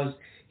 Mark, because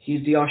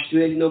he's the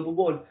Australian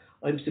 #1.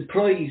 I'm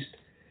surprised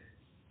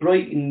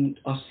Brighton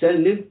are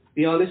selling him, to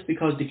be honest,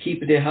 because the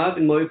keeper they have,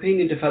 in my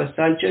opinion, the fella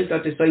Sanchez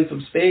that they signed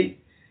from Spain,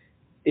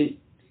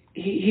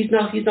 he's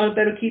not a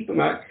better keeper,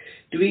 Mark.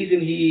 The reason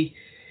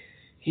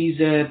he's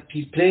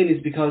playing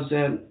is because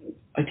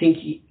I think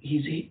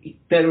he's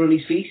better on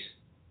his feet,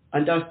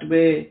 and that's the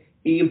way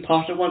Ian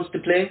Potter wants to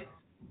play,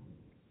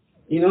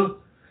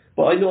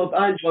 But I know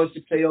Ange wants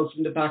to play out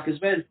from the back as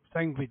well.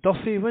 Thing with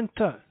Duffy, wasn't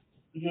it?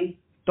 Mm-hmm.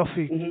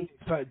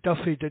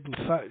 Duffy didn't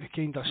fit the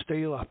kind of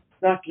style of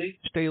play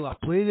they were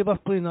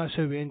playing. That's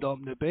how we ended up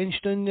on the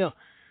bench down there.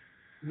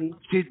 Mm-hmm.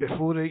 Said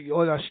before,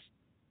 all this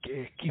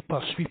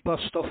keeper sweeper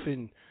stuff,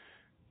 and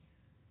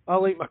I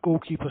like my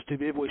goalkeepers to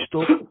be able to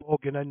stop the ball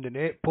going in the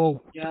net,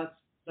 Paul. Yeah,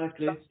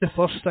 exactly. That's the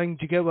first thing.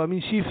 Do you get what I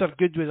mean? See if they're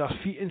good with their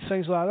feet and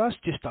things like that.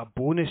 That's just a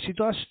bonus. See,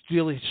 that's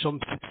really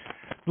something.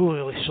 Not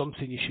really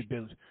something you should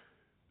be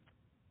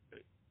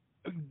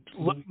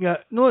looking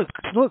at. No, it's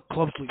not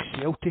clubs like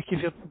Celtic.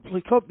 If you're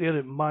like up there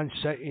at Man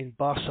City and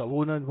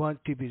Barcelona and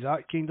want to be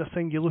that kind of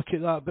thing, you look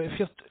at that. But if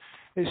you're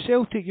at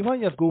Celtic, you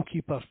want your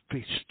goalkeeper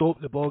to stop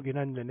the ball going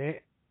in the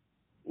net.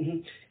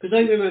 Because I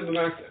remember,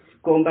 Mark,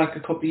 going back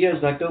a couple of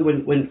years back though,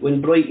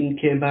 when Brighton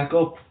came back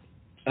up,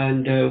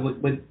 and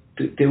when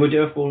they were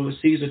there for a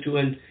season or two,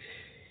 and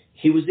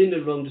he was in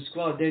and around the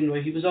squad then,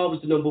 right? He was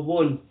always the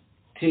 #1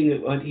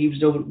 thing, and he was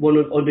the one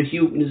under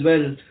Houghton as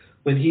well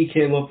when he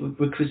came up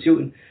with Chris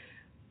Houghton.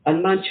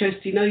 And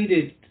Manchester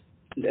United,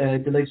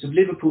 the likes of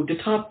Liverpool, the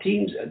top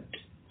teams,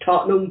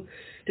 Tottenham,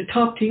 the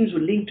top teams were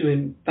linked to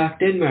him back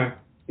then, Mark.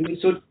 I mean,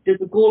 so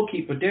there's a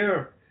goalkeeper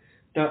there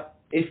that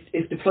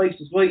if the price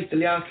is right,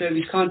 they'll after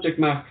his contract,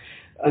 Mark,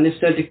 and if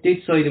Celtic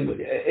did sign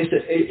him,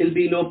 it'll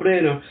be no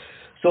brainer.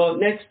 So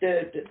next,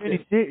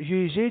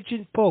 his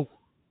agent, Paul.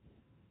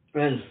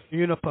 Well,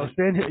 you're a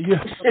percentage.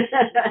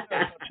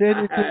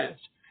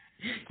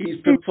 He's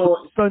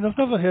proposed. I've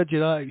never heard you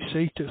that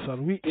excited for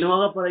weeks.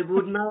 No, but I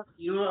wouldn't have.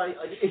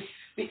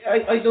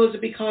 I know it's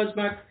because,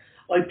 Mark,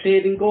 I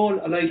played in goal,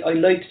 and I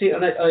liked it,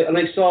 and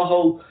I saw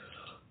how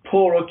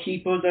poor our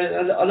keepers.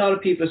 A lot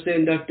of people are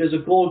saying that there's a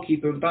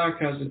goalkeeper in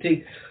Barkas and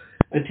think,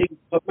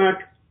 but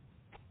Mark,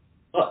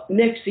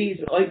 next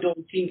season I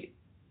don't think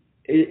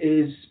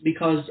is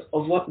because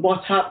of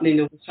what's happening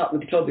and what's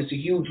happening to the club. It's a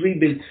huge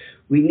rebuild.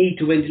 We need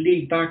to win the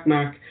league back,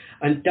 Mark,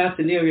 and that's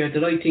an area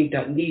that I think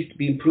that needs to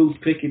be improved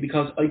quickly,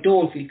 because I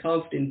don't feel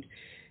confident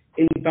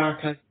in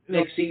Barkas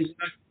next season.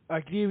 I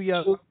agree with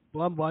you.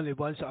 Well, I'm one of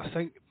the ones that I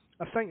think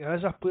there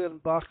is a player in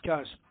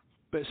Barkas,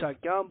 but it's a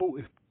gamble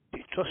to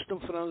trust him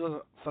for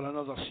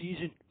another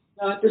season.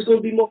 There's going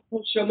to be more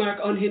pressure,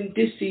 Mark, on him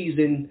this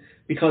season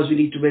because we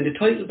need to win the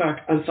title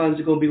back, and fans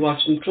are going to be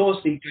watching him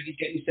closely because he's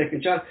getting his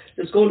second chance.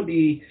 There's going to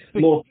be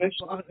more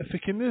pressure. If we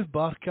can move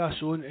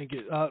Barkas on and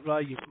get that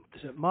right, is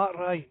it Mark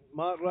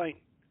Ryan?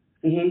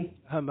 Mm-hmm.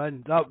 Him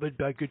in, that would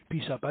be a good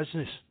piece of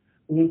business.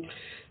 Mm-hmm.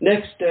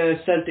 Next,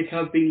 Celtic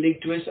have been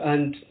linked to us,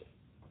 and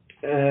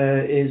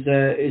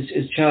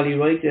is Charlie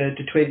Wright,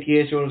 the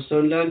 28-year-old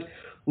Sunderland,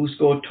 who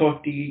scored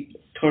 30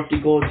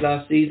 goals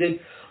last season.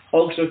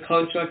 Out of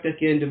contract at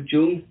the end of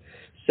June.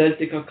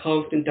 Celtic are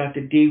confident that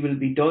the deal will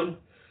be done.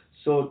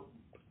 So,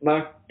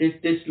 Mark,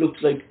 this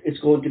looks like it's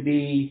going to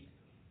be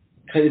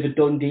kind of a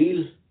done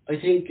deal. I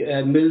think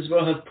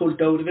Middlesbrough have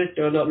pulled out of it.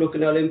 They're not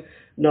looking at him.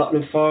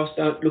 Nottingham Forest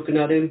aren't looking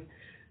at him.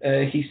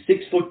 He's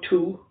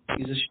 6'2".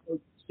 He's a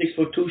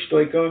 6'2"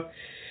 striker.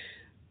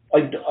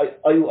 I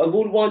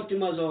would want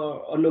him as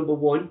our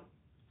 #1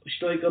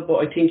 striker,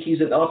 but I think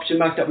he's an option,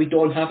 Mark, that we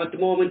don't have at the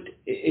moment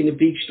in a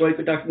big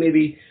striker that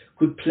maybe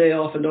could play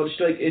off another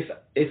strike if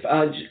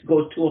Ange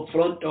goes two up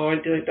front or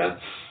anything like that.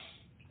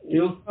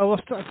 Well,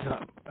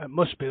 it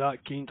must be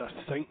that kind of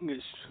thinking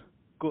that's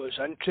got us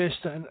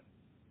interested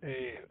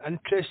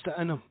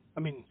in him. I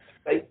mean,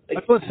 I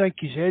don't think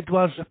he's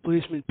Edwards'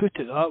 replacement, put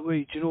it that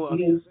way. Do you know what I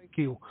mean? I think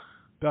he'll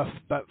be a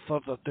bit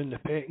further down the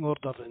pecking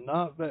order than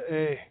that. But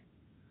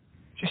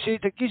you see,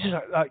 it gives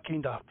us that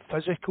kind of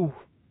physical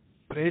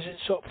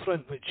presence up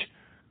front, which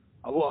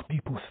a lot of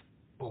people,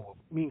 well,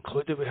 me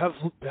included, we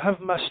have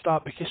missed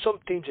that, because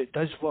sometimes it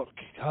does work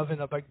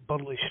having a big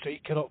burly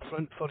striker up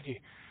front for you.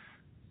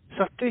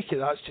 So I take it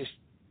that's just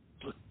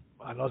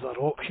another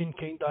option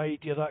kind of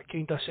idea, that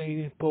kind of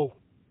signing, Paul.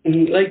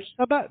 Like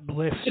a bit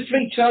left. It's a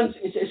free chance.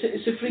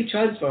 It's a free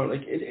transfer.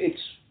 Like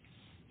it's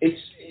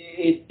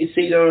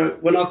either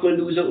we're not going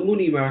to lose out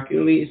money, Mark. You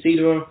know what I mean? It's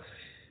either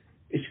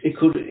it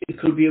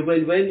could be a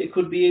win-win. It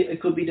could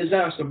be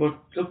disaster. But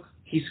look,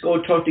 he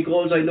scored 30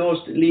 goals. I know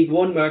it's League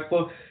One, Mark,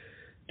 but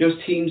there's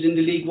teams in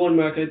the League One,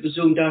 Mark, I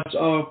presume, that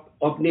are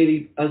up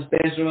nearly as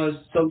better as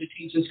some of the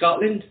teams in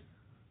Scotland.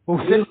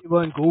 Well,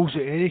 51 goals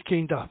at any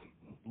kind of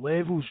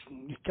levels,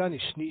 you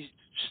can't sniff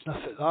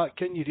at that,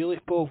 can you really,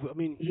 Paul? I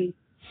mean,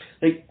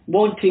 like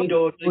one thing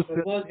though,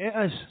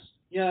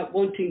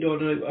 one thing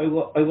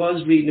though I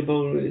was reading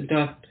about is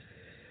that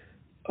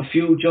a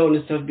few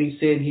journalists have been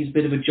saying he's a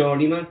bit of a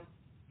journeyman.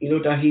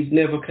 That he's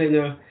never kind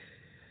of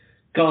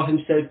got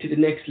himself to the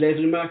next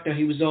level, Mark. That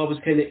he was always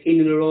kind of in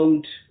and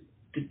around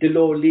the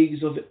lower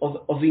leagues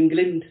of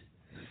England.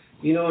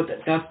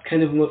 That's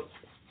kind of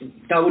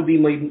that would be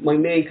my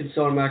main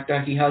concern, Mark.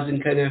 That he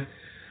hasn't kind of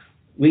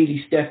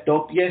really stepped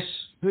up yet.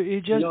 What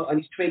age is? And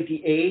he's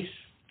 28.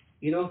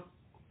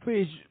 What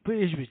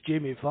age was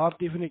Jamie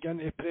Vardy when he got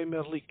into the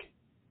Premier League?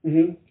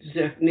 Need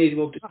him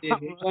up to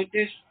same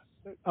age.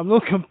 I'm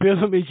not comparing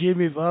him with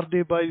Jamie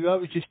Vardy, by the way.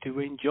 That was just to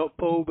wind you up,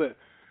 Paul. But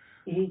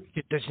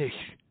it doesn't.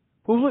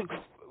 Well,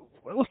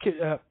 look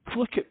at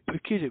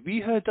Pookie that we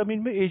had. I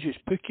mean, what age was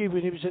Pookie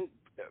when he was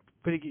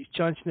when he got his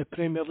chance in the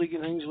Premier League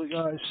and things like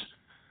that?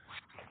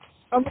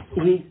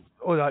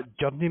 All that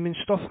journeyman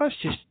stuff. That's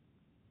just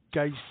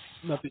guys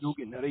maybe not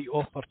getting the right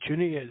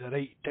opportunity at the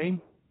right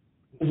time.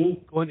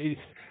 Going to,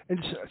 and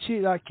see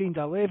that kind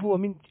of level. I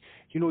mean,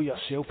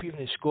 yourself, even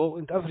in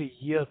Scotland, every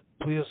year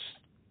players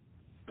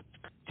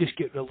just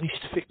get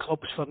released from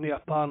clubs for no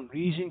apparent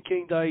reason,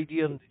 kind of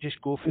idea, and they just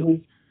go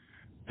from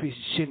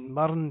St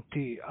Mirren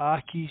to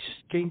Aki's,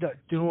 kind of,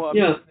 do you know what I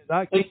mean?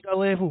 That kind of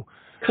level.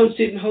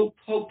 Considering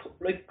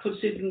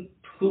considering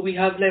who we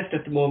have left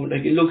at the moment,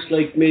 it looks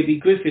like maybe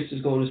Griffiths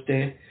is going to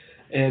stay.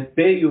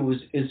 Bayu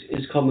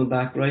is coming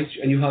back, right?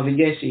 And you have a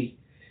Yeti.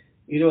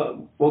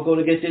 We're going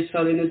to get this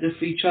fella in as a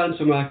free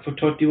transfer, Mark, for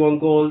 31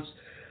 goals.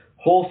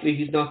 Hopefully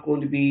he's not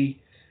going to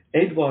be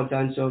Edward's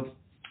answer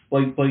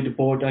by the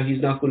board, that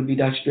he's not going to be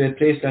that straight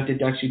place, that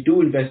they actually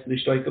do invest in the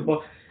striker. But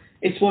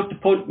it's worth the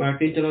punt,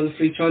 Mark, ain't it, on the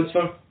free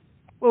transfer?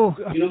 Well,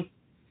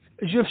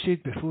 as you've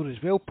said before as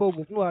well, Paul,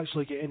 we've not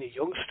actually got any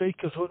young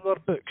strikers on our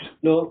books.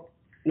 No.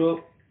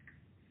 Do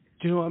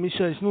you know what I mean?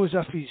 So it's not as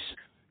if he's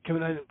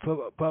coming in,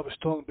 what I was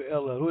talking about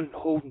earlier on,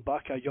 holding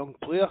back a young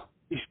player.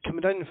 He's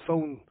coming in and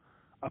filling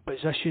a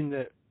position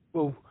that,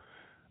 well,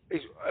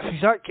 if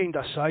he's that kind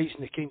of size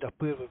and the kind of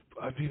player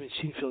I've even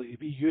seen for the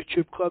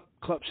YouTube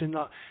clips and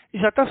that,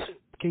 he's a different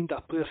kind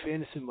of player for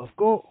anything we've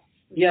got.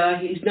 Yeah,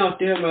 he's not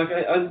there, Mark.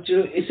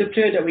 It's a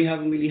player that we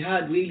haven't really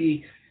had,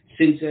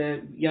 since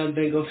Jan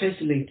van Gogh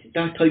Hesselink.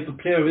 That type of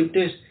player, isn't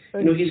this?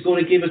 He's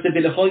going to give us a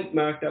bit of height,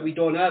 Mark, that we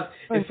don't have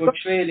if we're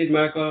trailing,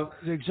 Mark.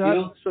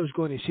 Exactly what I was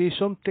going to say.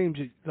 Sometimes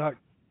that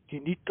you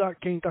need that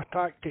kind of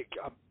tactic.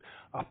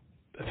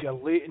 If you're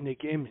late in the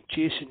game and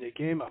chasing the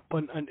game, a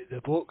punt into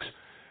the box.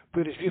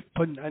 Whereas we're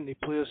punting into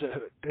players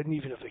that didn't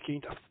even have the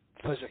kind of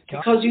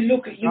physicality. Because you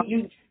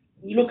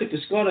look at the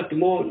squad at the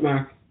moment,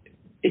 Mark.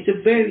 It's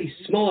a very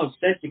small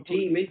Celtic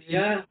team.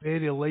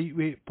 Very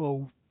lightweight,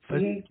 Paul.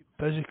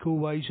 Physical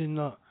wise in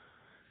that.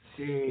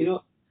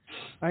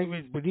 I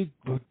think we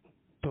were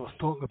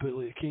talking about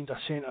the kind of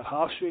centre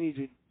halves we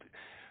needed.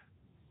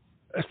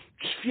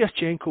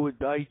 Sviatchenko would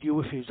be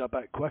ideal if he was a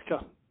bit quicker.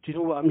 Do you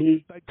know what I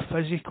mean? Big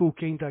physical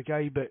kind of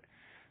guy, but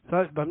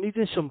we're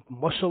needing some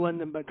muscle in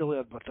the middle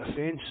of our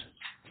defence.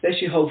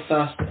 Especially how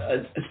fast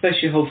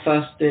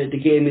the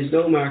game is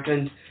now, Mark,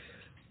 and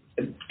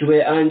the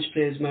way Ange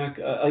plays, Mark.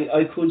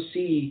 I could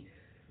see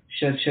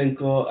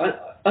Shevchenko,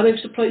 and I'm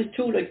surprised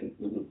too.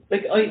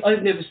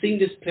 I've never seen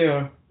this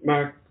player,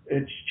 Mark,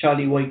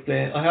 Charlie White,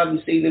 play. I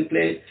haven't seen him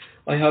play.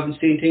 I haven't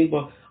seen things,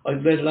 but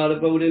I've read a lot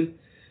about him.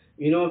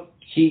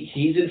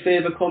 He's in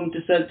favour coming to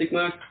Celtic,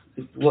 Mark.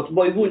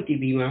 Why wouldn't he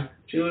be, Mark?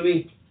 Do you know what I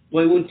mean?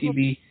 Why wouldn't he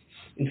be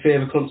in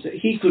favour coming to?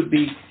 He could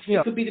be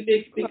the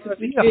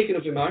making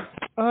of him, Mark.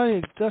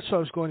 Aye, that's what I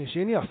was going to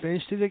say. No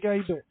offence to the guy,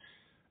 but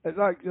at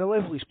the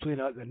level he's playing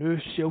at the now,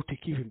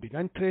 Celtic even been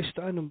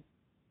interested in him.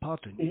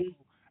 Pardon.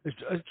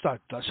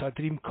 That's a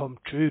dream come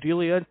true,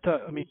 really, isn't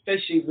it? I mean,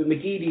 especially with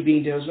McGeady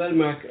being there as well,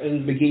 Mark,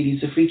 and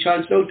McGeady's a free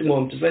transfer at the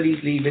moment as well.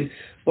 He's leaving,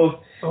 but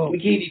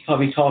McGeady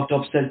probably talked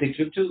up Celtic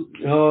trip too.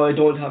 No, I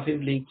don't have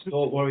him linked.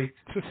 Don't worry.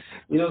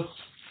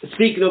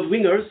 Speaking of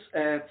wingers,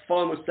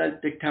 former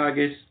Celtic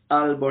target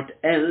Albert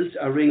Ells,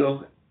 a winger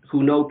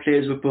who now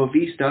plays with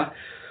Boavista,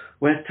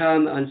 West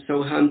Ham and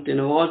Southampton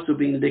have also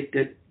been leaked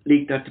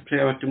at the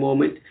player at the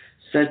moment.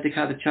 Celtic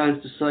had a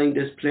chance to sign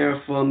this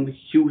player from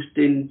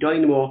Houston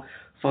Dynamo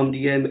from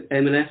the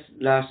MLS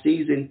last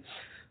season,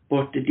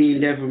 but the deal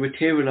never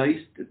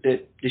materialised.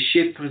 The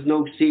ship has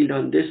now sealed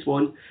on this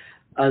one,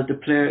 as the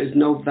player is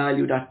now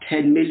valued at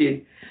 10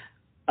 million,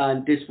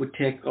 and this would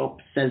take up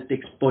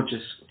Celtic's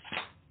budget.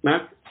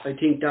 Mark, I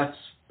think that's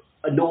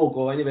a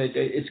no-go anyway.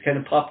 It's kind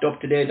of popped up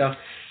today that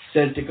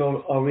Celtic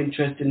are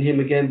interested in him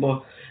again,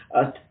 but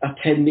at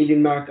 10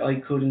 million, Mark, I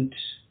couldn't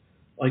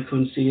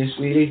see it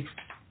really.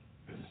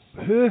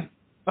 Who?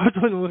 I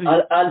don't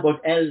know.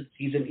 Albert Ells,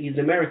 he's an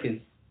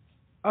American.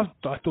 I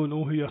don't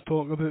know who you're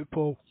talking about,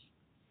 Paul.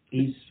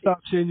 Stop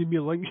sending me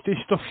links to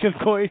stuff you're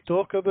going to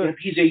talk about.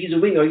 Yeah, he's a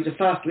winger. He's a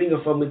fast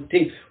winger from the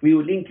thing. We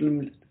were linked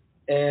him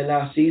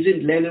last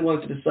season. Lennon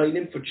wanted to sign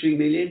him for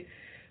 3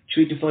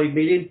 to 5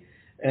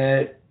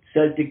 million.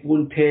 Celtic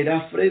wouldn't pay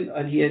that for him,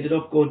 and he ended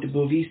up going to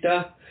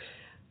Boavista.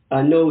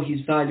 And now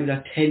he's valued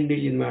at 10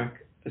 million, Mark.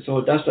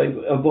 So that's why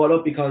I brought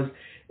up, because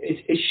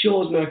it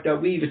shows, Mark,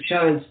 that we've a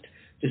chance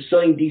to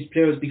sign these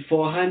players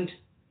beforehand,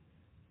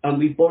 and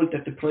we bulked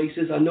at the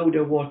prices. I know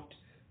they're worth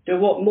They're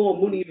what more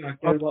money,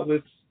 Mark, than what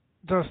we've...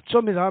 There's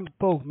some of them,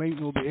 Paul,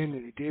 might not be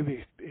anything to do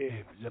with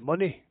the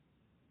money.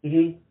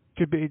 Mm-hmm.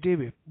 Could be to do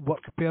with work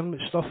permit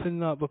stuff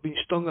and that. We've been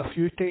stung a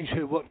few times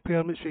with work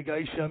permits for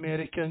guys from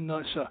America and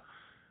that, so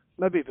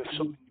maybe there's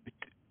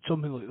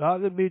something like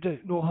that made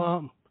it no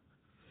harm.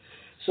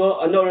 So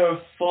another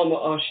former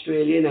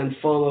Australian and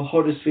former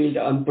Huddersfield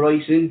and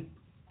Brighton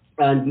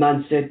and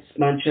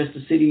Manchester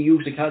City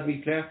Youth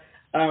Academy player,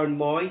 Aaron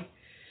Moy,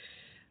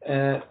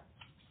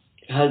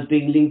 has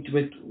been linked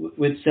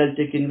with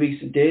Celtic in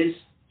recent days.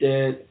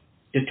 The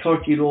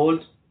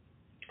 30-year-old,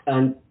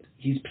 and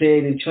he's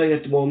playing in China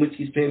at the moment.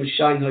 He's playing with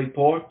Shanghai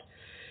Port.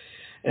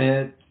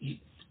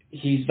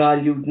 He's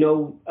valued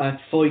now at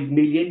 5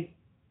 million.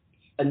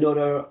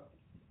 Another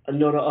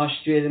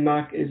Australian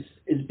mark is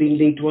being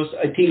linked to us.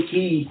 I think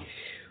he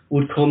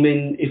would come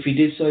in, if he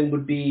did sign,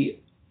 would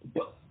be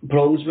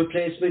Brown's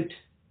replacement.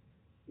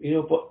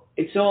 But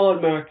it's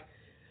all, Mark,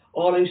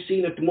 all I'm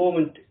seeing at the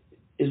moment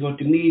is what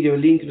the media are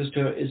linking us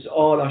to is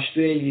all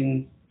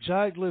Australian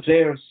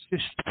players.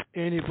 Just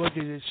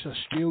anybody that's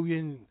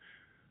Australian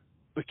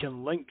we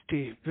can link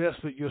to.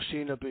 That's what you're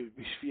saying about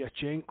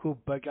Sviatchenko.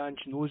 Big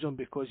Ange knows him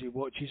because he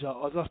watches that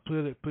other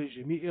player that plays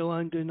the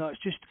Midtjylland and that.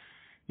 It's just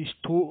these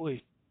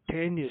totally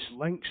tenuous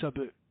links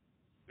about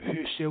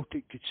who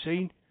Celtic could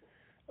sign.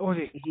 All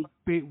the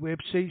clickbait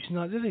websites and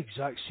that, they're the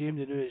exact same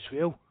they do as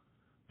well.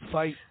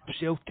 5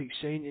 Celtic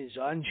signings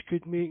Ange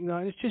could make and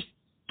that. It's just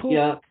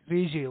totally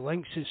crazy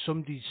links that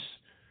somebody's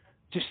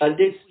just... And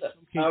this,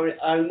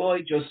 Aaron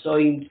Moy just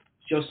signed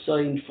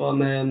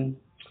from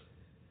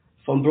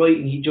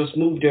Brighton. He just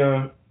moved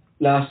there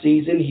last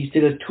season. He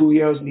still has 2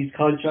 years in his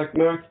contract,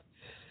 Mark.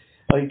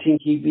 I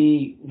think he'd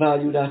be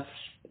valued at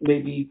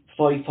maybe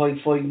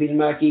 5.5 million,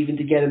 Mark, even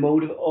to get him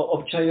out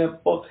of China.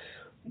 But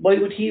why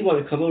would he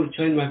want to come out of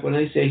China, Mark, when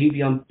I say he'd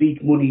be on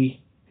big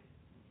money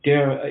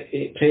there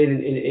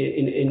playing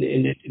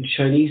in the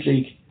Chinese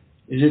league?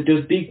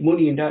 There's big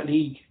money in that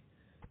league,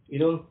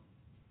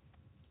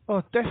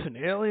 Oh,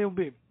 definitely. It'll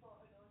be...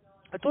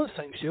 I don't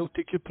think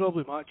Celtic could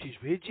probably match his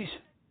wages.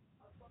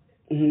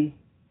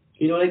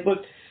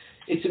 But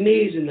it's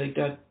amazing like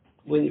that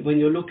when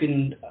you're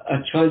looking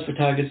at transfer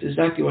targets.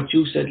 Exactly what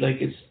you said.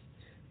 Like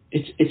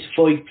it's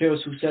 5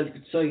 players who Celtic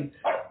could sign,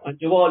 and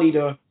they're all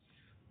either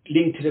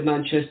linked to the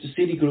Manchester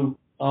City group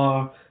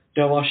or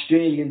they're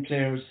Australian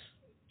players,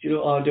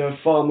 or they're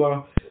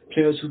former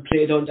players who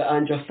played under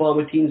Anja,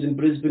 former teams in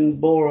Brisbane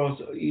Boros.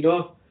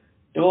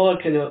 They're all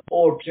kind of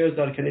old players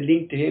that are kind of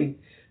linked to him.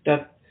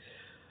 That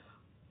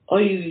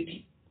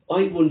I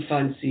wouldn't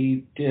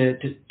fancy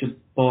the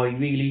boy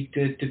really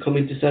to come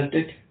into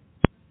Celtic.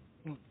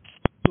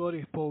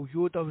 Sorry, Paul,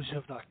 you'd always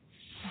have that.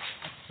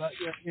 But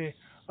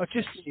I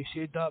just when you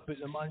said that about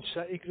the Man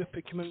City group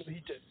that came in,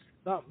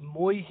 that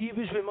Moy, he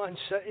was with Man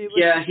City.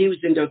 Yeah, he was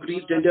in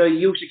their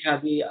youth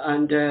academy,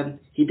 and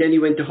he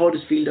went to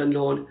Huddersfield on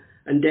loan,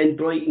 and then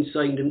Brighton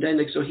signed him. Then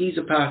so he's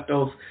a part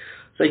of.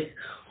 It's like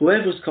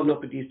whoever's coming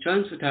up with these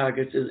transfer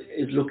targets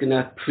is looking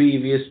at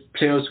previous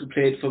players who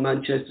played for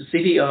Manchester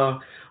City or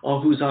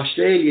who's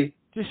Australian.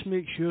 Just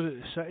make sure that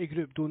the City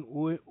group don't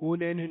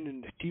own anything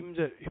in the team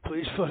that he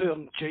plays for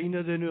in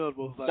China, then, or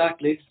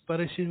exactly.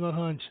 Conspiracy in their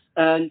hands.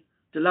 And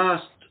the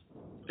last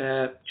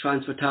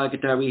transfer target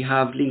that we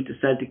have linked to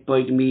Celtic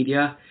by the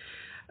media,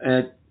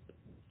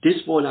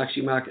 this one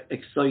actually, Mark,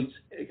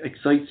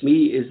 excites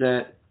me, is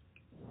a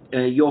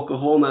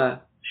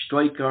Yokohama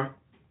striker,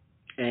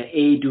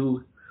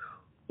 Edu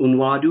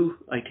Unwadu,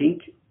 I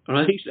think.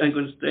 Right, I'm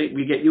going to say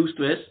we get used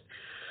to it.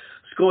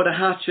 Scored a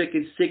hat-trick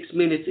in 6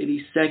 minutes in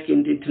his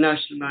second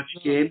international match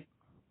game.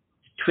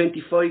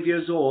 25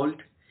 years old.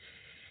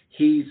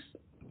 He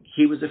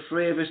was a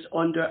favourite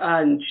under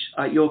Ange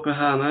at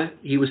Yokohama.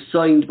 He was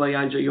signed by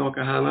Ange at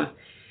Yokohama.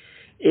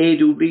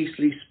 Edu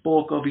recently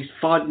spoke of his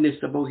fondness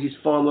about his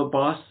former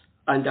boss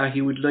and that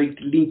he would like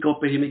to link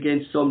up with him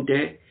again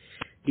someday.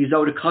 He's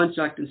out of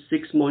contract in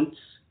 6 months.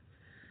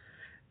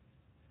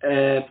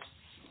 I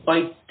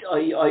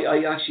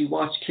actually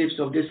watched clips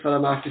of this fella,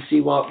 Mark, to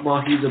see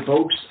what he's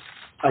about.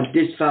 And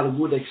this fella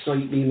would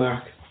excite me,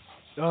 Mark.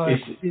 Oh,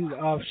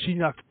 I've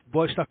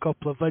watched a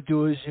couple of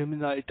videos of him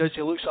and that.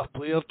 He looks a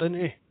player, doesn't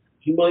he?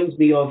 He reminds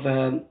me of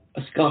a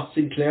Scott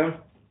Sinclair.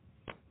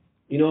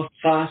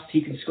 Fast,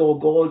 he can score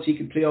goals, he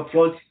can play up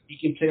front, he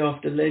can play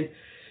off the line.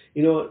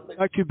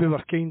 That could be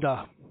our kind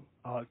of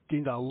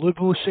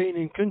Lubo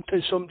signing, couldn't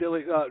it? Somebody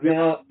like that.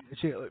 Really?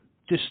 Yeah.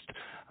 Just,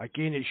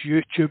 again, it's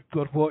YouTube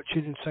we're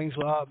watching and things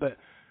like that,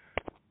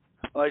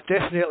 but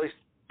definitely...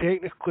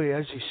 Technically,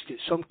 he's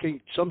got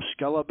some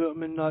skill about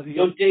him in that.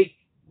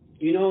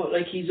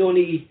 Like he's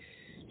only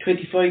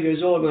 25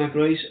 years old, Mark,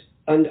 right?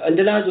 And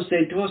the lads were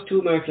saying to us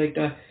too, Mark, like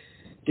that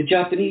the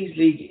Japanese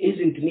league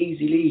isn't an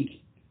easy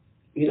league.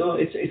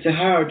 It's a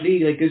hard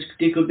league. Like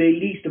there could be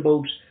at least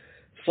about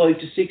 5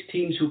 to 6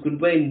 teams who could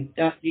win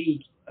that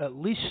league. At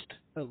least,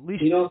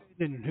 depending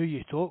on who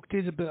you talk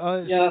to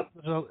about. Yeah.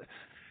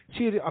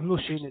 See, I'm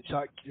not saying it's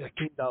that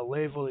kind of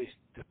level as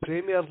the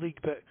Premier League,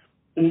 but.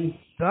 It's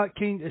that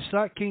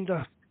kind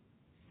of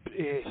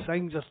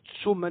things. There's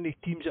so many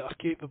teams that are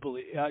capable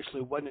of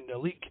actually winning the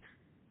league.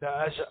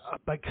 That is a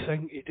big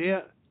thing to do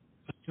it.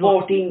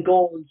 14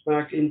 goals,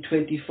 Mark, in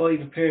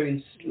 25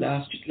 appearances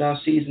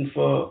last season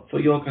for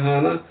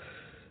Yokohama.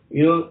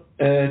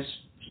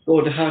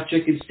 Scored a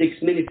hat-trick in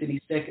 6 minutes in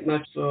his second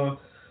match for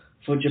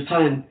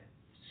Japan.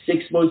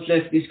 6 months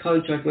left in his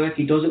contract, Mark.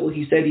 He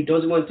said he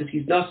doesn't want it.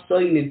 He's not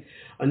signing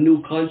a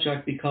new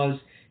contract because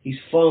his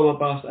former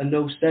boss and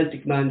now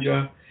Celtic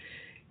manager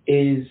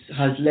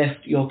has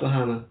left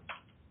Yokohama.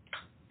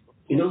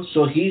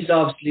 So he's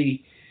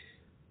obviously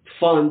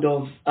fond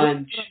of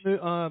Ange.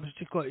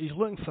 He's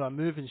looking for a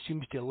move and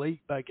seems to like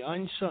Big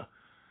Ange.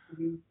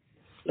 Mm-hmm.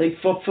 Like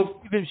for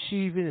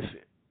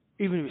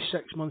even with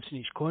 6 months in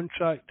his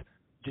contract,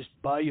 just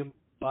buy it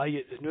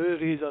the now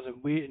rather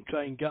than wait and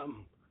try and get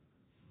him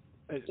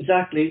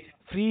exactly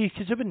free,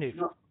 because they wouldn't.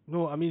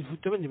 No, I mean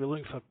they wouldn't be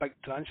looking for big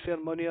transfer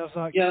money or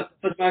that. Yeah,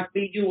 but Mark,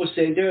 you were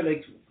saying there,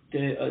 like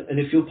in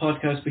a few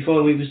podcasts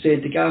before, we were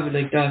saying to Gavin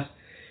like that.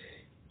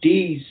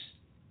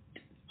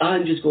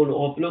 Ange is going to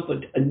open up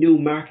a new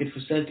market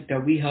for Celtic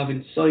that we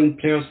haven't signed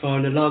players for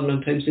in a long,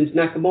 long time, since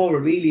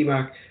Nakamura, really,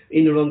 Mark,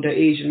 in around the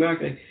Asian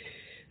market.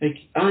 Like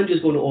Ange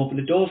is going to open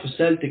the door for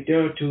Celtic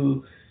there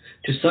to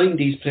sign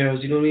these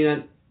players, you know what I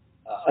mean?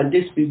 And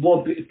this be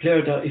one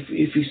player that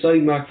if we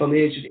sign Mark from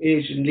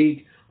Asian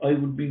League, I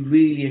would be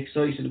really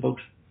excited about,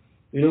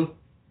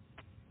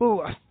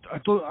 Well,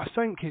 I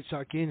think it's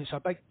a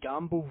big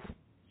gamble,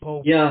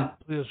 Paul. Yeah.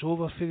 Players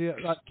over for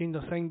that kind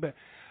of thing, but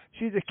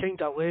see the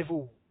kind of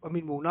level. I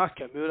mean,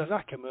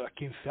 Nakamura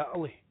came from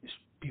Italy. It's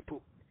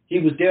people. He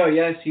was there,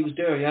 yes,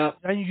 yeah.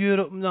 In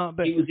Europe and that,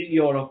 but he was in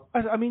Europe.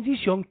 I mean,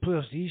 these young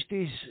players these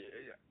days.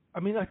 I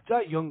mean,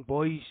 that young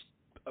boy's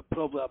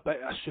probably a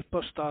bit of a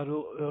superstar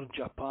over in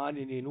Japan,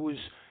 and he knows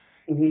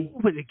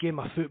about the game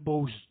of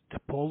football's the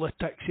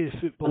politics of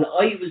football. And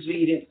I was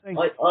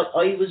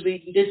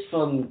reading this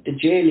from the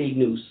J League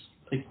news,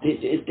 like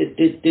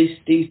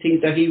these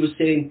things that he was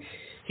saying.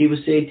 He was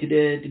saying to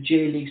the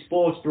J League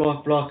sports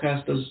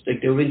broadcasters,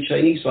 like they were in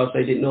Chinese, so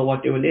I didn't know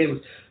what they were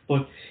named,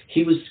 but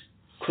he was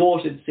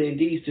quoted saying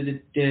these to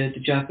the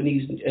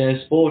Japanese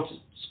sports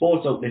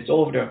outlets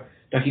over there,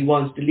 that he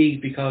wants to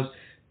leave because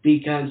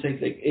Beacon said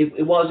like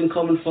it wasn't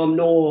coming from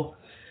no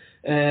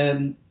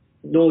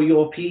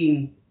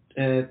European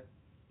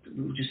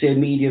would you say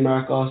media,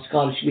 Mark, or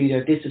Scottish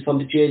media. This is from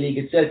the J League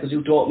itself, because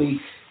you taught me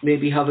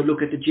maybe have a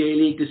look at the J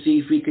League to see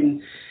if we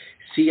can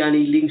see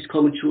any links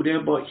coming through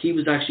there. But he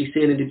was actually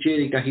saying in the J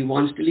League that he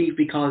wants to leave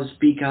because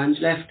Beacon's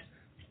left,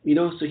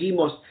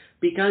 so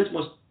Beacon's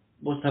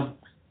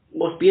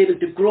must be able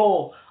to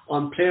grow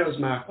on players,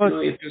 Mark,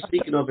 if you're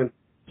speaking of him.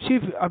 See,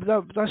 that's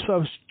what I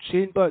was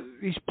saying, but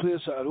these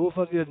players that are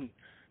over there, and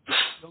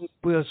young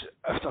players,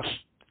 if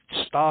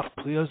they're star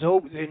players,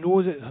 they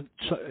know that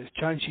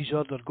chances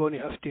are they're going to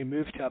have to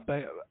move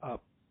to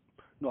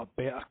not a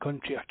better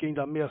country, a kind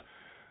of more,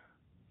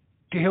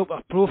 to help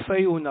their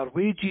profile and their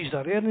wages,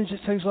 their earnings and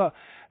things like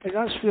that. And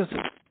that's where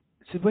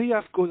the way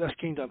I've got this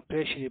kind of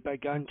impression of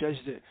Big Ange is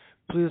that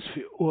players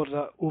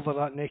over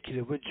that neck of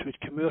the woods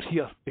would come out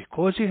here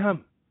because of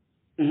him.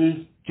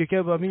 Mm-hmm. Do you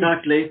get what I mean?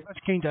 Exactly. That's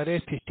kind of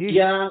reputation.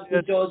 Yeah,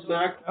 it does,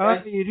 Mark.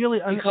 Really,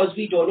 because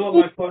we don't know,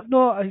 Mark. But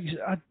no,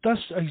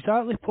 that's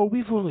exactly, Paul.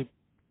 We've only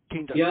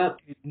kind of... Yeah,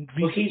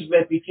 but his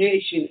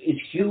reputation is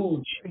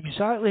huge.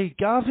 Exactly.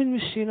 Gavin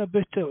was saying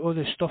about it, all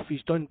the stuff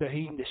he's done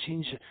behind the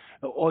scenes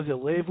at all the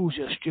levels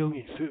of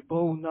Australian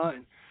football and that,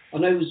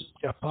 and I was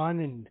Japan,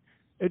 and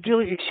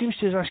it seems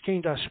to this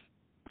kind of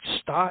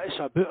status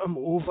about him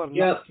over on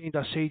that kind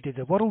of side of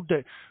the world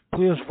that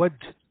players would...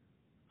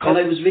 And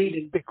I was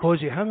reading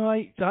because of him,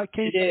 right? That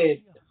kind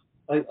today,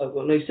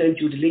 when I sent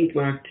you the link,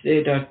 Mark,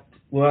 today, that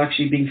we're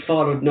actually being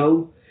followed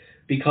now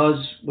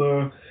because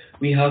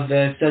we have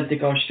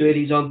Celtic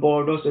Australians on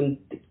board us, and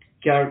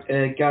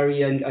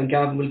Gary and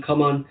Gavin will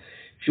come on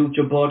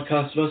future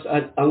broadcasts with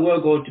us, and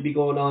we're going to be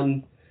going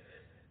on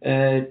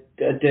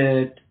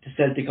the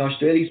Celtic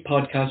Australians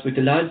podcast with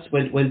the lads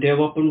when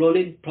they're up and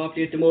running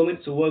properly at the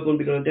moment. So we're going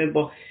to be going on them,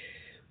 but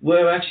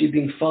we're actually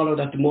being followed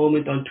at the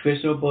moment on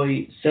Twitter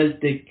by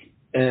Celtic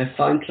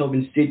fan club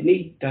in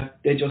Sydney, that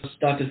they just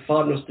started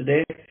following us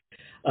today,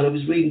 and I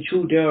was reading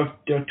through their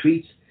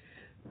tweets,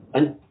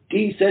 and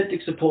these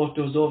Celtic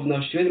supporters over in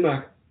Australia,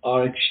 Mark,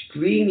 are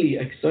extremely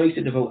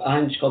excited about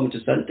Ange coming to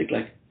Celtic,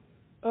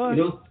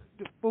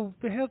 Well,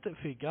 we heard it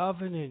from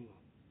Gavin and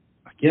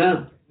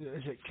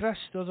is it Chris,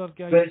 the other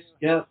guy? Chris,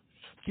 yeah.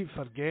 I keep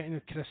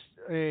forgetting Chris,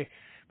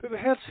 but we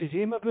heard from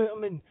him about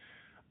him and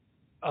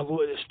a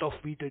lot of the stuff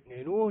we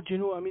didn't know. Do you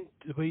know what I mean?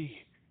 The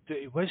way that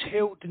he was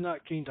held in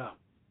that kind of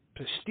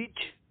prestige,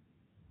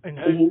 and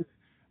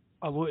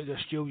how a lot of the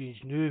Australians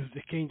knew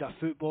the kind of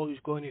football he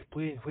was going to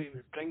play and what he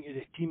would bring to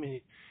the team,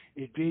 and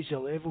he'd raise the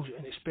levels,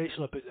 and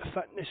especially about the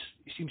fitness.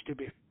 He seems to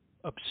be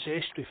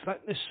obsessed with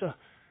fitness, so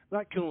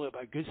that can only be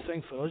a good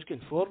thing for us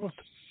going forward.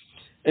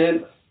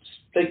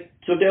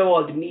 So they're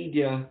all the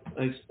media,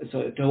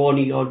 so they're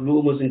only all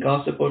rumours and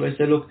gossip, but I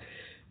said, look,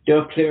 there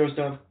are players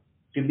that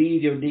the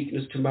media are leaking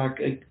us to, Mark.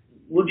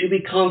 Would you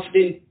be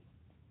confident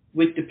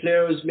with the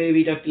players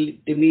maybe that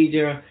the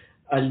media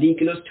are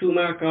linking us to,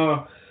 Mark,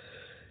 or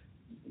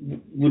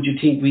would you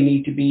think we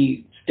need to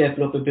be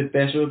stepping up a bit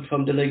better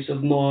from the likes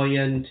of Moy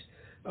and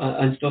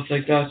stuff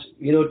like that?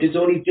 You know, there's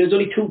only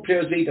two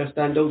players really that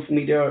stand out for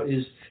me. There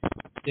is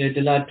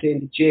the lad playing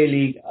the J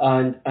League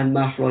and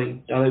Matt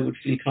Ryan, that I would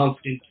feel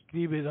confident. I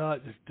agree with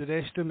that. The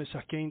rest of them, it's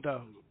a kind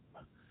of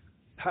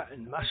hit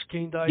and miss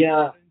kind of.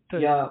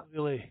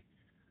 Really.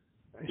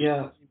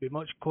 It's be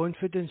much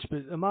confidence,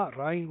 but the Matt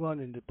Ryan one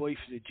and the boy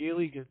for the J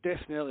League is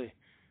definitely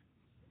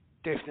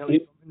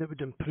something that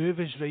would improve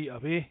us right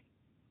away.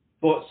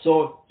 But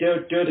so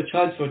they're the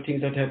transfer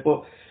things that have.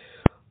 But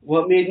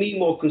what made me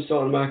more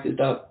concerned, Mark, is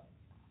that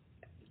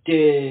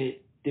the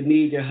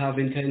media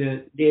having kind of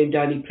named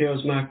any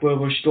players, Mark, where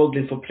we're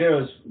struggling for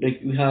players.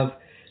 Like we have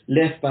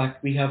left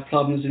back, we have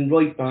problems in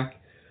right back,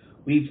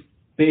 we've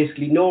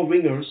basically no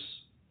ringers.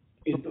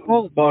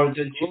 Bar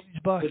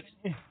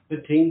the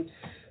thing.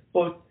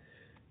 But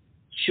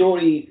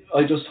surely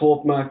I just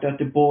hope, Mark, that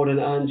the board and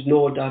Ange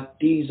know that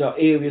these are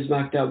areas,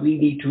 Mark, that we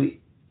need to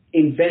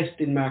invest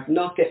in, Mark,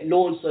 not get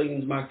loan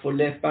signings, Mark, for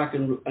left back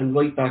and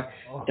right back,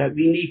 that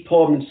we need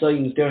permanent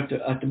signings there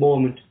at the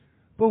moment.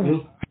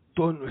 Well,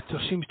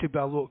 there seems to be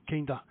a lot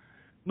kind of,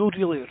 not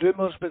really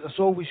rumours, but there's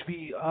always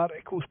wee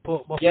articles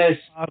pop up. Yes.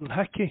 Aaron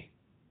Hickey.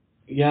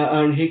 Yeah,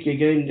 Aaron Hickey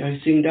again,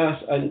 I've seen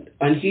that,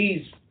 and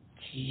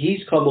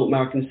he's come up,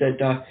 Mark, and said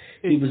that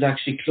he was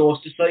actually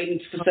close to signing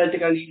for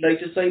Celtic and he'd like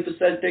to sign for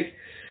Celtic,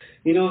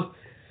 you know.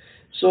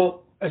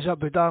 So is that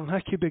would Aaron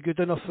Hickey be good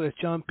enough for the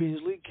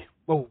Champions League?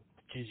 Well,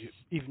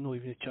 even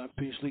the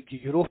Champions League, the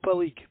Europa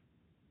League.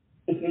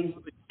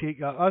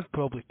 Mm-hmm. I'd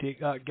probably take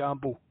that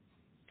gamble.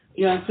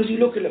 Yeah, because you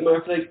look at it,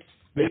 Mark, like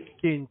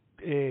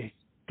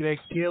Greg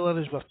Taylor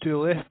as our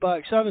two left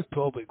backs. I would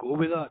probably go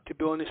with that, to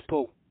be honest,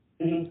 Paul.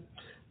 Mm-hmm.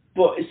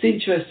 But it's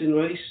interesting,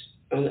 right?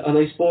 And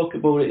I spoke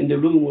about it in the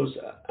rumours,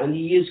 and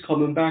he is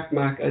coming back,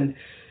 Mark, and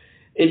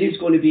it is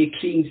going to be a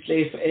clean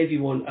slate for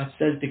everyone at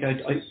Celtic.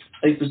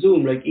 I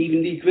presume, like,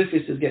 even Lee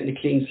Griffiths is getting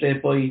a clean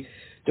slate by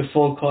the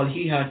phone call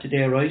he had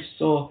today, right?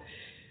 So,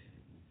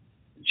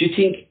 do you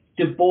think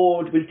the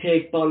board will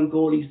take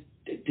Bolingoli's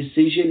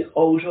decision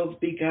out of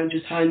Big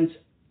Ange's hands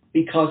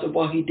because of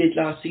what he did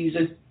last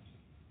season?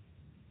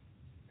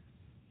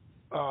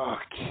 I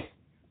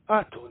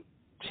don't.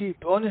 See, to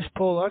be honest,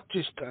 Paul, I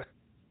just...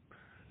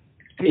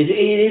 It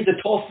is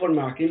a tough one,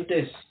 Mark, isn't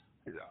this?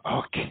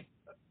 Okay.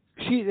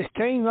 See, at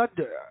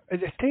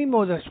the time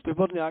of this, we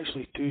weren't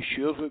actually too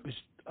sure if it was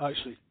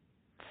actually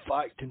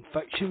fact and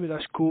fiction with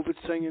this COVID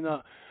thing and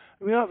that.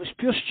 I mean, that was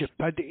pure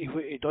stupidity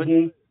what he done.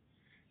 Mm-hmm.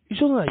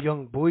 He's only a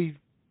young boy.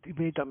 He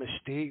made a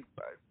mistake,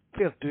 but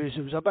fair dues,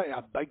 it was a bit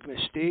of a big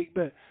mistake,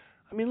 but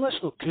I mean, let's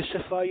not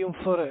crucify him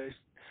for it.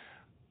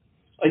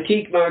 I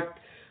think, Mark,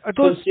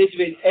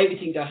 considering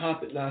everything that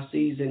happened last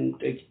season,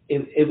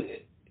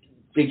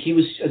 like he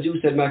was, as you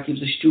said, Mark, he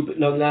was a stupid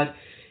young lad.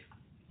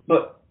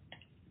 But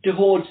the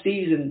whole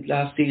season,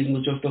 last season,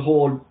 was just a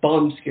whole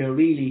bomb scare,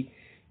 really.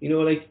 You know,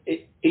 like,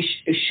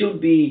 it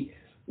should be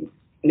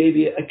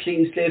maybe a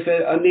clean slate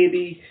and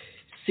maybe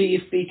see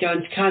if we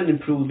can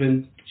improve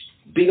him.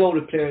 Being out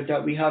a player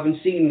that we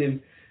haven't seen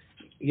him.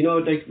 You know,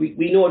 like,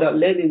 we know that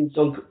Lennon's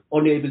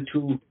unable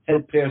to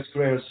help players'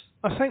 careers.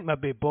 I think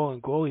maybe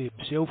Bolingoli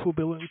himself will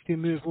be looking to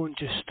move on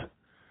just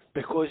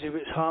because of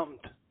what's happened.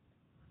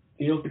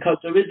 You know, because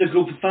there is a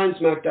group of fans,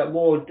 Mark, that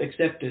won't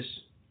accept this.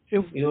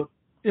 He'll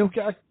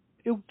get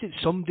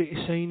somebody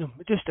to sign him.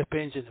 It just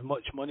depends on how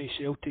much money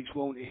Celtic's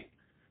willing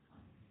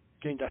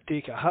to kind of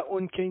take a hit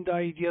on kind of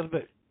idea.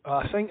 But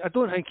I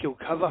don't think he'll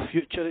have a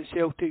future at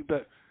Celtic.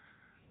 But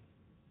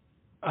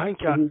I think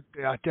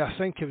I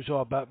think it was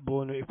all a bit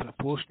blown out of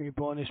proportion, to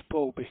be honest,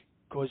 Paul,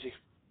 because of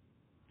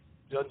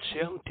the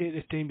uncertainty at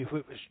the time of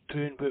what was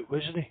true and what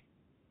wasn't.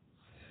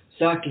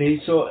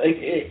 Exactly. So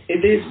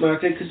it is,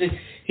 Mark, because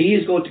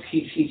he's going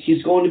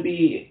to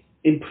be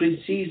in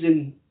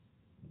pre-season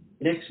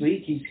next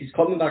week. He's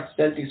coming back to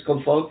Celtic's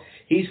confirmed.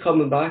 He's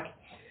coming back.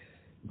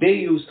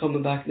 Bayou's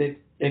coming back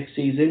next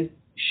season.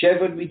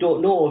 Shevard, we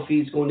don't know if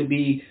he's going to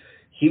be.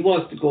 He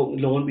wants to go on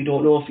loan. We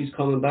don't know if he's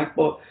coming back,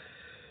 but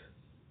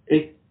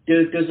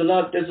there's a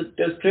lot.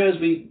 There's players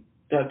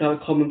that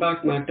are coming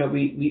back, Mark, that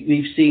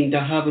we've seen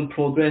that haven't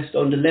progressed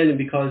under Lennon,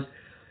 because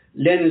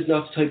Lennon's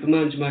not the type of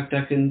manager, Mark,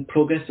 that can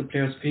progress the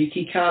players.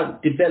 He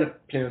can't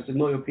develop players, in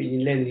my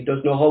opinion, Lennon. He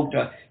doesn't know how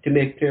to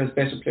make players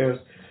better players.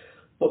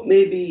 But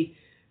maybe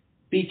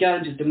Big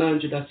Ange is the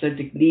manager that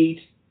Celtic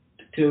need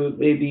to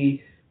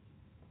maybe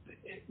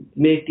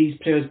make these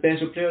players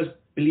better players,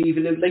 believe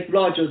in them. Like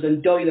Rodgers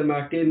and Doyle,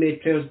 Mark, they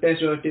made players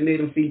better, they made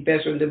them feel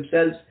better in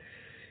themselves.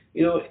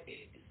 You know,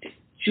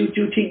 do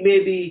you think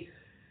maybe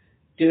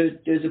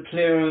there's a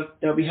player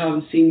that we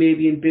haven't seen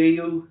maybe in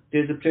Bayou,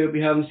 there's a player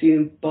we haven't seen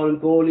in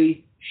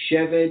Bolingoli,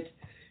 Shevard,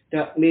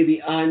 that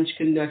maybe Ange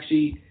can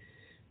actually,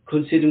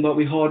 considering what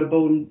we heard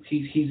about him,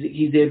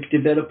 he's able to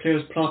develop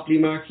players properly,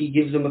 Mark, he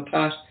gives them a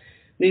pass.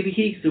 Maybe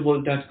he's the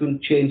one that's going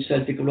to change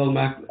Celtic around,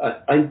 Mark.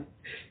 I'm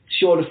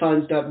sure the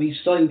fans that we've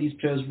signed these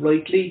players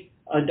rightly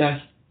and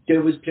that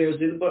there was players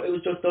in, but it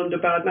was just under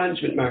bad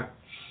management, Mark.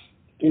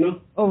 You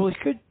know? Oh, well,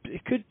 he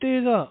could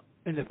do that,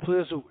 and the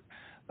players will.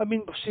 I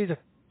mean, we've said that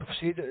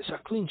it's a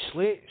clean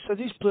slate, so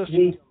these players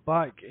can come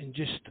back and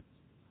just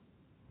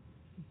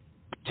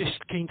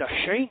kind of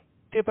shine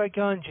to Big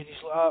Ange, and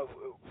he's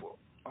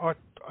like,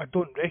 I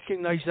don't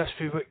recognise this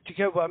for what. Do you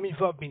get what I mean?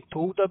 What I've been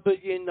told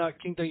about you and that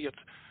kind of,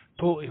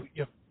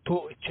 you're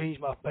totally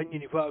changed my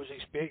opinion of what I was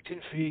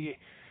expecting for you.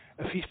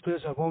 If these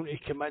players are willing to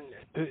come in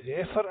and put the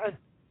effort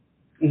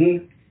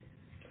in.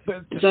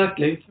 But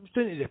exactly. It comes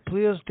down to the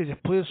players. Do the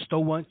players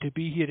still want to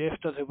be here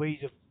after the way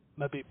they've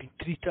maybe been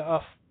treated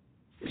off?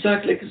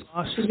 Exactly, because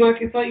Mark,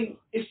 if I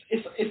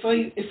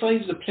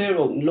was a player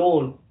out on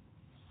loan,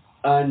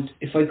 and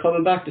if I'm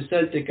coming back to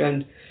Celtic,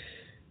 and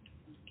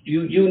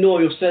you know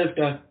yourself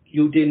that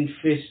you didn't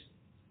fit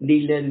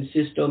Neil Lennon's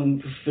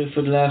system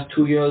for the last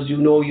 2 years, you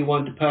know you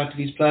weren't a part of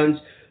his plans,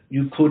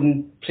 you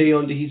couldn't play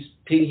under his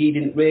thing, he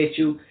didn't rate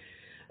you,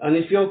 and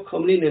if you're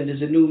coming in and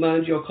there's a new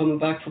manager coming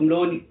back from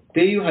loan,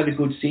 there you had a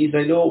good season.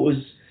 I know it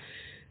was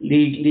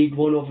League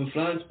One over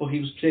France, but he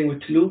was playing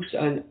with Toulouse,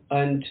 and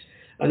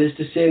it's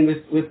the same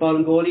with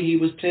Bolingoli. He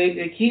was playing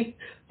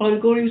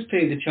Bolingoli was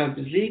playing the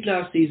Champions League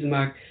last season,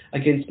 Mark,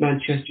 against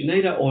Manchester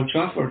United at Old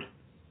Trafford.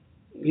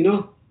 You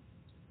know?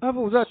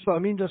 Well, that's what I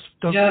mean.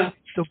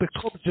 There'll be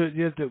clubs out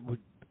there that would,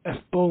 if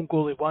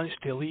Bolingoli wants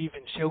to leave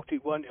and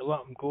Celtic want to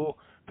let him go,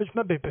 which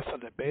maybe be for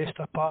the best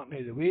apart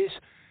of the ways,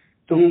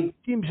 there'll be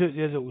teams out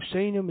there that will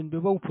sign him, and we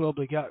will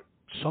probably get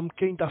some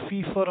kind of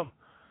fee for him.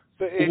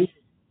 But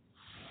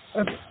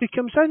if he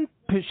comes in,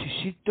 puts his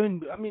seat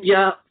down, I mean,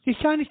 he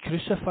can't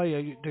crucify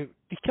you.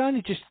 He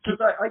can't just keep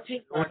I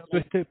think,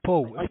 with it,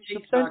 Paul. I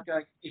think, Mark,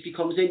 if he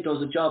comes in,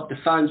 does a job, the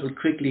fans will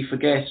quickly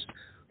forget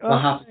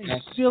what happened.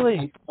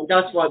 Really? And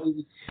that's what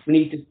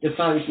the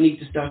fans need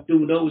to start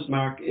doing those,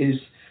 Mark, is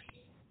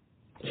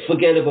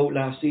forget about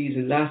last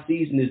season. Last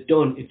season is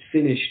done. It's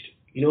finished.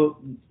 You know,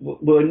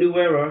 we're a new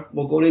era.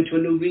 We're going into a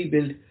new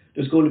rebuild.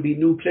 There's going to be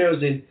new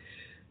players in.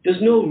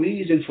 There's no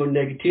reason for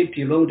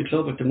negativity around the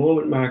club at the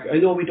moment, Mark. I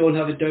know we don't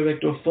have a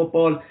director of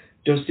football,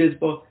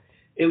 but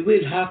it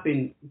will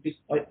happen.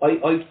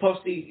 I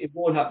personally, it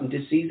won't happen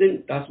this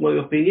season. That's my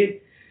opinion.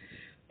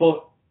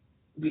 But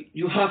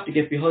you have to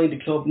get behind the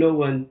club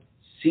now and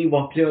see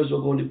what players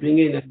we're going to bring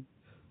in. And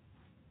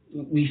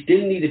we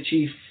still need a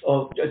chief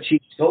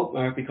scout,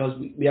 Mark, because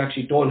we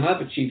actually don't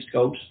have a chief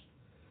scout.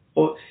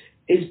 But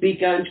is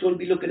Big Ange going to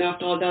be looking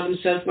after all that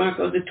himself, Mark?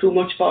 Or is it too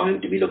much for him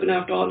to be looking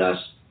after all that?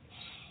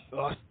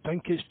 I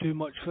think it's too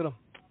much for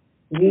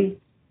him.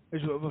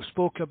 As we've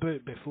spoken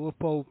about before,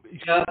 Paul.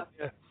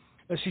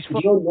 It's his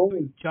first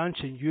chance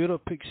in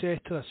Europe,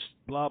 etc.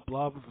 Blah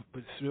blah. We've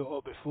been through it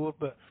all before,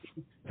 but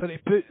for to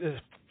put the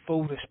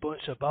full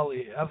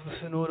responsibility,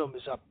 everything on him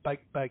is a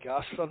big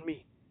ask for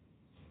me.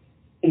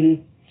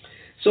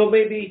 So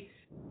maybe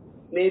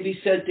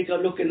Celtic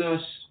are looking at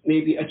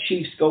maybe a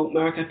chief scout,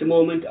 Mark, at the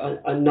moment,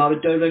 and not a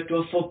director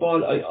of football.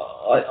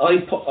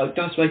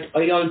 That's right.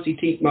 I honestly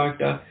think, Mark,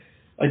 that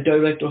a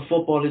director of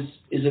football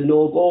is a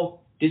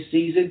no-go this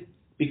season,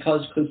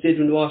 because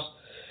considering what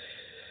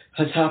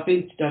has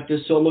happened, that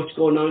there's so much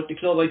going on at the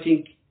club, I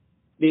think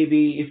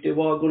maybe if they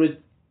were going to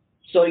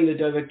sign a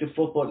director of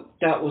football,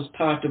 that was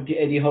part of the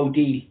Eddie Howe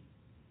deal.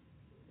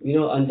 You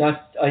know, and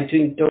that, I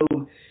think,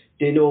 though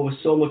they know with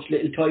so much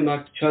little time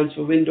after the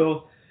transfer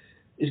window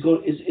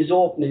is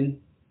opening,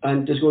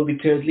 and there's going to be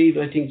players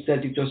leaving, I think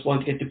Celtic just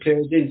want to get the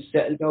players in,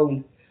 settle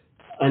down,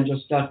 and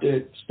just start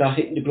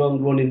hitting the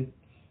ground running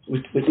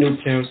with new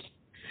players.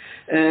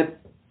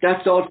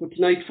 That's all for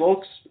tonight,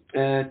 folks.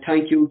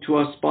 Thank you to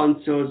our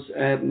sponsors,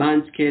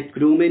 Manscaped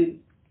Grooming,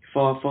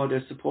 for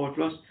their support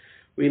for us.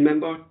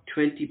 Remember,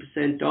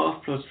 20%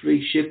 off plus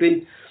free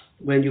shipping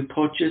when you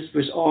purchase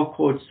with our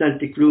code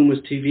Celtic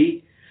Groomers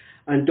TV.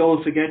 And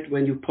don't forget,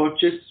 when you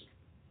purchase,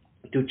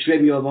 to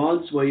trim your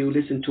balls where you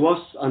listen to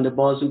us on the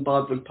Bawz and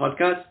Bovril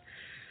podcast.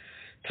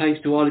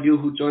 Thanks to all of you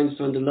who joined us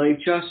on the live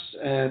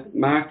chat.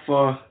 Mark,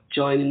 for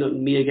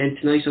joining me again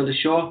tonight on the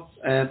show.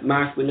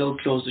 Mark will now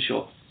close the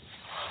show.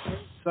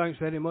 Thanks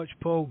very much,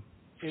 Paul.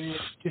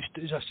 Just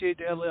as I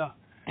said earlier,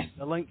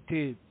 the link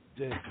to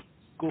the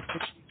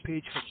GoFundMe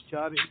page for the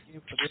charity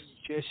for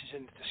the NHS is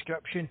in the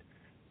description,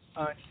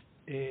 and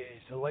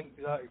the link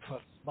to that for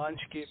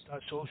Manscaped,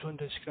 that's also in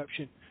the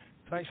description.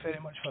 Thanks very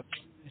much for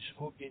joining us.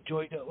 Hope you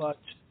enjoyed it, lads.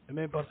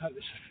 Remember, hit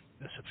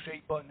the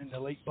subscribe button and the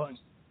like button.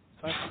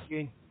 Thanks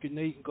again. Good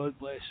night and God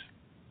bless.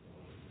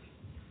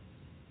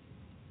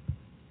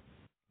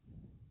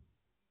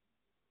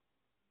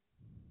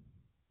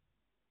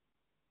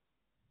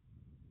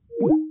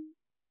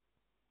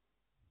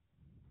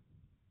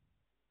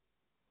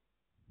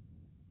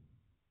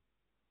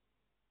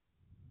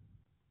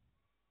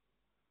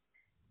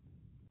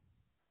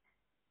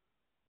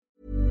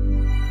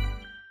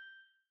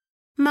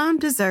 Mom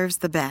deserves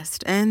the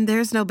best, and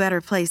there's no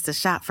better place to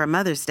shop for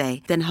Mother's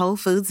Day than Whole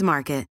Foods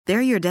Market.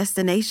 They're your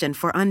destination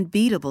for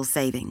unbeatable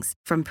savings,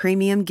 from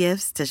premium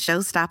gifts to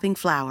show-stopping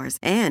flowers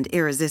and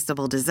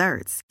irresistible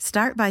desserts.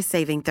 Start by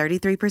saving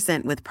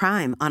 33% with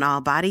Prime on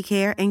all body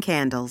care and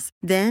candles.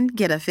 Then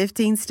get a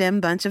 15-stem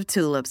bunch of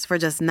tulips for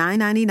just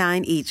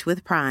 $9.99 each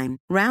with Prime.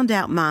 Round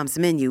out Mom's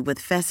menu with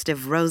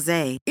festive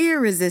rosé,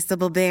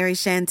 irresistible berry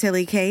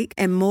chantilly cake,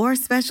 and more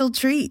special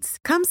treats.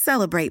 Come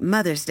celebrate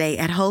Mother's Day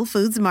at Whole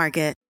Foods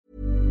Market.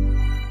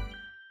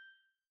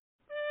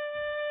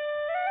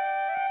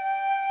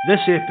 This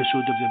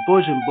episode of the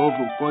Bawz and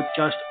Bovril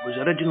podcast was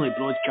originally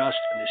broadcast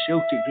on the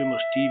Celtic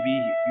Rumours TV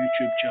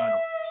YouTube channel.